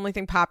he was the only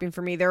thing popping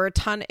for me. There were a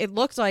ton. It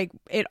looked like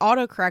it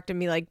auto-corrected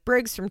me, like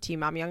Briggs from Teen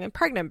Mom Young and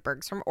Pregnant,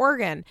 Briggs from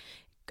Oregon.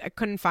 I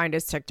couldn't find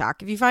his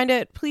TikTok. If you find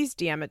it, please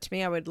DM it to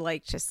me. I would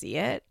like to see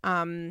it.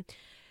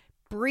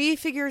 Brie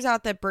figures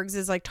out that Briggs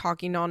is, like,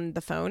 talking on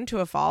the phone to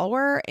a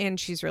follower, and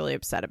she's really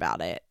upset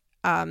about it.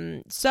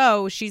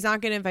 So she's not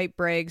going to invite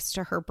Briggs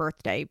to her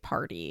birthday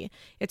party.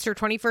 It's her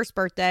 21st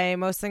birthday.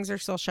 Most things are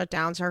still shut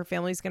down, so her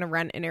family's going to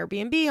rent an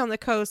Airbnb on the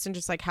coast and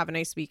just, like, have a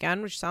nice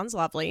weekend, which sounds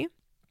lovely.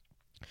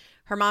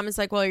 Her mom is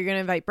like, well, you're going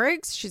to invite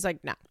Briggs? She's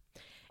like, no.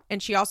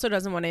 And she also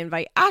doesn't want to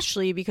invite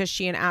Ashley because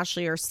she and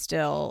Ashley are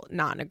still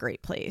not in a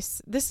great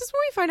place. This is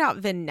when we find out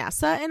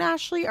Vanessa and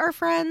Ashley are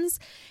friends.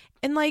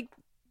 And, like,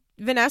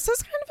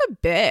 Vanessa's kind of a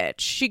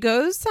bitch. She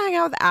goes to hang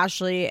out with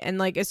Ashley and,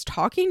 like, is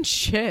talking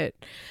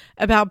shit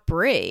about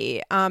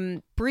Brie.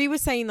 Brie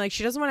was saying, like,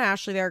 she doesn't want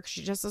Ashley there because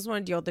she just doesn't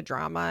want to deal with the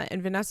drama.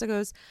 And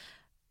Vanessa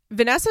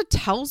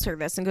tells her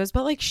this and goes,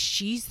 but, like,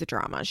 she's the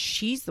drama.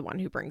 She's the one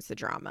who brings the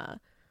drama.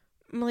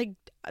 I'm like,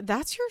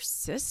 that's your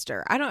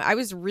sister. I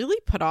was really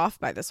put off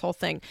by this whole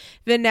thing.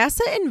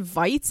 Vanessa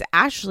invites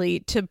Ashley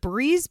to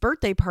Brie's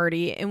birthday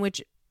party, in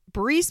which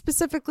Brie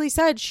specifically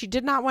said she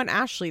did not want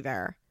Ashley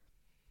there.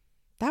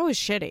 That was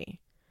shitty.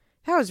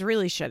 That was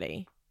really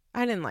shitty.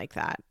 I didn't like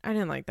that. I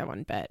didn't like that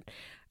one bit.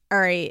 All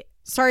right.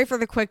 Sorry for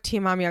the quick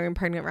Teen Mom Young and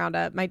Pregnant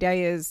roundup. My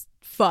day is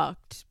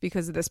fucked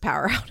because of this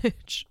power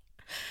outage.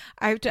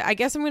 I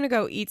guess I'm going to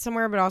go eat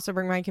somewhere, but also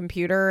bring my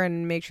computer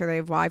and make sure they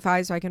have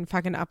Wi-Fi so I can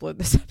fucking upload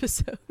this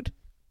episode.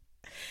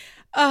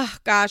 Oh,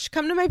 gosh.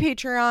 Come to my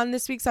Patreon.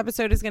 This week's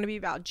episode is going to be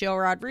about Jill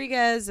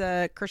Rodriguez,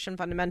 a Christian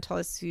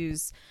fundamentalist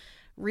who's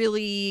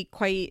really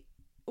quite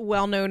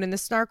well known in the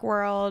snark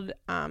world.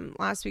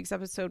 Last week's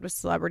episode was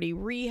Celebrity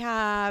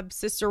Rehab,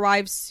 Sister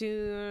Wives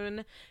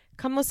soon.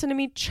 Come listen to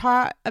me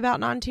chat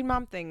about non-teen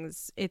mom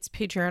things. It's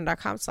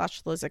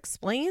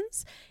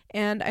patreon.com/LizExplains.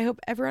 And I hope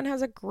everyone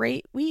has a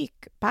great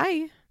week.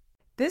 Bye.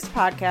 This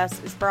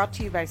podcast is brought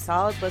to you by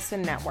Solid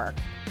Listen Network.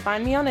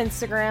 Find me on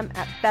Instagram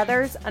at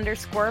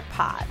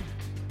feathers_pod.